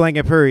 Point blank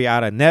and period.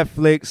 Out of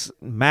Netflix,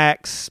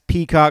 Max,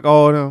 Peacock,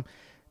 all of them,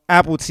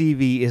 Apple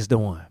TV is the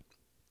one.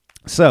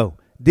 So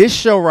this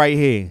show right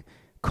here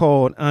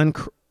called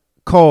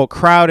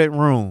Crowded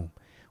Room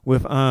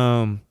with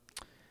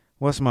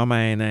what's my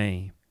man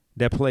name?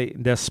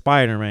 That's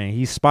Spider-Man.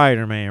 He's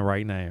Spider-Man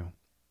right now.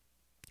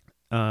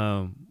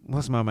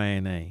 What's my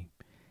man name?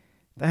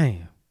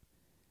 Damn.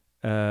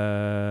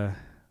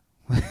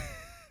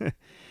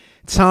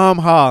 Tom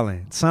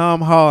Holland.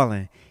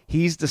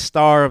 He's the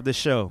star of the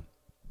show.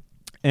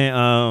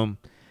 And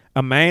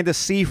Amanda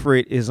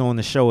Seyfried is on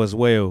the show as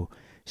well.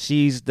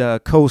 She's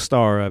the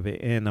co-star of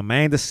it. And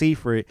Amanda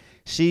Seyfried,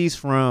 she's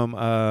from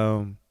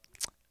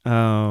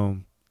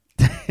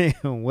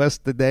what's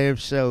the damn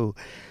show?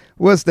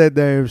 What's that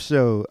damn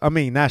show? I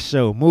mean, not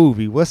show,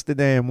 movie. What's the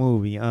damn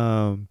movie?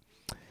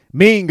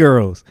 Mean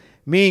Girls.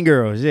 Mean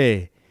Girls,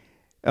 yeah.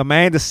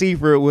 Amanda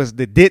Seyfried was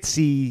the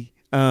ditzy,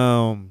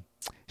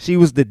 she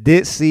was the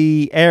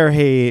ditzy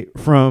airhead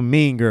from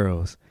Mean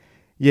Girls.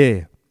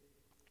 Yeah.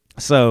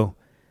 So,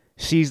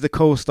 she's the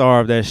co-star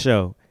of that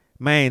show.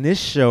 Man, this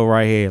show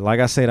right here, like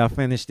I said, I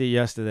finished it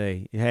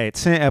yesterday. It had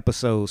 10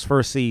 episodes,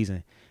 first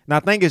season. And I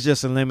think it's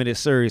just a limited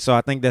series, so I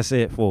think that's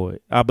it for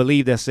it. I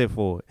believe that's it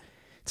for it.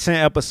 10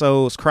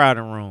 episodes,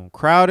 Crowded Room.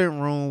 Crowded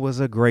Room was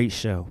a great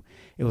show.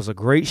 It was a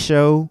great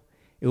show.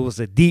 It was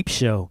a deep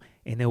show,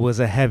 and it was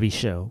a heavy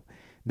show.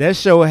 That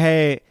show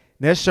had me.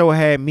 That show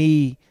had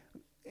me.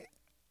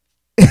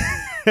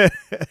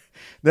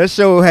 That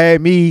show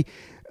had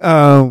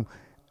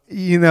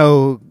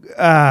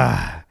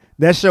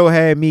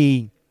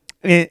me.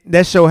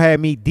 That show had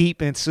me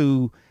deep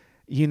into,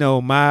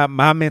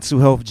 my mental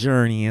health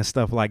journey and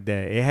stuff like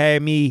that. It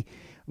had me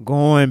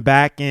going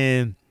back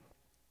and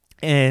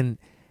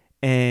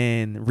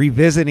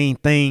revisiting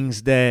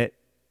things that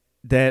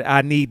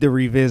I need to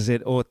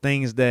revisit, or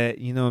things that,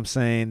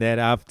 that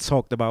I've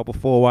talked about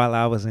before while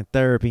I was in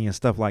therapy and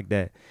stuff like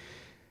that.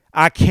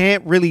 I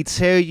can't really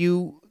tell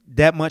you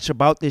that much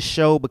about this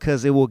show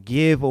because it will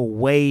give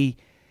away,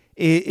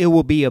 it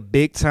will be a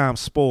big time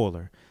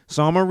spoiler.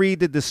 So I'm going to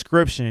read the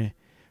description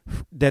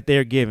that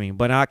they're giving,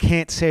 but I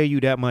can't tell you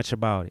that much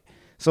about it.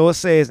 So it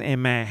says,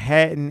 in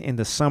Manhattan in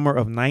the summer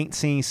of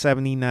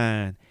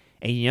 1979,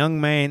 a young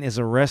man is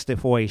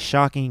arrested for a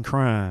shocking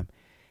crime.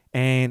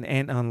 and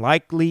an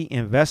unlikely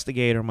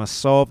investigator must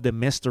solve the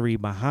mystery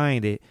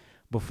behind it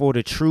before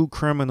the true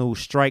criminal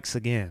strikes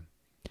again.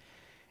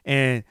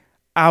 And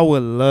I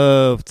would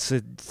love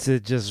to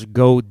just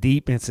go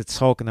deep into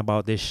talking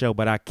about this show,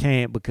 but I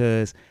can't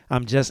because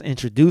I'm just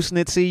introducing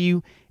it to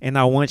you, and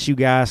I want you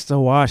guys to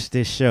watch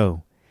this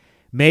show.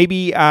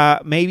 Maybe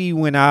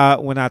when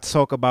I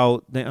talk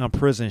about the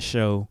Unprisoned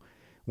show,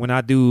 when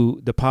I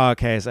do the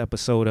podcast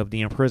episode of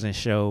the Unprisoned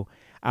show,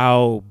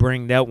 I'll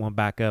bring that one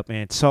back up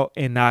and talk,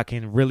 and I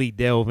can really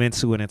delve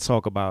into it and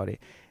talk about it.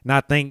 And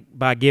I think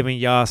by giving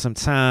y'all some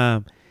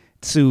time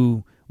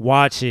to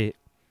watch it,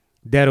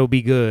 that'll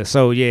be good.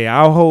 So yeah,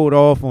 I'll hold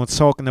off on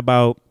talking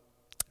about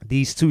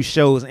these two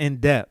shows in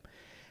depth.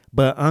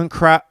 But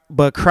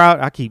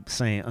I keep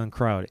saying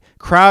uncrowded.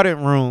 Crowded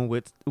Room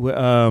with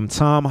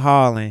Tom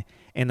Holland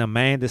and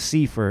Amanda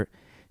Seyfried.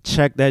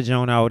 Check that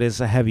joint out. It's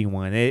a heavy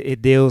one.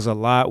 It deals a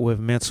lot with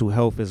mental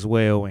health as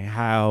well, and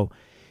how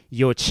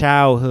your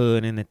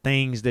childhood and the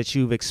things that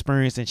you've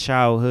experienced in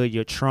childhood,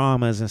 your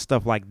traumas and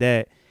stuff like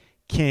that,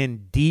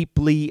 can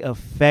deeply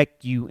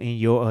affect you in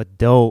your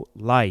adult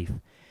life.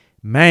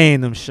 Man,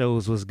 them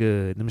shows was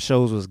good.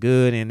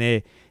 And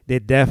they're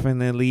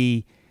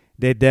definitely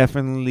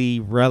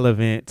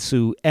relevant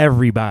to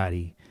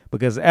everybody,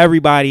 because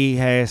everybody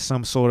has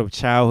some sort of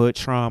childhood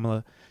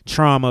trauma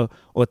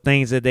or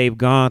things that they've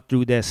gone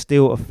through that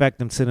still affect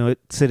them to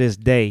this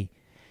day.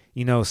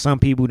 You know, some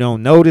people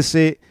don't notice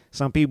it.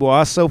 Some people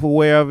are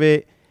self-aware of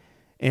it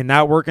and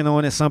not working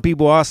on it. Some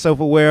people are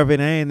self-aware of it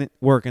and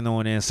working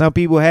on it. And some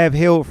people have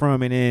healed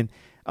from it and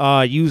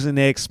using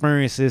their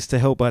experiences to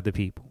help other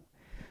people.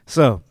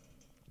 So,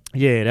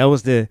 yeah, that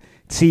was the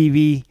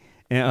TV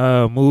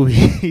and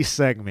movie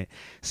segment.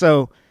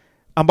 So,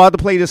 I'm about to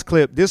play this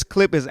clip. This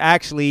clip is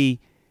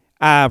actually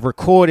I've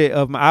recorded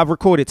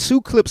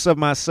 2 clips of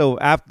myself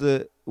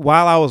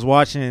while I was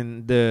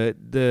watching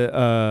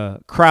the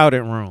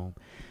Crowded Room.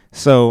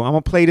 So, I'm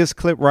gonna play this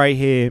clip right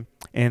here,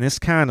 and it's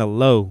kind of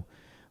low,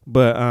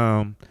 but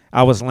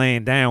I was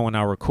laying down when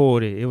I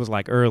recorded. It was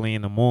like early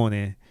in the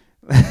morning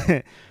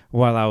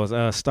while I was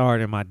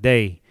starting my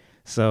day.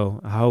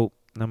 So, I hope.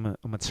 I'm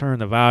gonna turn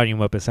the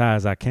volume up as high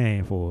as I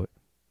can for it.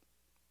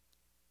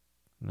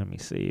 Let me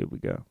see. Here we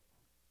go.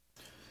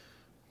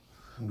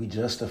 We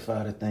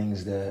justify the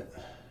things that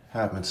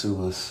happen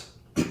to us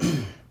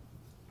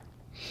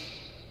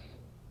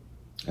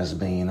as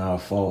being our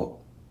fault.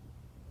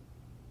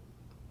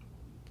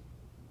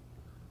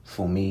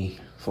 For me,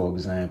 for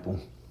example,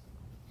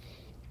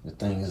 the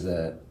things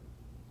that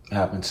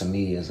happened to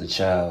me as a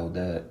child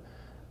that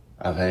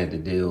I've had to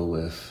deal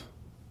with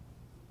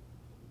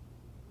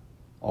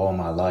all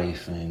my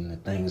life, and the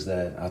things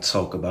that I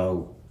talk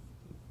about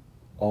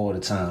all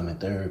the time in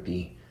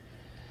therapy,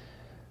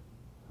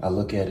 I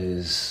look at it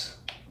as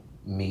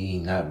me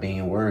not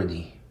being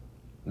worthy,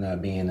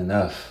 not being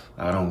enough.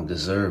 I don't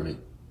deserve it.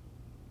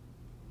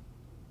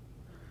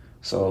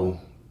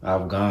 So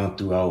I've gone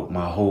throughout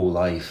my whole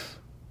life,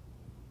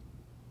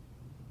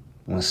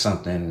 when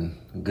something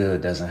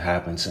good doesn't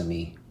happen to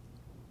me,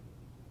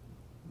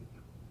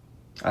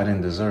 I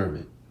didn't deserve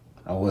it.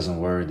 I wasn't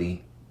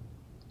worthy.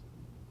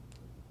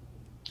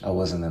 I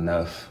wasn't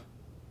enough.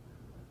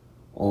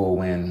 Or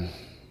when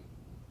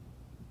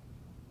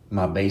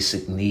my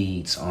basic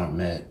needs aren't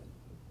met,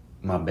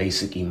 my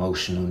basic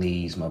emotional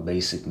needs, my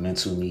basic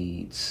mental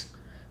needs,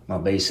 my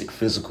basic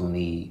physical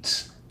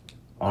needs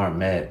aren't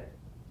met,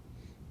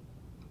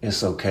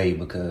 it's okay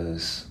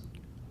because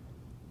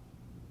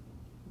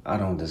I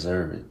don't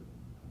deserve it.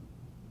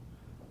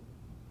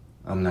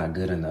 I'm not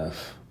good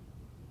enough.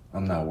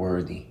 I'm not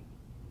worthy.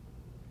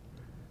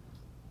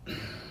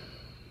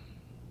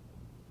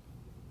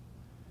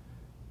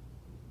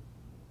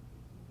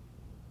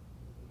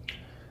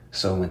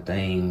 So when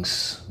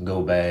things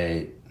go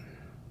bad,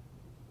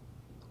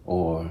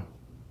 or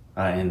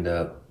I end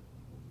up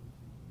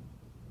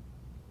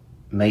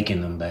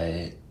making them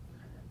bad,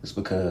 it's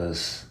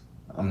because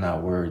I'm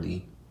not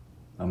worthy.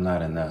 I'm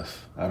not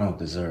enough. I don't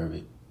deserve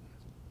it.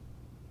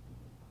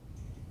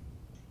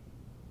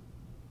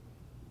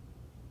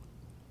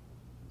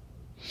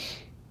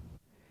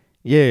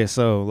 Yeah,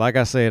 so like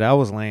I said, I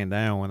was laying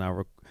down when I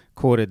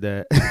recorded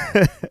that.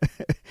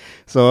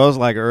 So it was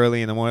like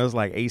early in the morning. It was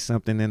like 8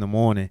 something in the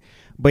morning.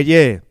 But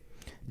yeah,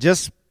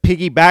 just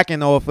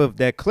piggybacking off of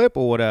that clip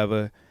or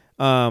whatever,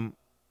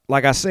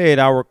 like I said,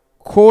 I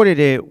recorded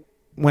it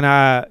when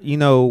I,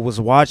 was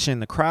watching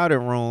The Crowded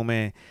Room,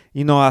 and,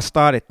 I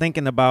started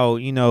thinking about,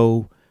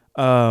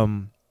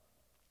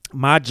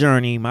 my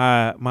journey,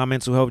 my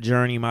mental health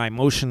journey, my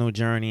emotional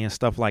journey and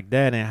stuff like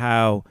that, and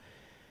how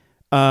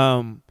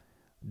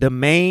the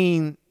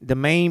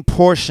main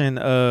portion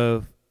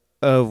of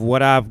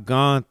what I've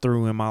gone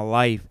through in my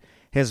life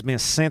has been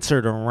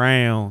centered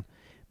around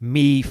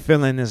me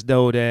feeling as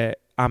though that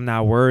I'm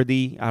not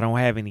worthy, I don't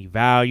have any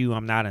value,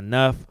 I'm not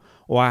enough,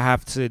 or I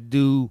have to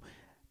do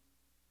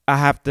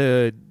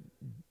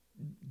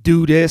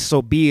this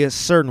or be a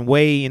certain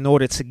way in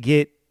order to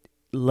get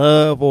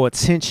love or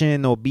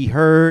attention or be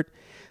heard.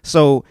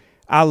 So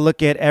I've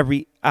looked at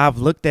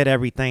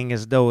everything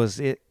as though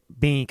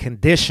being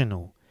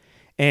conditional.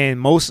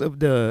 And most of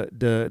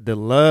the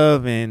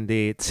love and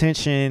the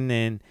attention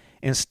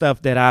and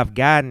stuff that I've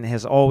gotten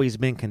has always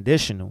been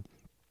conditional.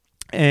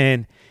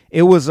 And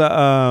it was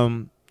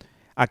I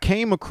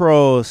came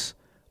across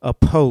a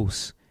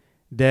post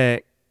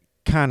that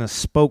kind of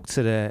spoke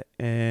to that,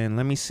 and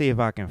let me see if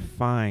I can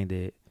find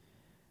it.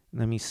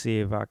 All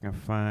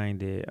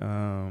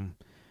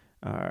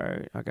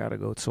right, I gotta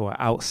go to an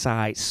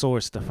outside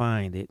source to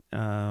find it.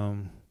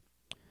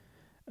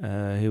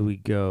 Here we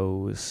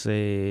go. It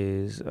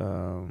says,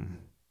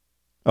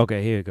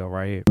 okay, here we go,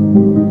 right here.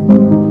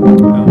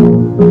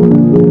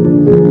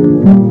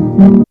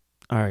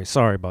 All right,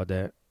 sorry about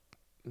that.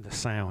 The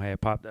sound had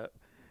popped up.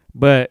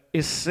 But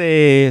it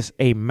says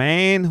a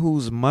man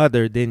whose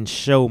mother didn't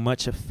show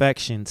much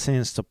affection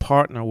tends to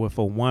partner with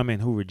a woman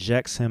who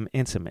rejects him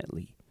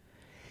intimately.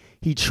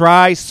 He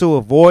tries to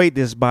avoid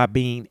this by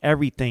being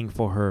everything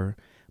for her,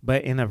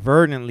 but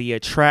inadvertently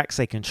attracts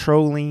a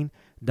controlling,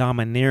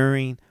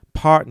 domineering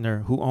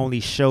partner who only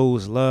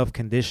shows love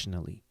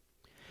conditionally.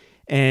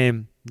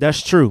 And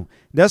that's true.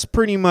 That's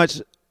pretty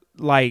much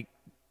like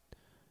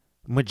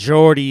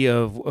majority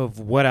of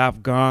what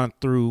I've gone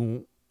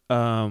through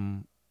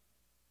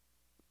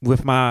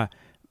with my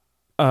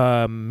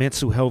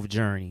mental health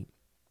journey.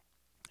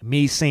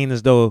 Me feeling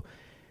as though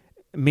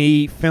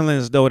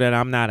that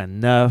I'm not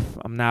enough,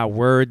 I'm not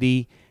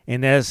worthy,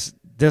 and that's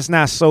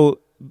not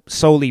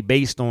solely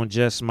based on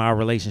just my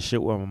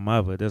relationship with my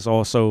mother. There's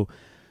also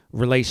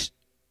based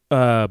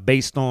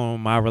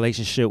on my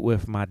relationship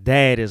with my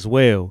dad as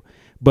well.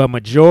 But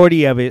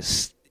majority of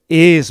it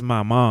is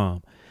my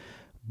mom.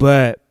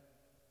 But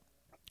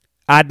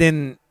I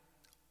didn't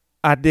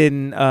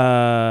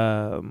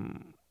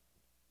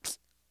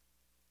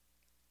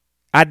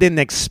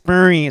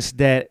experience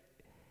that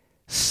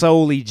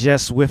solely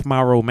just with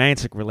my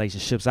romantic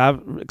relationships.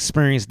 I've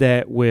experienced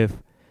that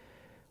with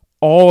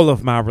all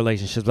of my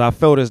relationships. I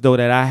felt as though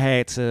that I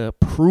had to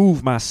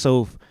prove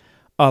myself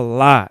a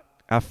lot.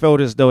 I felt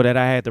as though that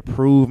I had to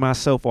prove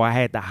myself, or I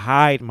had to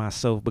hide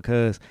myself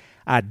because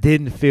I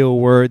didn't feel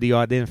worthy,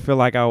 or I didn't feel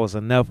like I was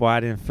enough, or I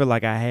didn't feel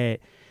like I had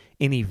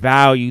any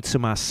value to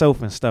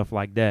myself and stuff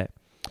like that.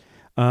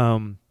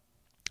 A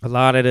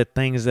lot of the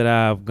things that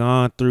I've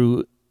gone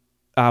through,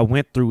 I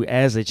went through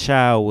as a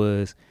child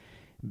was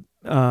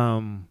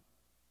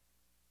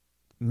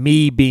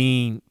me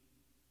being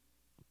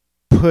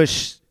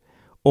pushed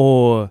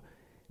or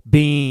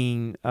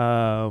being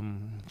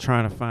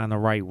trying to find the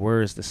right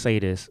words to say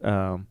this.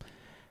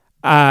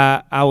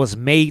 I was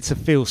made to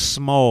feel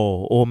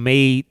small, or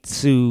made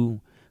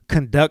to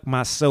conduct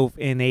myself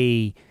in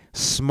a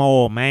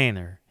small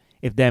manner,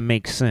 if that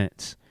makes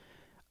sense.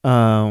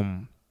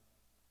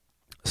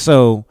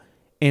 So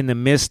in the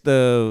midst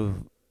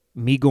of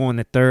me going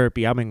to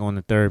therapy, I've been going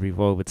to therapy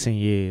for over 10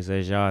 years,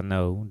 as y'all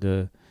know,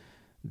 the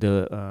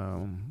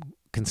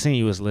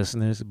continuous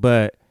listeners.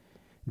 But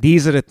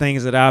these are the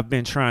things that I've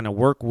been trying to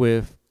work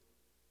with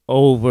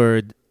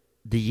over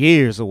the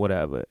years or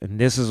whatever. And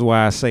this is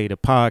why I say the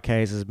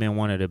podcast has been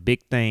one of the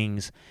big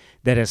things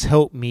that has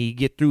helped me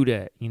get through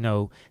that,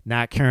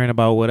 not caring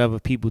about what other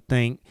people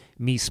think,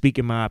 me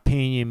speaking my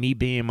opinion, me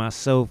being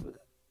myself,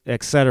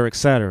 et cetera, et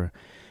cetera.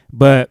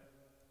 But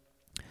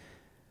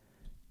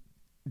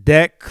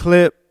that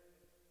clip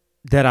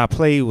that I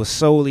played was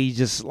solely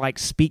just like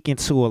speaking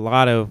to a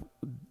lot of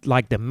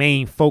like the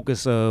main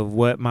focus of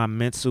what my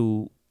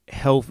mental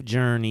health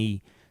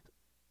journey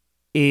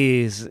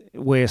is,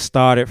 where it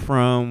started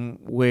from,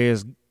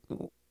 where's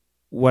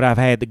what I've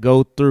had to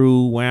go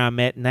through, where I'm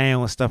at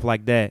now and stuff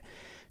like that.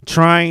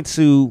 Trying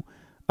to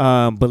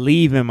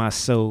believe in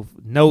myself,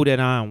 know that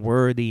I'm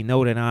worthy,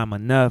 know that I'm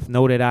enough,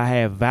 know that I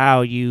have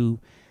value,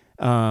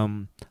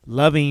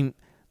 loving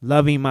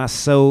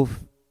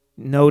myself,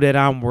 know that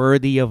I'm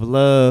worthy of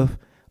love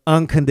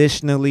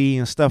unconditionally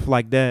and stuff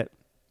like that,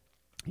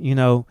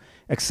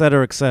 et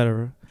cetera, et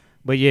cetera.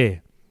 But yeah,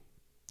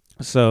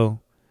 so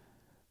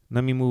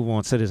let me move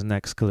on to this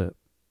next clip.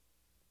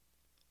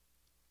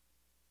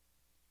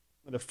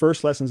 One of the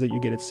first lessons that you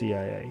get at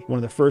CIA, one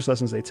of the first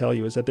lessons they tell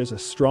you is that there's a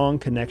strong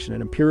connection,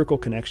 an empirical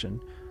connection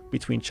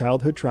between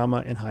childhood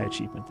trauma and high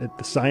achievement. That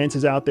the science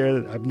is out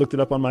there. I've looked it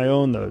up on my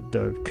own.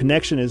 The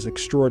connection is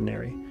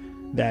extraordinary.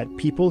 That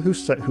people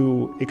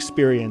who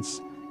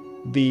experience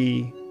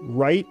the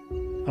right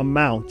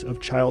amount of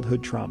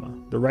childhood trauma,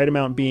 the right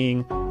amount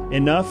being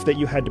enough that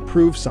you had to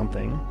prove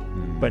something,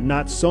 but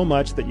not so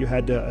much that you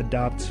had to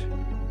adopt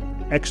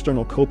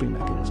external coping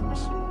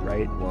mechanisms,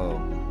 right? Whoa.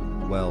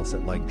 Well, so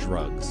like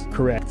drugs.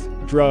 Correct.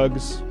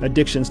 Drugs,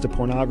 addictions to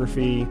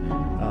pornography,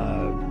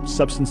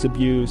 substance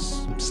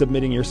abuse,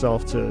 submitting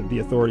yourself to the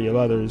authority of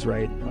others,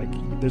 right? Like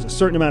there's a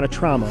certain amount of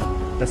trauma,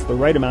 that's the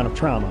right amount of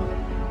trauma,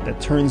 that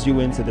turns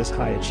you into this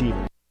high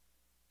achiever.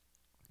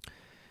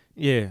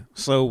 Yeah.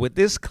 So with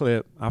this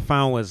clip, I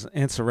found was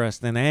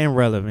interesting and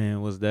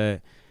relevant was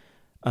that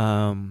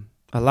a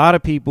lot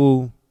of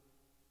people,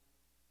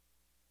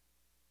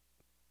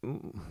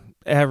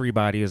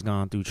 everybody has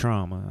gone through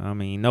trauma. I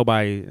mean,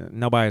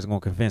 nobody's gonna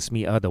convince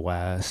me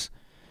otherwise.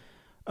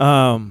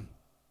 And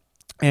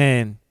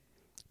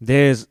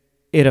it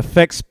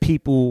affects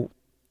people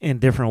in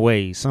different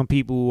ways. Some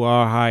people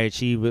are high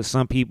achievers.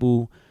 Some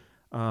people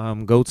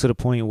go to the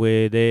point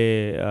where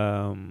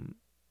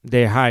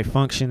they're high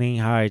functioning,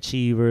 high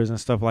achievers and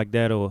stuff like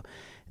that, or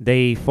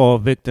they fall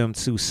victim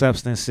to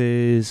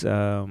substances.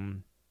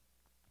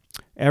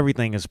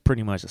 Everything is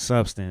pretty much a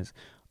substance.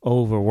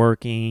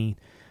 Overworking,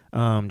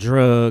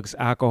 drugs,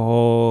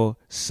 alcohol,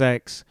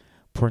 sex,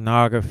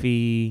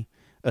 pornography,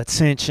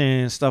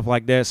 attention, stuff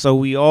like that. So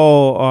we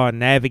all are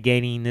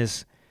navigating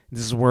this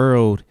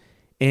world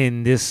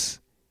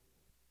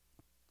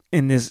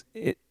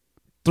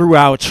through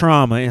our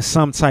trauma in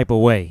some type of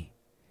way.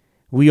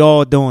 We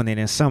all doing it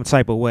in some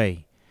type of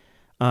way.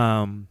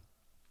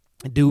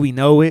 Do we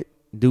know it?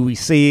 Do we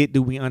see it?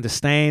 Do we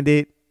understand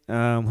it?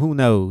 Who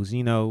knows?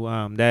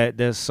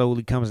 That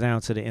solely comes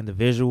down to the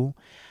individual.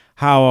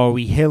 How are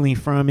we healing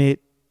from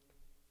it?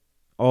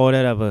 All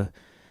that other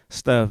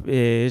stuff.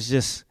 It's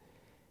just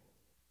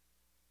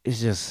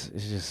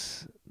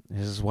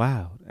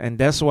wild. And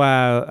that's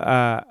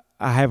why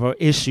I have an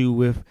issue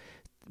with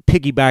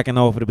piggybacking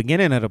off of the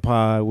beginning of the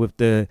pod with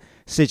the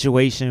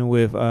situation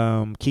with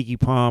Keke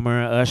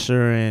Palmer,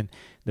 Usher, and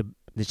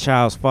the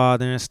child's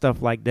father and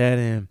stuff like that.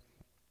 And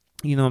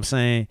you know what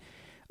I'm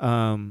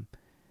saying?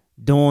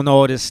 Doing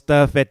all this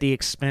stuff at the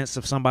expense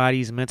of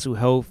somebody's mental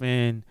health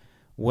and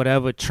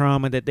whatever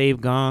trauma that they've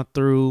gone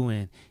through,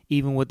 and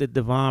even with the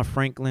Devon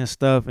Franklin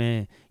stuff,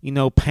 and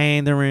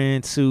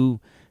pandering to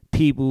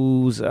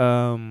people's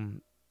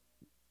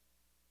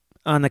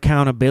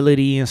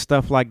unaccountability and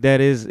stuff like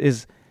that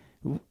is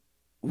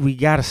we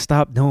gotta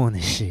stop doing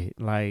this shit.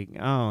 Like,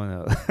 I don't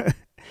know.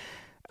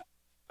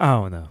 I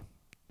don't know.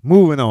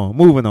 Moving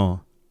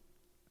on.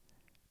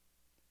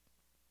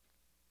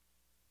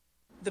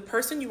 The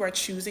person you are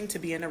choosing to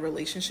be in a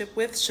relationship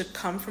with should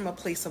come from a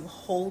place of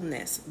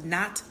wholeness,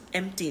 not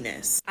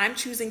emptiness. I'm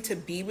choosing to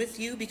be with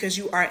you because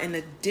you are an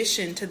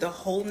addition to the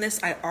wholeness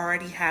I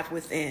already have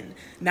within,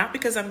 not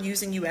because I'm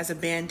using you as a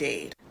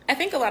Band-Aid. I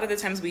think a lot of the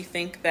times we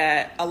think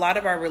that a lot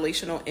of our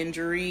relational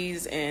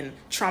injuries and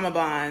trauma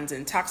bonds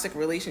and toxic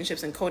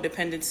relationships and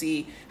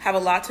codependency have a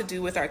lot to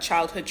do with our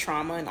childhood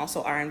trauma and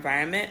also our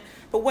environment.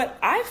 But what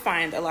I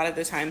find a lot of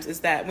the times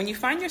is that when you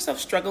find yourself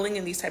struggling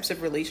in these types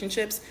of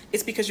relationships,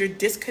 it's because you're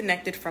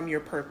disconnected from your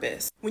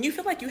purpose. When you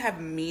feel like you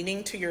have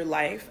meaning to your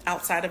life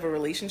outside of a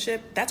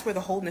relationship, that's where the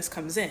wholeness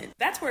comes in.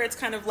 That's where it's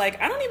kind of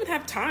like, I don't even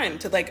have time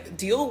to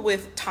deal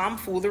with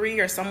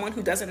tomfoolery or someone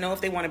who doesn't know if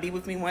they want to be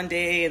with me one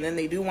day and then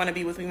they do want to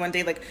be with me one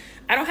day.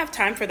 I don't have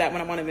time for that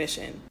when I'm on a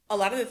mission. A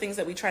lot of the things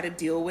that we try to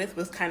deal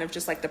with kind of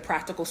just the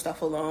practical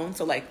stuff alone.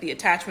 So the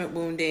attachment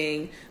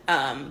wounding,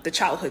 the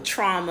childhood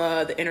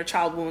trauma, the inner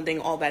child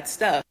wounding, all that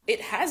stuff. It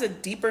has a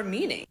deeper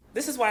meaning.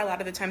 This is why a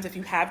lot of the times if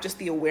you have just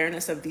the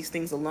awareness of these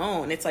things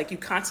alone, it's like you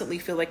constantly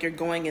feel like you're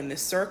going in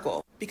this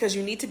circle because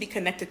you need to be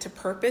connected to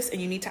purpose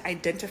and you need to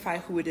identify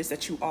who it is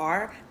that you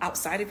are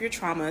outside of your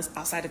traumas,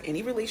 outside of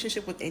any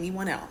relationship with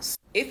anyone else.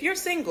 If you're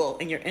single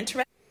and you're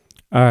interested.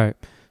 All right.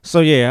 So,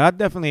 yeah, I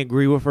definitely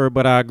agree with her,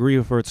 but I agree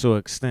with her to an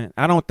extent.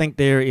 I don't think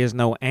there is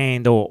no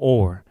and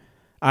or.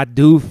 I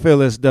do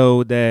feel as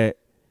though that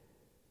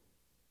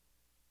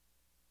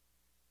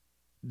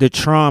the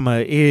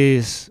trauma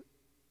is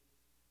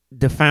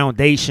the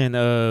foundation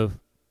of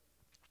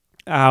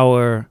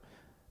our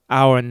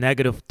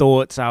negative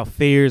thoughts, our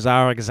fears,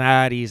 our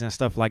anxieties, and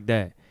stuff like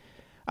that.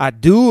 I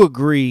do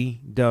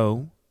agree,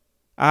 though.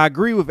 I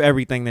agree with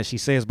everything that she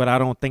says, but I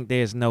don't think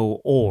there's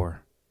no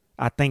or.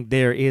 I think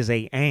there is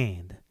a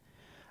and.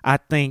 I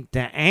think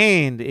the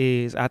and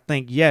is,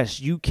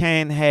 yes, you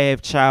can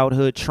have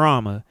childhood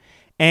trauma,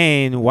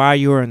 and while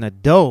you're an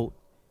adult,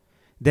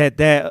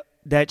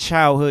 that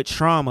childhood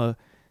trauma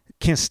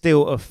can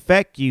still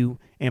affect you,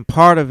 and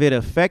part of it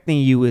affecting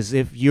you is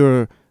if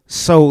you're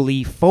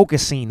solely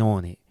focusing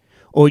on it,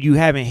 or you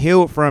haven't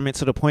healed from it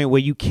to the point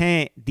where you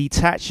can't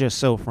detach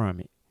yourself from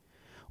it,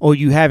 or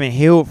you haven't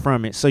healed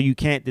from it so you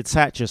can't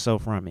detach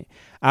yourself from it.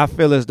 I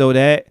feel as though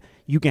that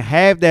you can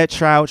have that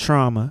child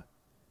trauma,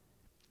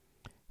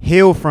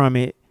 heal from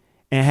it,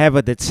 and have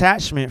a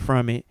detachment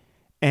from it.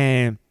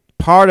 And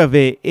part of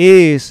it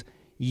is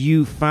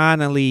you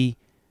finally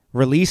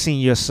releasing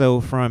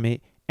yourself from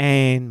it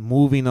and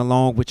moving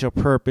along with your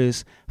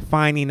purpose,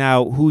 finding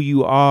out who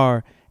you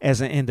are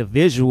as an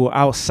individual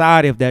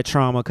outside of that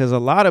trauma. Because a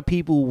lot of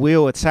people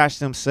will attach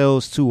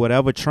themselves to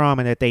whatever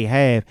trauma that they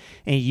have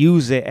and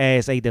use it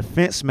as a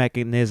defense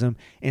mechanism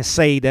and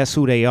say that's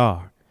who they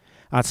are.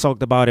 I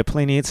talked about it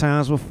plenty of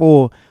times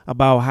before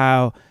about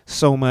how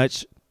so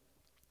much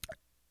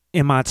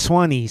in my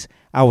 20s,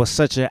 I was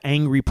such an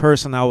angry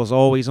person. I was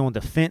always on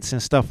the fence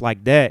and stuff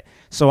like that.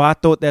 So I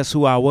thought that's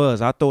who I was.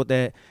 I thought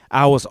that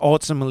I was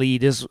ultimately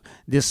this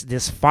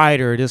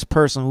fighter, this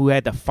person who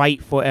had to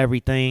fight for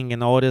everything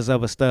and all this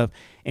other stuff.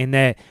 And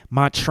that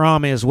my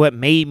trauma is what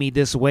made me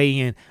this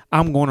way, and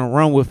I'm going to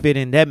run with it.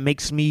 And that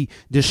makes me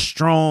this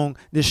strong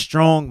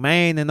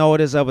man and all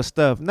this other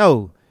stuff.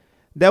 No,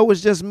 that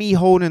was just me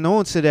holding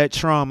on to that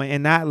trauma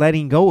and not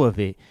letting go of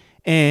it.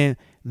 And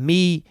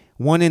me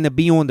wanting to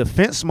be on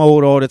defense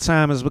mode all the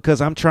time is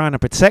because I'm trying to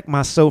protect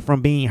myself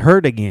from being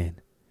hurt again,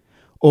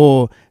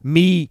 or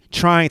me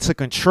trying to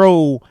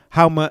control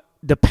how much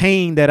the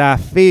pain that I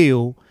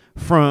feel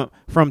from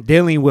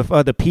dealing with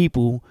other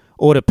people,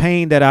 or the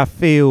pain that I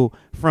feel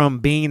from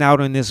being out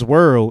in this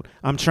world.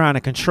 I'm trying to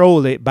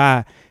control it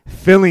by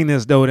feeling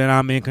as though that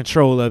I'm in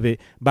control of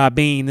it, by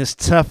being this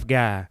tough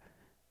guy.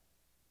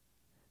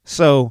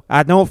 So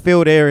I don't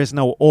feel there is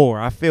no or.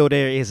 I feel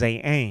there is a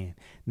and.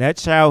 That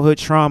childhood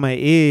trauma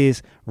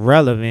is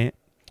relevant.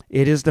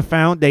 It is the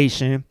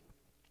foundation.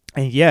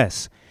 And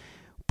yes,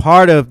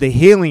 part of the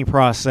healing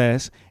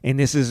process, and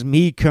this is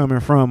me coming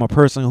from a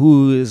person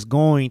who is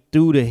going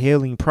through the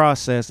healing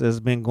process, has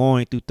been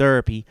going through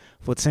therapy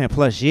for 10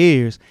 plus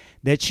years,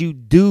 that you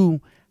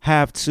do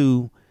have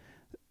to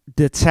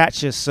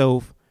detach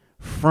yourself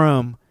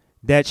from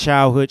that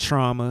childhood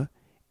trauma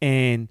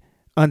and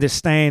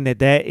understand that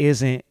that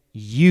isn't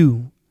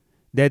you.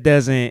 That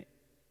doesn't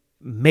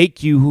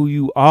make you who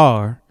you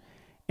are,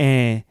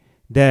 and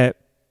that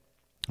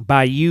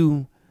by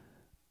you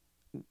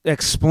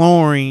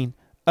exploring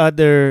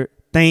other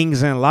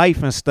things in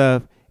life and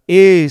stuff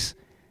is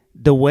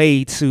the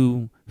way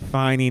to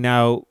finding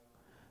out,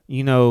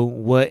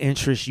 what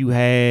interests you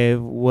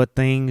have, what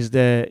things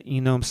that,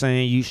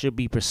 you should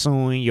be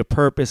pursuing, your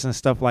purpose and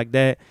stuff like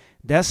that.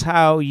 That's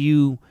how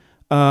you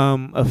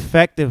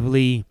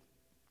effectively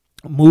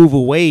move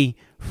away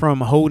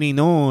from holding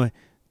on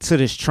to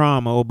this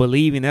trauma, or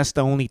believing that's the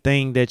only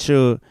thing that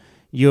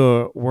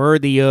you're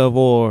worthy of,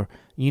 or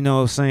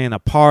a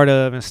part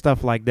of, and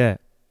stuff like that.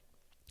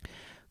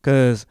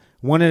 Because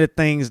one of the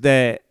things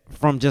that,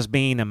 from just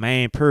being a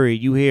man,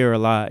 period, you hear a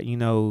lot,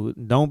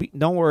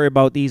 don't worry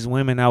about these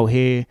women out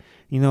here,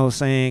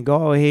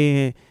 go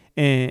ahead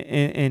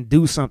and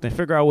do something.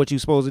 Figure out what you're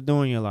supposed to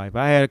do in your life.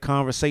 I had a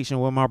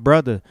conversation with my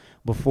brother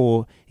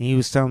before, and he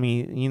was telling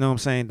me,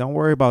 don't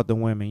worry about the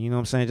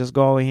women, just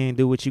go ahead and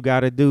do what you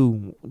got to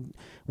do.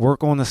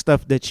 Work on the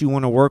stuff that you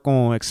want to work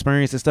on,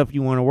 experience the stuff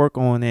you want to work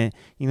on, and,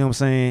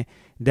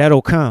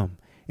 that'll come.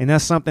 And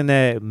that's something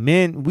that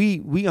men,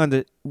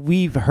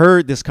 we've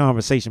heard this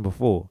conversation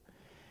before.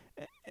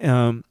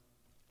 Go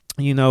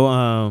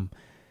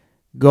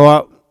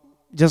out,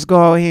 just go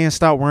out here and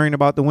stop worrying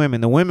about the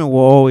women. The women will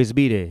always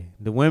be there.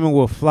 The women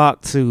will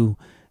flock to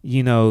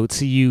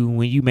you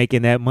when you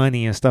making that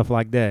money and stuff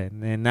like that.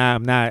 And now,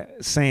 I'm not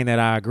saying that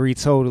I agree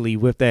totally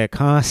with that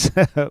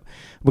concept,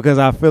 because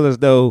I feel as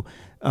though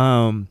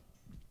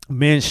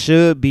men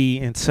should be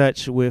in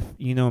touch with,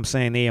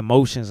 their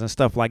emotions and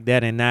stuff like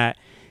that, and not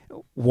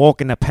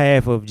walking the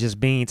path of just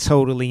being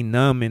totally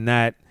numb and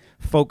not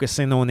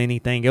focusing on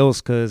anything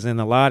else. Because in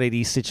a lot of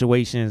these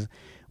situations,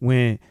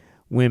 when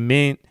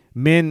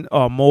men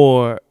are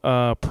more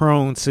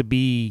prone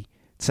to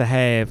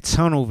have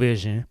tunnel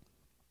vision,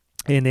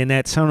 and in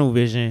that tunnel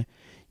vision,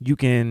 you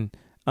can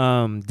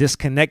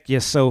disconnect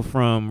yourself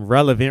from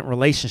relevant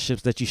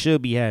relationships that you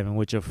should be having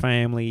with your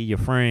family, your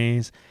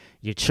friends,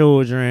 your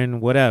children,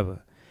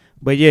 whatever.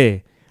 But yeah,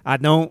 I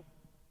don't,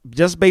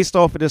 just based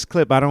off of this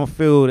clip, I don't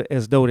feel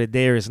as though that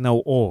there is no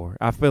or.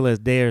 I feel as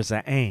there's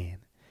an and.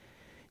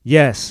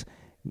 Yes,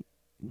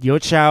 your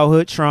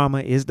childhood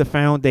trauma is the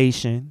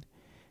foundation.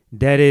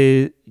 That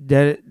is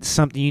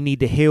something you need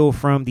to heal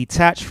from,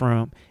 detach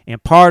from.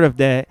 And part of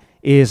that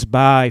is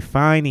by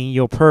finding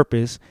your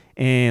purpose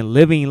and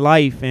living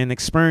life and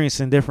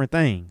experiencing different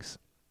things.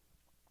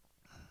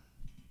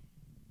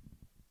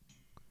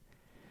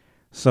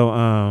 So,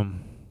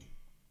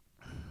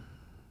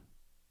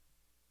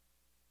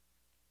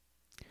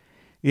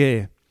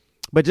 yeah,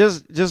 but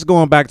just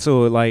going back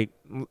to it, like,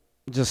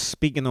 just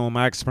speaking on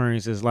my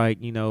experiences, like,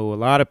 a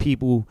lot of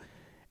people,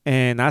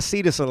 and I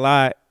see this a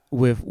lot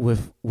with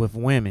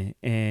women,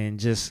 and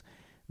just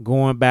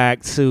going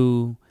back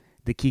to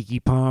the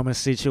Keke Palmer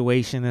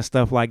situation and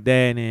stuff like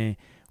that, and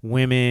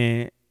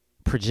women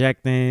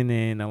projecting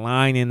and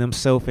aligning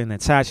themselves and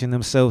attaching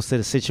themselves to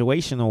the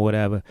situation or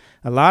whatever.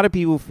 A lot of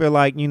people feel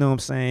like,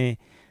 the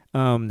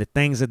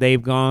things that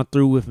they've gone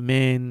through with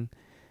men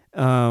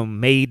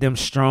made them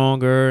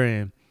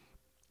stronger,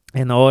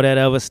 and all that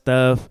other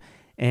stuff,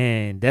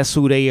 and that's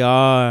who they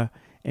are,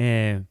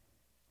 and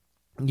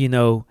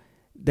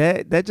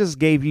that just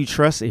gave you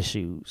trust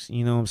issues.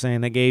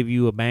 That gave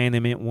you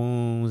abandonment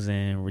wounds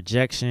and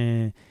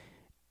rejection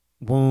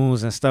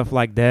wounds and stuff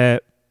like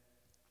that.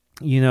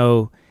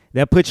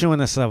 That puts you in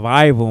a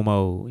survival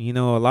mode.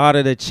 A lot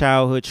of the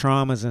childhood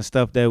traumas and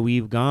stuff that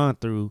we've gone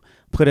through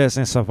put us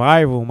in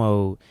survival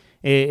mode.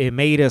 It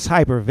made us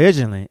hyper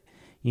vigilant.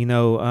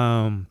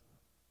 It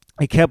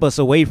kept us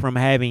away from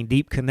having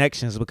deep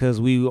connections, because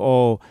we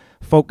all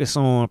focus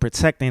on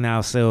protecting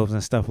ourselves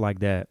and stuff like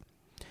that.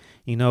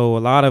 A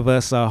lot of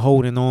us are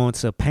holding on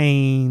to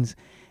pains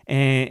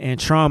and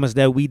traumas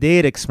that we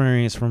did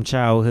experience from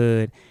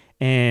childhood,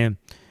 and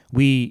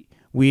we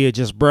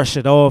just brush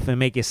it off and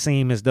make it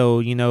seem as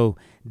though,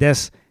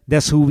 that's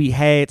who we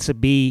had to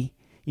be,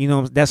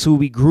 that's who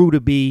we grew to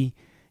be,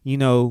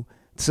 to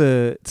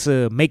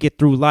make it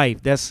through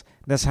life. That's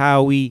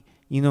how we,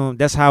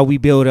 that's how we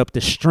build up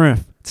the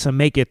strength to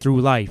make it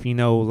through life.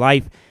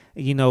 Life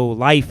in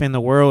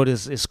the world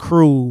is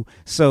cruel.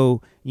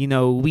 So,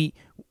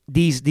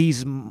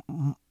 these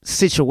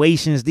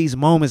situations, these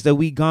moments that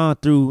we gone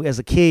through as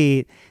a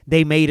kid,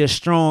 they made us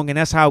strong, and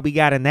that's how we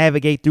got to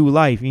navigate through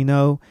life,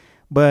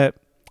 But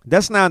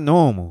that's not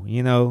normal,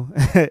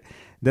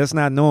 That's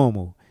not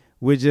normal.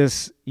 We're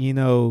just,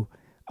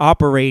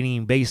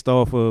 operating based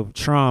off of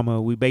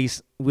trauma.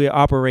 We're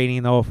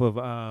operating off of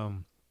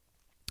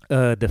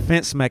a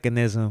defense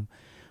mechanism.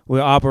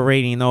 We're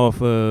operating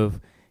off of,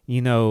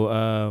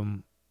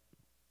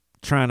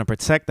 trying to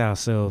protect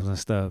ourselves and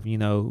stuff.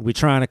 We're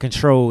trying to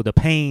control the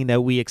pain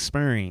that we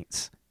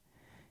experience.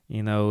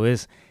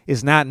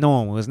 It's not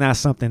normal. It's not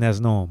something that's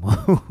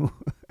normal.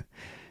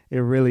 It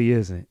really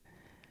isn't.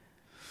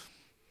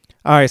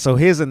 All right, so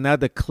here's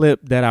another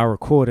clip that I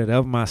recorded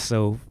of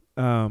myself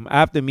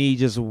after me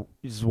just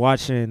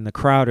watching The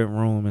Crowded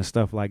Room and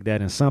stuff like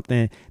that, and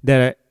something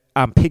that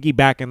I'm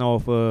piggybacking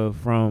off of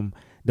from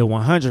the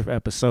 100th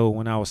episode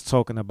when I was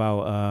talking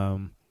about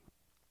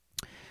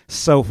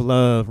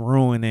self-love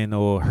ruining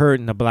or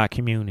hurting the Black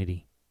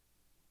community.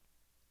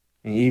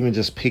 And even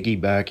just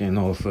piggybacking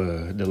off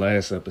the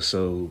last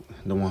episode,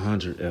 the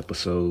 100th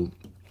episode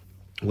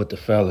with the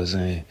fellas,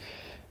 and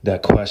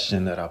that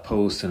question that I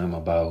posed to them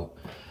about,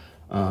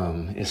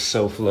 is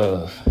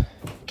self-love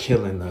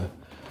killing the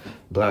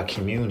Black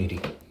community?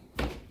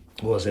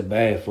 Or is it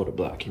bad for the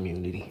Black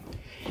community?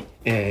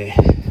 And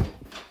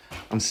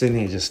I'm sitting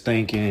here just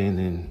thinking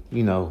and,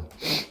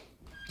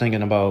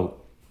 thinking about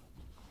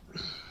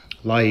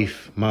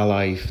life, my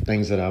life,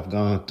 things that I've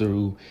gone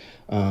through,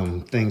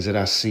 things that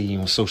I see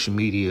on social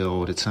media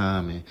all the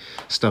time, and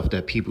stuff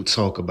that people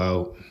talk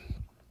about,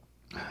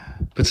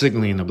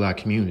 particularly in the Black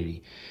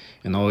community.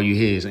 And all you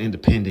hear is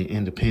independent,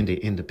 independent,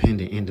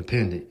 independent,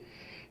 independent.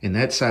 And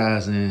that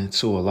ties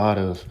into a lot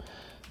of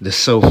the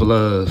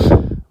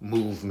self-love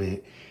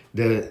movement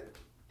that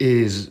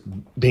is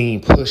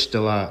being pushed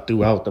a lot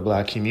throughout the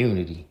Black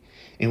community.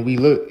 And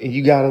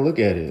you got to look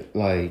at it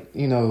like,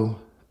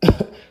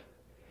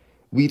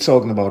 we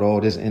talking about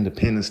all this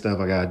independent stuff.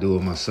 I got to do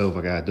it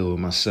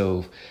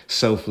myself.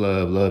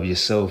 Self-love, love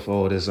yourself,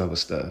 all this other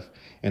stuff.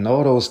 And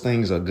all those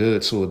things are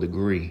good to a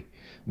degree.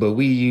 But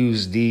we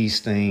use these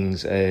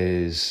things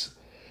as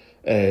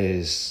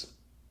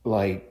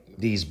like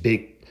these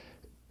big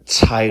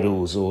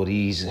titles or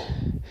these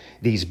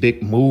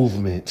big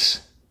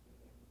movements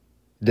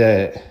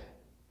that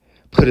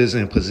put us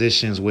in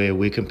positions where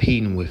we're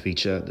competing with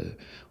each other.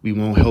 We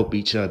won't help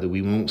each other.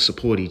 We won't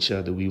support each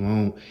other. We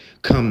won't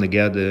come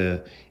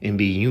together and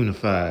be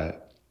unified.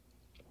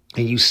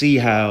 And you see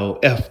how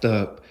effed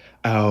up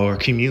our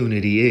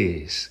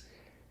community is,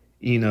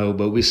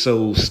 but we're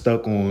so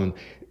stuck on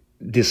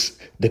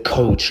the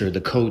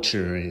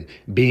culture and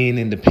being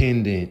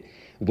independent,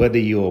 whether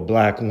you're a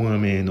Black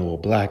woman or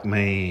a Black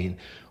man,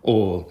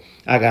 or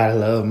I gotta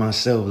love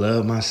myself.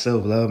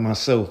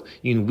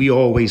 We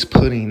always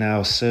putting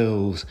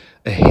ourselves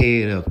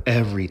ahead of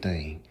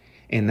everything.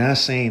 And not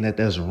saying that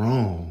that's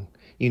wrong,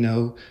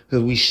 because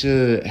we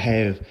should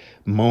have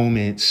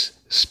moments,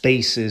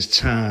 spaces,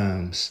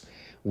 times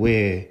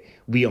where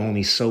we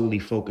only solely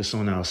focus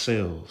on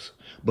ourselves.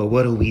 But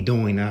what are we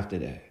doing after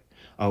that?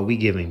 Are we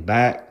giving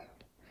back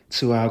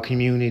to our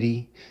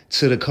community,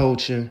 to the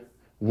culture?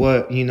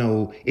 What,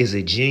 is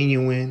it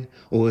genuine,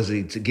 or is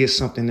it to get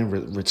something in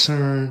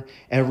return?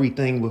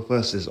 Everything with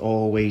us is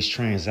always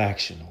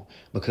transactional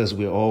because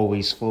we're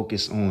always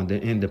focused on the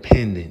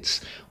independence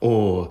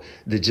or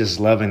the just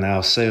loving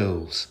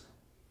ourselves.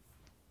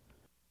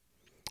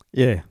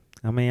 Yeah,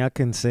 I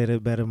couldn't say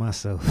that better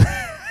myself.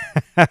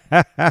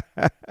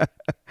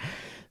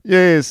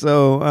 Yeah,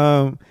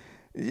 so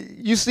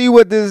you see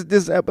what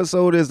this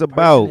episode is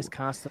about.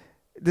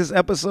 This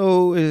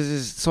episode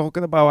is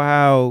talking about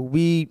how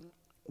we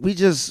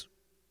just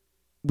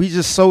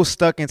so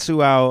stuck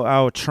into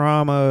our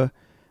trauma,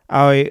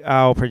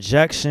 our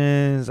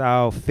projections,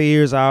 our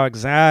fears, our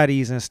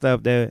anxieties and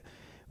stuff that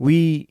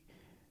we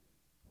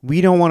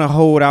don't want to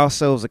hold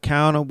ourselves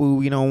accountable.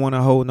 We don't want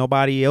to hold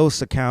nobody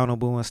else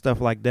accountable and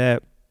stuff like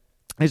that.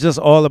 It's just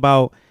all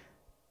about,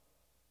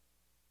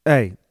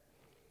 hey,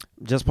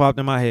 just popped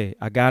in my head.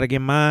 I got to get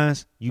mine.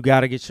 You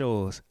got to get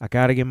yours. I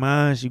got to get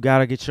mine. You got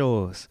to get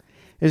yours.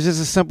 It's just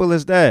as simple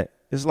as that.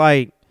 It's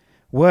like,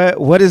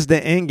 what is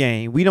the end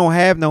game? We don't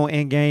have no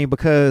end game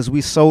because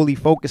we solely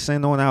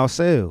focusing on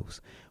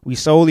ourselves. We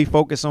solely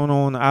focus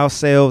on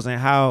ourselves and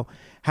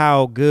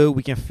how good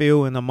we can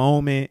feel in the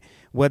moment,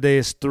 whether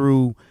it's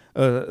through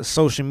a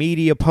social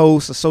media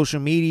post, a social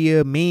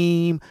media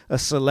meme, a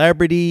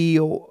celebrity,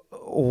 or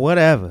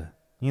whatever.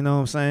 You know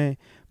what I'm saying?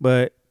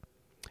 But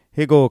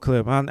here go a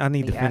clip. I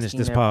need to finish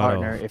this part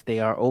partner if they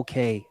are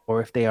okay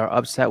or if they are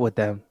upset with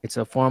them. It's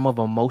a form of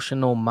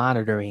emotional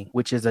monitoring,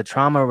 which is a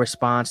trauma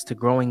response to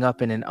growing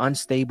up in an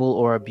unstable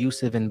or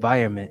abusive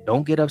environment.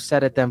 Don't get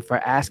upset at them for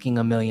asking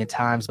a million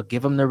times, but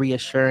give them the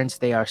reassurance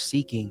they are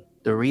seeking.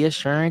 The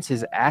reassurance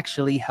is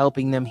actually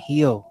helping them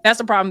heal. That's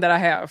the problem that I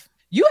have.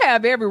 You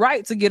have every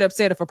right to get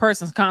upset if a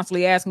person's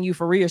constantly asking you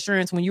for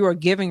reassurance when you are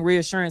giving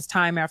reassurance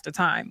time after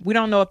time. We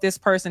don't know if this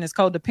person is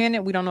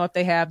codependent. We don't know if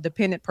they have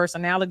dependent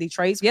personality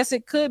traits. Yes,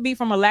 it could be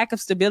from a lack of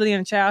stability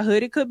in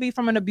childhood. It could be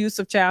from an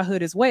abusive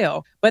childhood as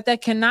well. But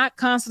that cannot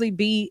constantly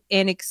be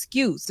an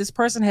excuse. This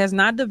person has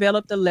not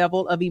developed the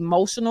level of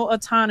emotional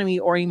autonomy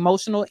or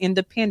emotional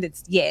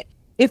independence yet.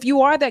 If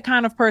you are that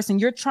kind of person,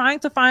 you're trying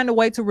to find a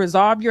way to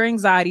resolve your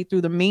anxiety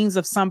through the means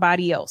of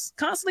somebody else.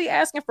 Constantly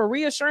asking for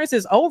reassurance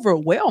is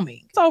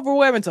overwhelming. It's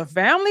overwhelming to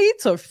family,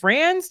 to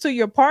friends, to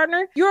your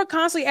partner. You're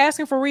constantly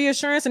asking for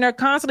reassurance and they're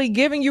constantly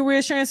giving you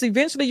reassurance.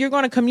 Eventually, you're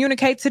going to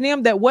communicate to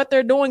them that what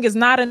they're doing is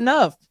not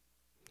enough.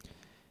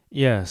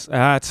 Yes,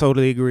 I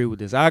totally agree with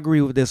this. I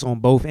agree with this on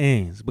both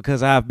ends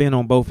because I've been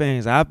on both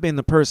ends. I've been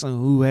the person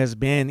who has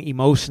been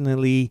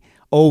emotionally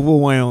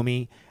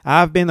overwhelming.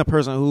 I've been the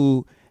person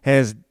who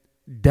has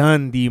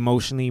done the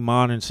emotionally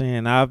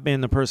monitoring. I've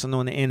been the person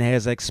on the end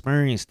has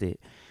experienced it.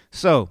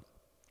 So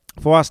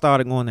before I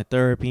started going to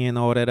therapy and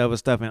all that other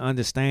stuff and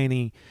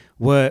understanding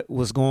what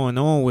was going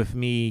on with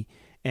me,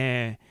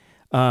 and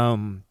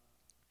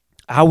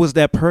I was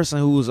that person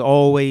who was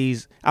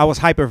always, I was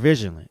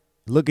hypervigilant.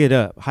 Look it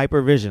up,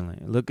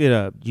 hypervigilant. Look it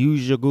up.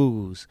 Use your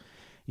Googles.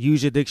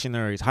 Use your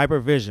dictionaries.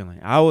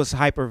 Hypervigilant. I was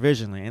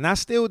hypervigilant, and I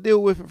still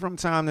deal with it from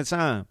time to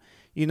time.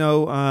 You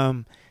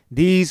know,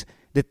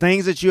 the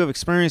things that you have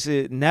experienced,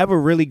 it never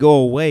really go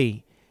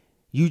away.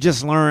 You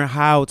just learn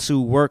how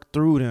to work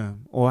through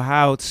them or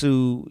how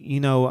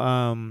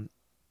to,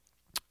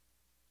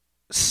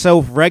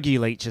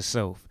 self-regulate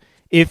yourself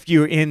if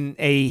you're in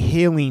a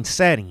healing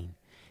setting,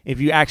 if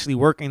you're actually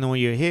working on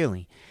your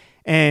healing.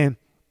 And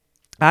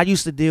I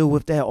used to deal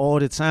with that all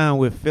the time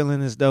with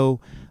feeling as though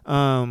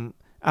I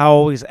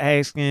always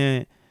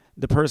asking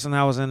the person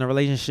I was in a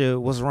relationship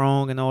what's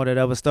wrong and all that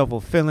other stuff,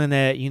 or feeling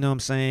that,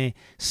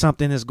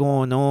 something is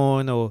going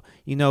on, or,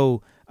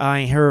 I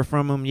ain't heard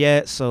from them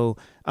yet. So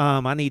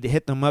I need to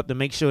hit them up to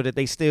make sure that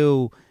they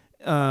still,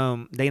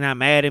 they not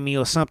mad at me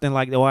or something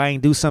like that, or I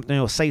ain't do something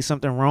or say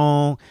something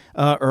wrong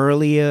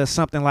earlier,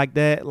 something like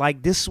that.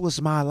 Like, this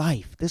was my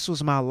life. This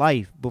was my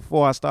life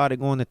before I started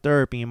going to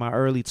therapy in my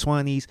early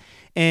 20s.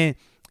 And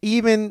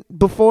even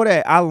before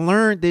that, I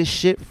learned this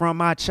shit from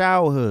my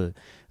childhood,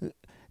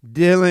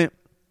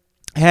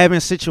 having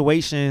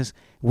situations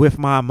with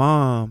my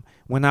mom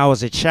when I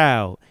was a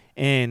child.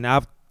 And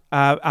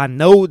I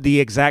know the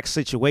exact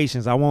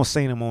situations. I won't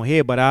say them on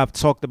here, but I've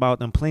talked about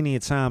them plenty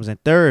of times in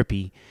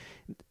therapy.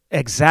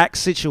 Exact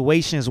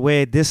situations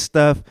where this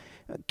stuff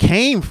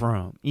came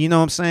from. You know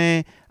what I'm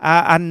saying?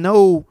 I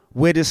know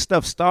where this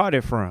stuff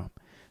started from.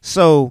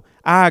 So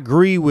I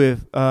agree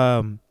with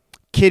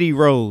Kitty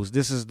Rose.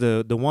 This is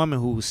the woman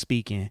who was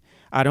speaking.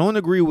 I don't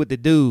agree with the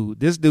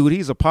dude. This dude,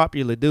 he's a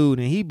popular dude,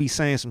 and he be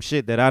saying some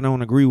shit that I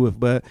don't agree with,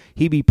 but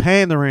he be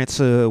pandering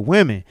to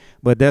women.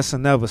 But that's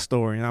another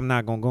story, and I'm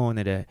not going to go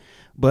into that.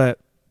 But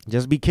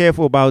just be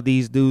careful about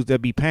these dudes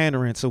that be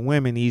pandering to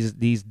women,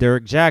 these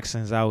Derek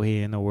Jacksons out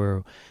here in the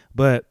world.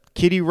 But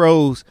Kitty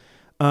Rose,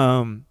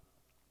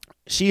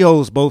 she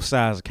holds both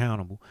sides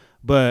accountable.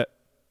 But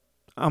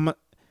I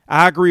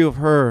agree with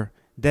her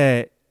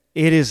that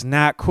it is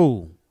not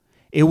cool.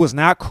 It was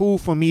not cool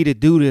for me to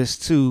do this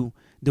to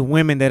the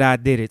women that I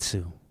did it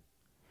to.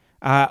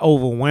 I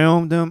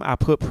overwhelmed them. I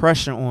put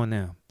pressure on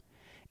them.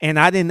 And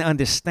I didn't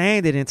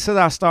understand it until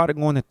I started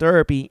going to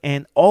therapy.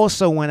 And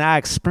also when I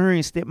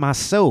experienced it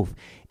myself,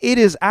 it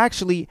is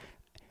actually,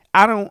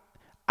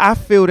 I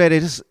feel that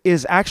it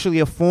is actually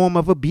a form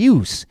of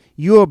abuse.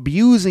 You're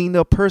abusing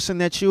the person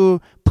that you're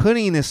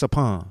putting this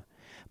upon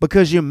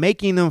because you're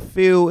making them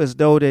feel as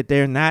though that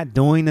they're not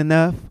doing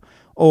enough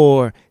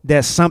or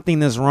that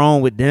something is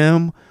wrong with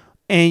them.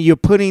 And you're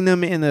putting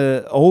them in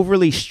an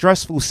overly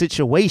stressful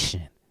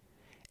situation.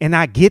 And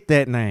I get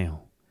that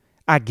now.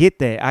 I get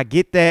that. I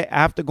get that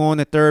after going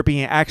to therapy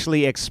and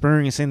actually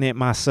experiencing it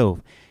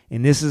myself.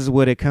 And this is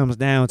what it comes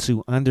down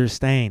to,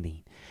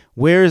 understanding.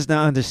 Where is the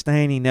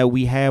understanding that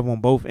we have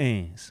on both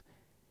ends?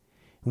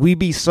 We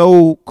be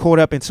so caught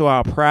up into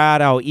our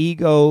pride, our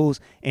egos,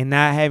 and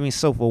not having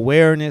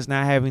self-awareness,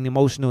 not having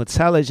emotional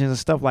intelligence and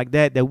stuff like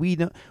that, that we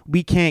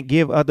can't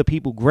give other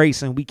people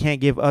grace and we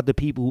can't give other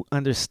people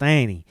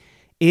understanding.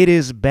 It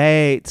is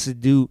bad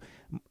to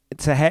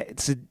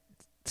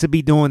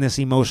be doing this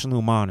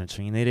emotional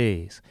monitoring. It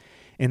is.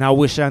 And I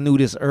wish I knew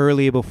this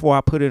earlier before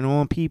I put it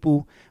on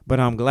people, but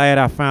I'm glad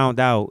I found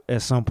out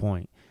at some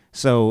point.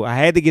 So I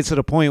had to get to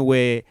the point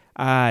where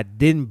I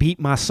didn't beat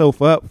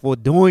myself up for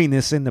doing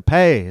this in the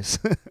past.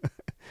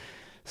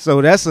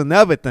 So that's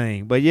another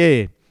thing. But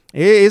yeah,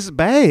 it's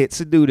bad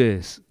to do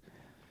this.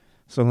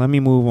 So let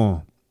me move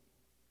on.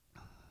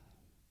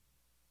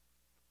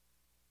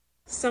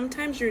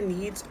 Sometimes your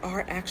needs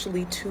are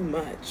actually too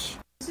much.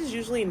 This is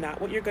usually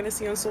not what you're going to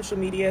see on social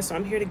media, so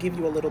I'm here to give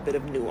you a little bit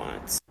of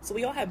nuance. So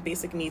we all have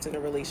basic needs in a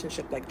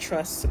relationship like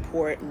trust,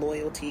 support,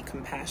 loyalty,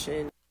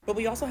 compassion. But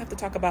we also have to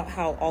talk about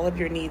how all of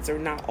your needs are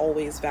not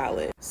always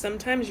valid.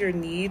 Sometimes your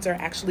needs are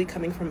actually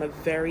coming from a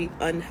very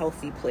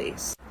unhealthy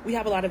place. We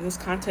have a lot of this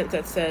content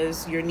that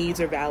says your needs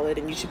are valid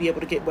and you should be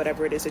able to get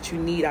whatever it is that you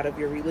need out of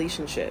your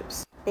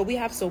relationships. But we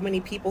have so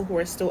many people who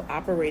are still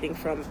operating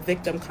from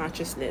victim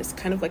consciousness,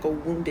 kind of like a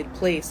wounded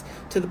place,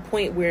 to the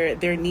point where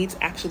their needs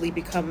actually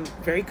become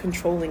very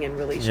controlling in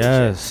relationships.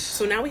 Yes.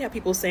 So now we have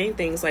people saying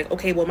things like,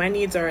 okay, well, my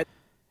needs are...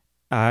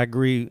 I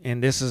agree,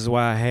 and this is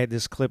why I had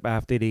this clip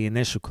after the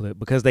initial clip,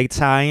 because they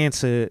tie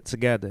into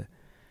together.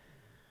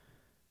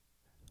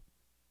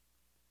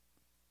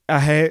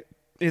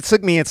 It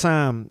took me a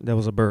time. That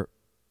was a burp.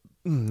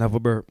 Another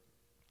burp.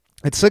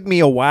 It took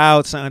me a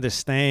while to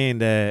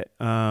understand that,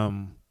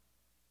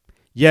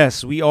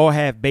 yes, we all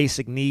have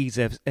basic needs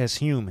as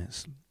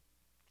humans.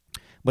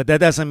 But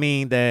that doesn't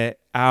mean that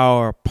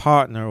our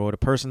partner or the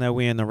person that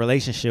we're in a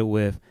relationship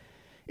with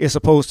is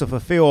supposed to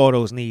fulfill all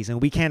those needs,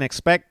 and we can't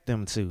expect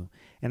them to.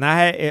 And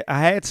I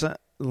had to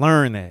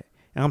learn that,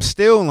 and I'm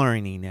still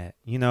learning that,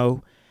 you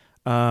know.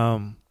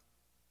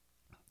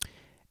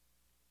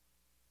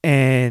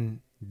 And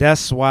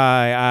that's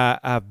why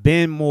I've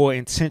been more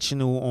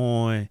intentional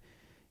on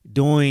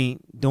doing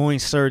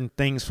certain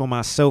things for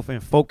myself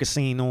and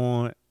focusing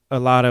on a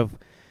lot of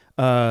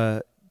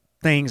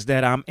things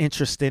that I'm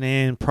interested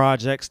in,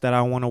 projects that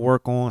I want to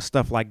work on,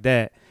 stuff like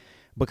that,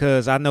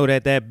 because I know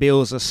that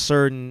builds a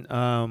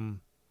certain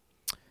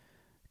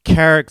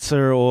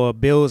character or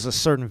builds a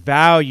certain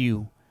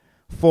value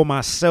for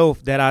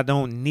myself that I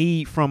don't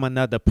need from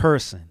another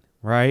person,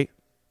 right?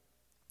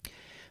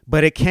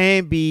 But it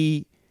can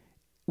be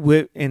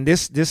and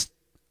this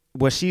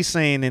what she's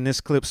saying in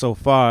this clip so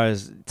far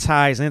is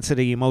ties into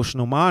the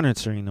emotional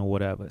monitoring or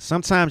whatever.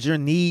 Sometimes your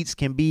needs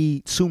can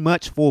be too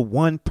much for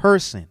one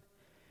person.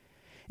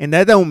 And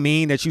that don't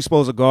mean that you're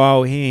supposed to go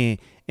out here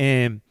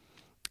and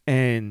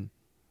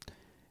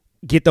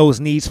get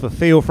those needs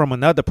fulfilled from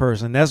another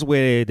person. That's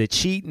where the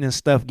cheating and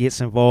stuff gets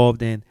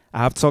involved. And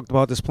I've talked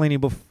about this plenty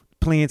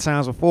of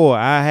times before.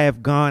 I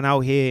have gone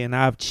out here and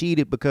I've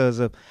cheated because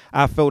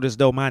I felt as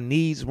though my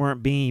needs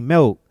weren't being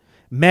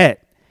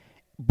met.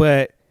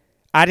 But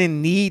I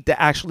didn't need to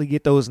actually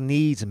get those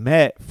needs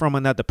met from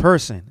another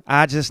person.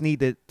 I just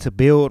needed to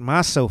build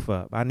myself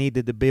up. I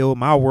needed to build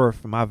my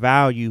worth and my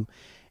value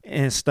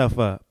and stuff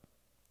up.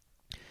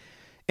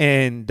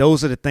 And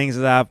those are the things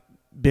that I've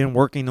been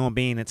working on,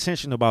 being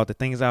intentional about, the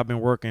things I've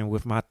been working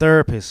with my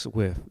therapist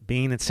with,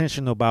 being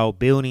intentional about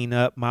building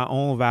up my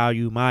own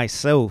value,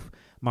 myself,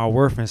 my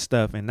worth and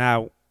stuff, and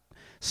not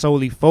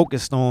solely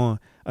focused on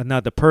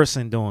another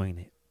person doing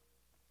it.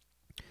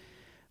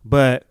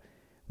 But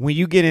when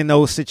you get in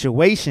those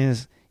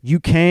situations, you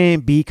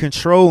can be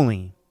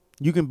controlling.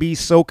 You can be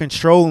so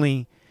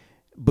controlling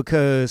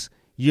because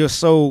you're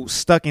so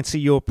stuck into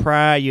your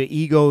pride, your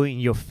ego, and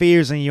your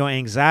fears and your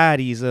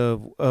anxieties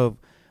of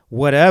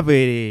whatever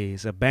it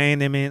is,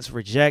 abandonments,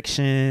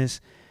 rejections,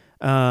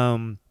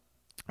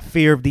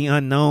 fear of the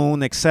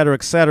unknown, et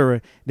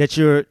cetera, that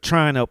you're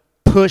trying to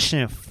push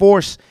and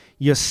force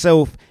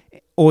yourself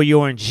or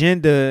your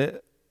agenda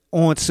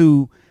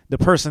onto the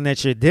person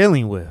that you're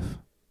dealing with.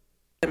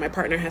 My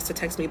partner has to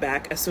text me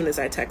back as soon as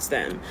I text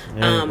them.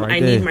 Yeah, I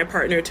need my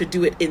partner to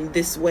do it in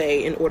this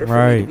way in order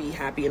for me to be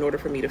happy, in order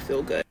for me to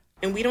feel good.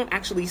 And we don't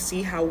actually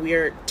see how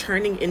we're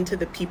turning into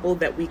the people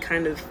that we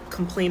kind of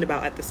complain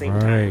about at the same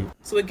time.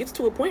 So it gets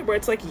to a point where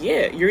it's like,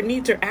 yeah, your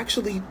needs are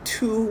actually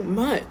too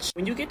much.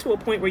 When you get to a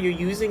point where you're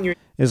using your...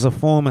 It's a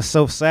form of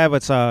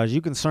self-sabotage.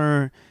 You can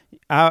turn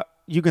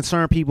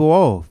people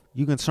off.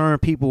 You can turn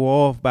people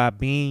off by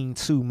being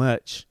too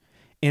much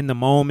in the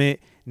moment,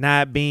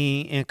 not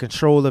being in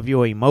control of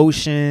your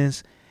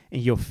emotions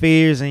and your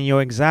fears and your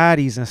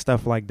anxieties and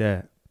stuff like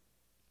that.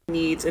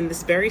 Needs in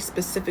this very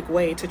specific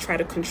way to try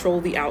to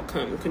control the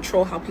outcome,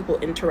 control how people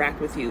interact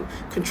with you,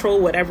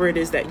 control whatever it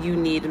is that you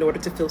need in order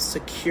to feel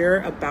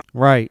secure about.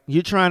 Right.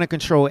 You're trying to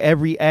control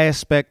every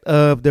aspect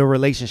of the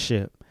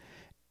relationship,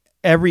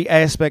 every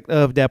aspect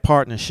of that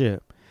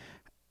partnership,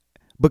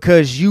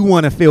 because you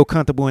want to feel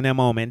comfortable in that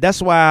moment.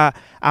 That's why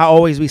I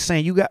always be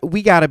saying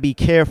we got to be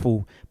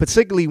careful,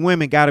 particularly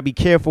women got to be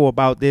careful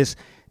about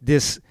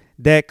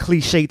that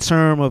cliche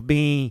term of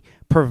being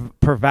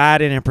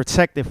provided and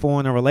protected for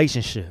in a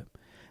relationship,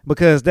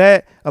 because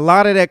a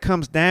lot of that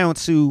comes down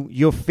to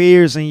your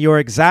fears and your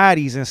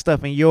anxieties and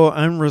stuff and your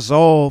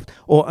unresolved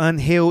or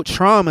unhealed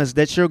traumas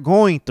that you're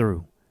going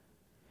through.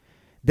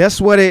 That's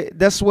what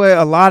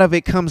a lot of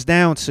it comes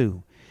down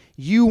to.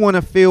 You want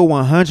to feel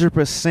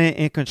 100%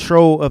 in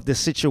control of the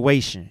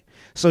situation.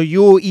 So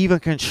you'll even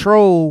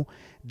control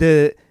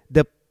the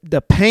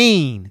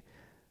pain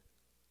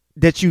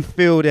that you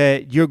feel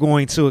that you're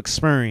going to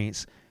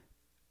experience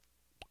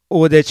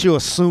or that you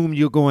assume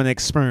you're going to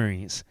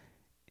experience.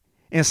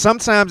 And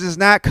sometimes it's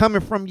not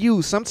coming from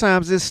you.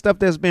 Sometimes it's stuff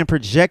that's been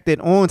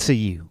projected onto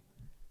you.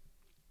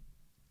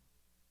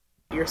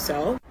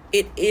 Yourself,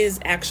 it is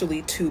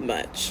actually too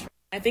much.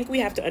 I think we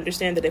have to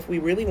understand that if we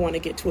really want to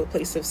get to a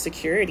place of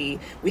security,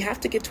 we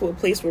have to get to a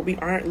place where we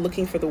aren't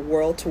looking for the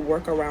world to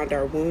work around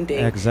our wounding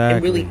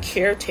and really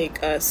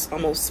caretake us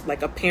almost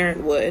like a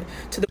parent would.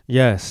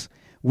 Yes,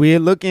 we're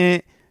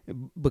looking,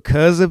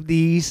 because of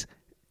these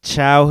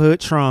childhood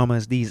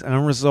traumas, these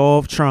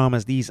unresolved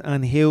traumas, these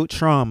unhealed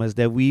traumas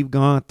that we've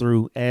gone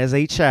through as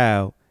a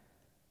child,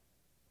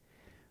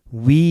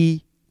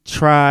 we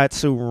try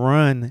to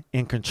run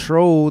and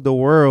control the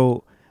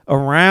world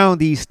around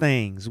these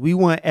things. We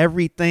want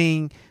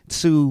everything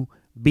to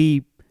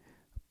be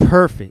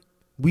perfect.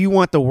 We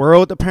want the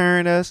world to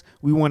parent us.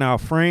 We want our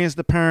friends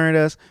to parent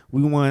us.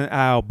 We want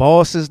our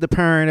bosses to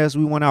parent us.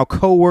 We want our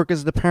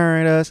coworkers to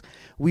parent us.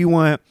 We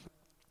want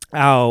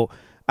our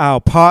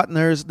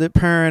partners to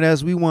parent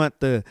us. We want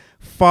the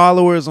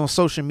followers on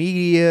social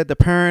media to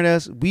parent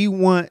us. We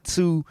want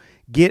to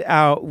get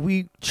out.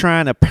 We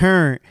trying to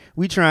parent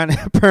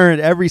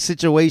every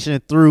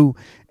situation through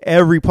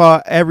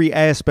every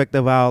aspect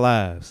of our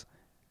lives.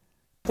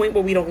 Point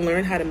where we don't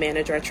learn how to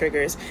manage our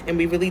triggers, and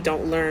we really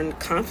don't learn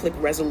conflict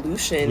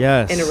resolution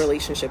Yes. in a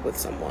relationship with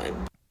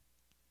someone.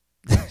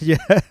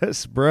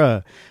 Yes,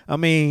 bruh. I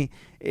mean,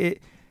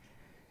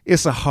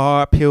 it's a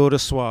hard pill to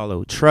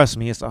swallow. Trust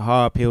me, it's a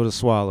hard pill to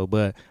swallow.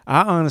 But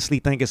I honestly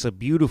think it's a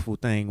beautiful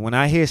thing. When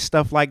I hear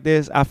stuff like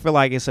this, I feel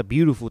like it's a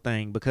beautiful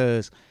thing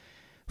because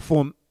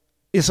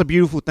it's a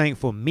beautiful thing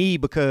for me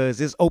because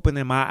it's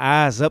opening my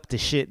eyes up to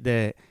shit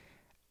that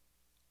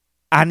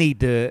I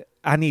need to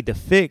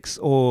fix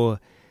or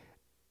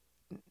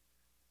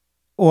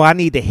I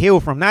need to heal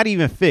from. Not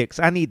even fix.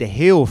 I need to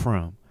heal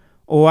from,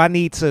 or I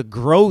need to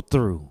grow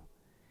through.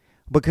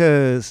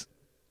 Because,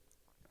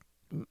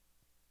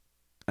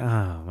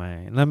 oh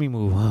man, let me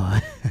move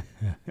on.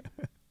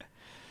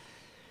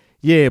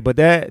 Yeah, but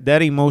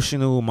that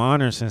emotional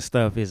monitoring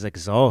stuff is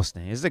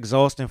exhausting. It's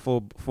exhausting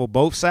for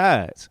both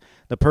sides.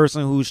 The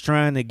person who's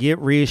trying to get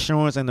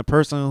reassurance and the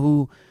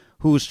person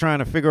who's trying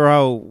to figure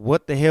out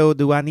what the hell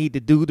do I need to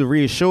do to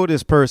reassure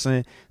this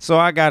person, so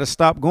I got to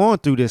stop going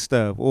through this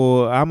stuff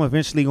or I'm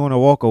eventually going to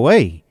walk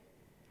away.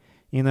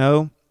 You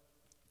know,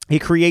 it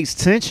creates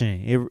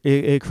tension.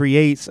 It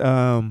creates,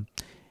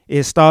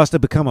 it starts to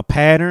become a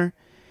pattern.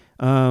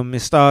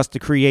 It starts to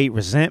create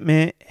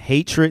resentment,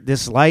 hatred,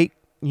 dislike,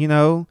 you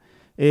know.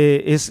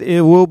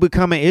 It will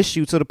become an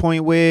issue to the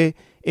point where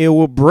it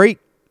will break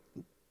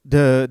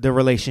the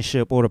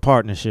relationship or the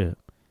partnership.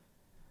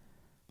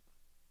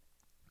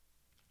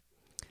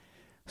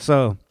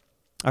 So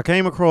I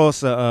came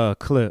across a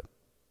clip,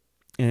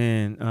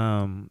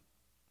 and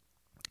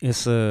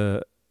it's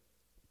a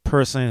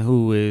person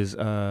who is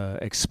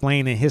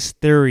explaining his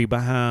theory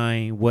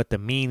behind what the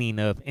meaning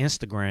of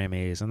Instagram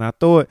is. And I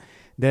thought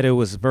that it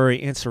was very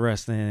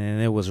interesting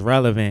and it was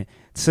relevant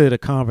to the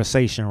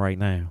conversation right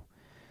now.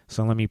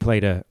 So let me play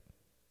that.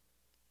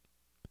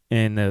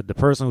 And the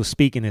person who's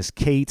speaking is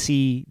KT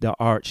the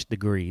Arch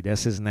Degree.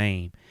 That's his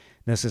name.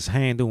 That's his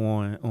handle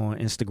on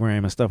Instagram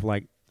and stuff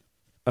like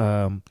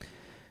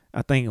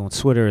I think on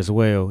Twitter as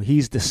well.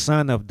 He's the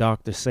son of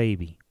Dr.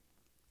 Sabi.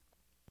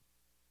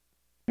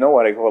 You know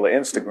why they call it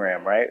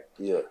Instagram, right?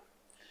 Yeah.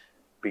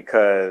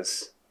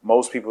 Because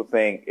most people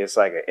think it's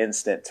like an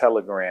instant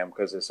telegram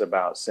because it's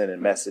about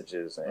sending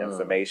messages and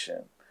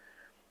information.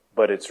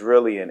 But it's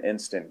really an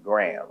instant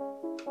gram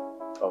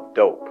of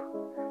dope.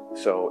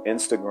 So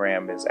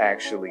Instagram is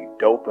actually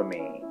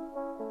dopamine.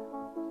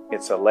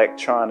 It's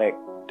electronic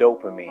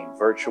dopamine,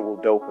 virtual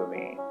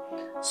dopamine.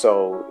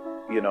 So,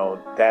 you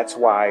know, that's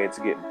why it's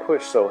getting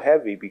pushed so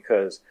heavy,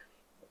 because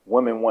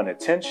women want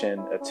attention.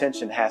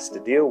 Attention has to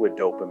deal with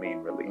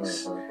dopamine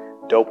release.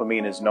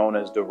 Dopamine is known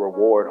as the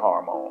reward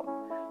hormone.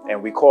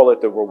 And we call it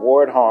the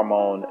reward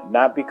hormone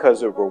not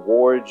because it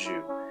rewards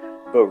you,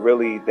 but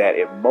really that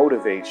it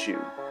motivates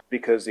you.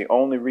 Because the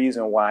only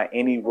reason why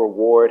any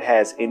reward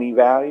has any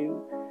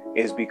value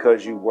is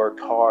because you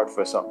worked hard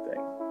for something.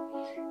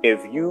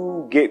 If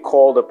you get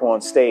called up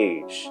on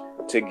stage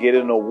to get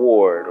an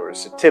award or a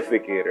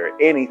certificate or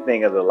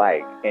anything of the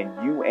like,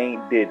 and you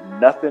ain't did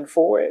nothing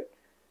for it,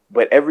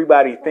 but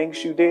everybody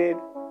thinks you did,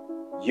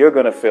 you're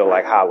going to feel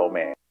like hollow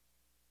man.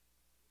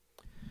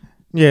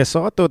 Yeah,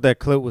 so I thought that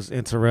clip was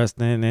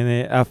interesting,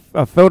 and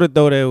I felt it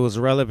though that it was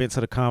relevant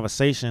to the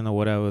conversation or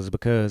whatever,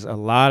 because a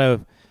lot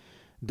of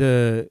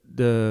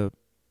the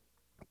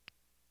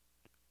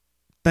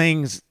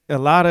things, a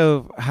lot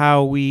of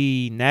how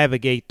we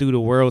navigate through the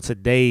world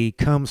today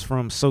comes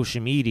from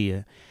social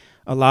media.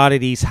 A lot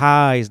of these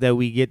highs that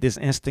we get, this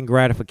instant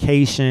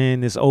gratification,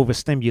 this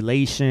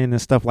overstimulation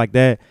and stuff like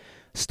that,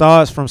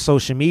 starts from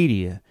social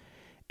media.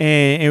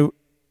 And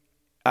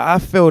I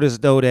felt as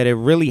though that it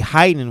really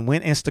heightened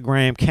when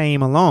Instagram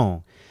came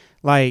along.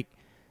 Like,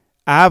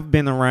 I've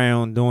been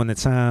around during the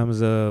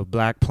times of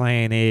Black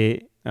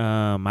Planet,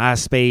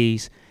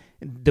 MySpace,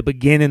 the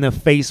beginning of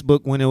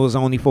Facebook when it was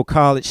only for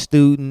college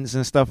students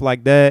and stuff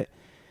like that.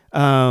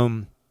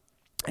 And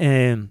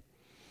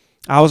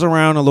I was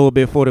around a little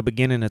bit for the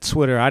beginning of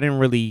Twitter. I didn't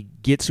really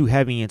get too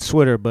heavy in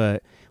Twitter,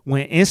 but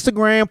when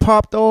Instagram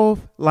popped off,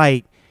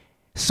 like,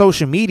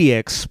 social media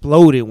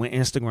exploded when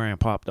Instagram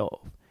popped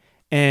off.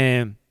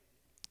 And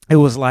it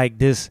was like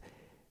this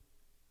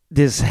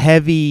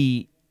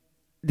heavy,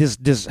 this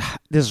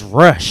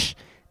rush,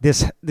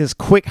 this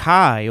quick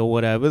high or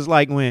whatever. It's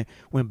like when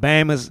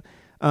Bama's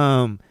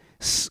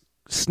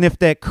sniffed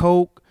that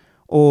coke,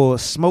 or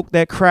smoke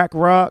that crack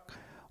rock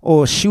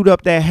or shoot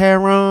up that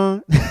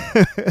heroin,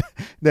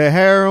 the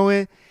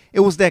heroin. It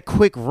was that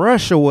quick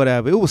rush or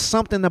whatever. It was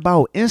something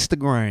about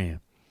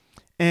Instagram.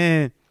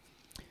 And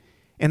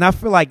I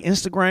feel like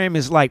Instagram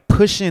is like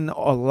pushing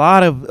a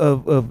lot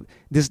of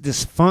this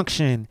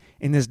dysfunction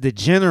and this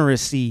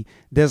degeneracy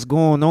that's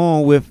going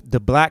on with the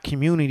black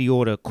community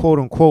or the quote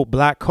unquote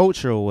black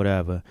culture or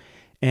whatever.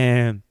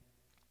 And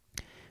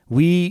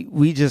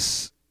we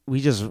just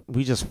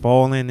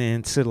falling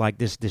into like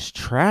this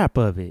trap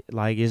of it.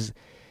 Like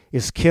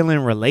it's killing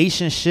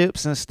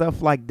relationships and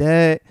stuff like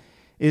that.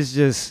 It's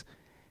just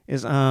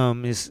is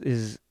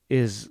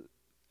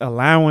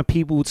allowing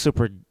people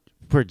to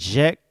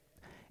project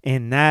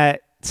and not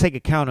take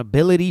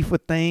accountability for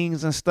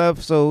things and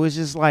stuff. So it's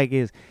just like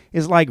it's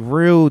like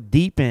real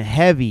deep and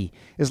heavy.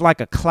 It's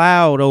like a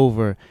cloud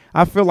over.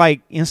 I feel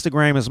like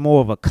Instagram is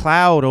more of a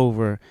cloud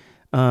over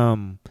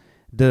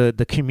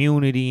the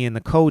community and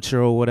the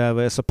culture or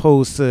whatever, as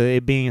opposed to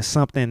it being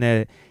something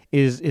that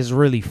is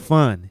really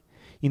fun.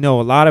 You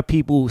know, a lot of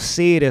people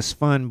see it as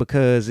fun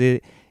because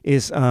it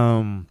is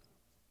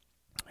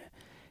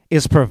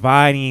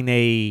providing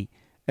a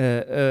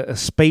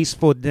space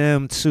for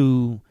them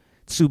to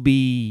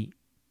be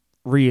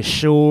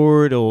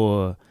reassured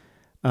or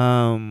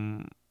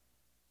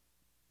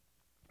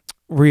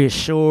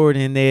reassured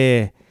in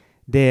their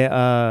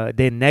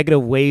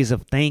negative ways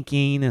of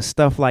thinking and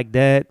stuff like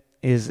that.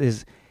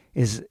 Is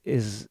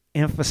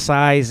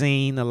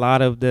emphasizing a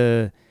lot of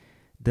the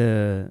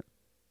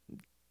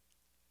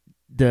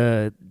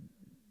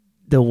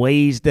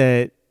ways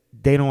that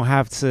they don't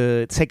have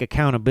to take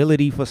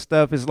accountability for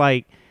stuff. It's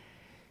like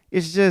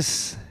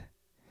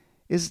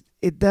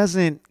it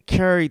doesn't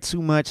carry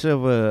too much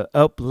of a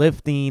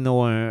uplifting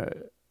or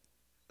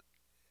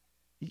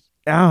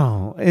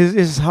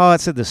it's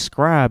hard to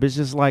describe. It's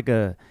just like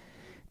this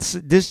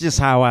is just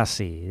how I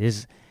see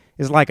it.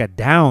 It's like a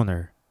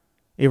downer.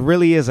 It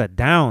really is a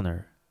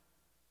downer.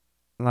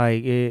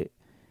 Like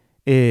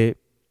it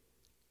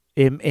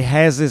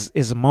has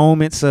its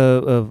moments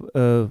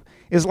of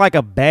it's like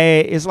a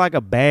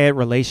bad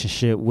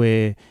relationship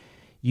where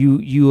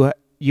you'll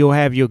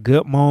have your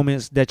good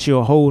moments that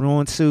you'll hold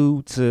on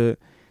to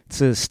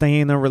stay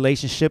in a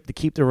relationship, to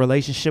keep the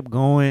relationship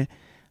going,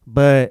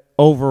 but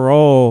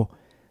overall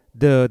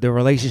the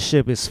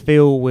relationship is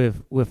filled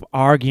with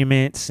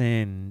arguments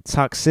and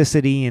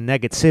toxicity and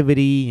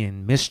negativity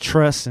and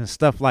mistrust and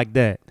stuff like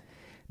that.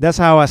 That's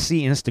how I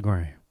see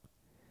Instagram.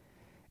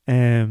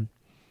 And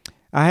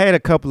I had a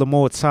couple of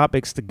more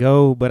topics to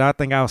go, but I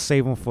think I'll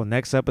save them for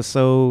next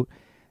episode.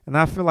 And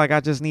I feel like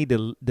I just need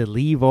to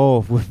leave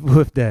off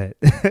with that.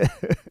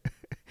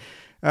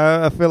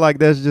 I feel like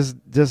that's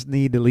just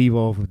need to leave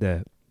off with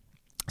that.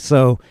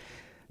 So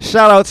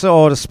shout out to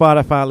all the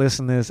Spotify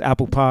listeners,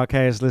 Apple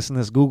Podcast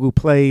listeners, Google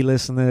Play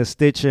listeners,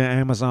 Stitcher,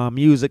 Amazon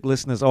Music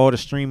listeners, all the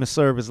streaming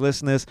service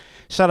listeners.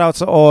 Shout out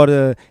to all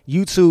the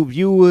YouTube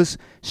viewers.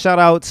 Shout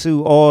out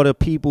to all the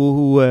people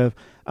who have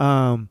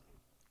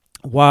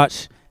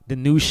watched the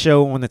new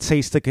show on the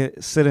Taste to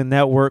Consider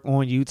Network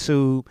on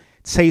YouTube.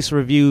 Taste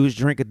Reviews,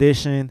 Drink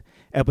Edition.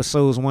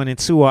 Episodes 1 and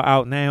 2 are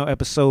out now.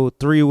 Episode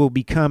 3 will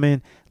be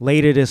coming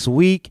later this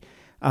week.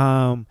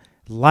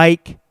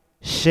 Like,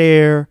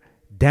 share,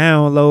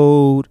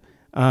 download,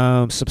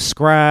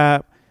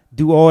 subscribe,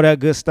 do all that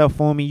good stuff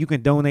for me. You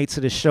can donate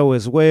to the show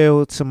as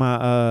well, to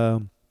my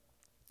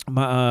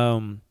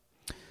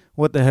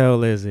what the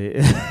hell is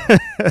it?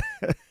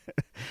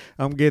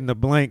 I'm getting a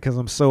blank because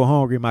I'm so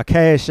hungry. My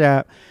Cash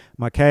App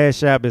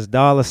is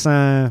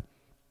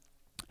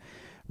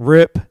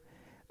 $RIP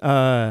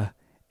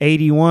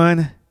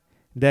 81.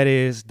 That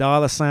is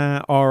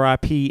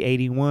 $RIP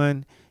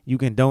 81. You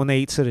can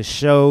donate to the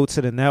show,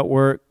 to the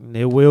network.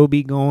 It will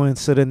be going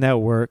to the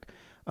network.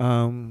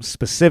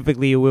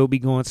 Specifically, it will be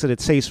going to the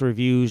Taste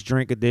Reviews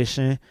Drink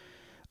Edition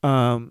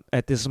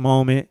at this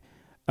moment.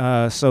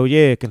 So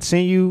yeah,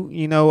 continue,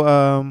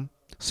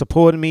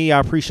 supporting me. I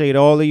appreciate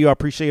all of you. I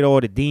appreciate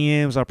all the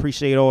DMs. I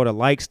appreciate all the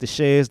likes, the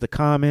shares, the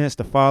comments,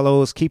 the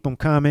follows. Keep them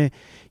coming.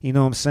 You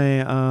know what I'm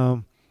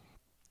saying?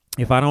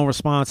 If I don't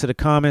respond to the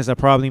comments, that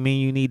probably mean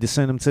you need to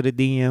send them to the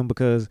DM,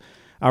 because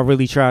I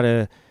really try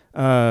to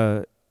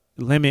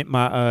limit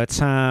my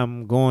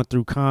time going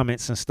through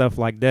comments and stuff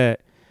like that.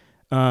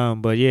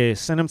 But yeah,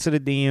 send them to the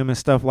DM and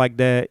stuff like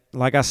that.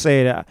 Like I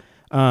said,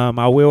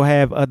 I will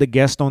have other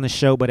guests on the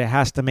show, but it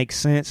has to make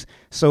sense.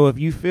 So if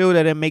you feel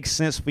that it makes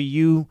sense for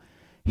you,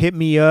 hit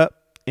me up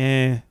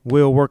and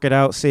we'll work it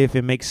out, see if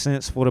it makes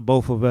sense for the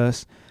both of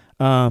us.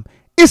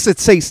 It's a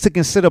Taste to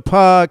Consider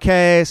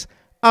podcast.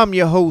 I'm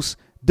your host,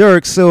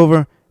 Derek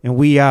Silver, and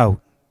we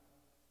out.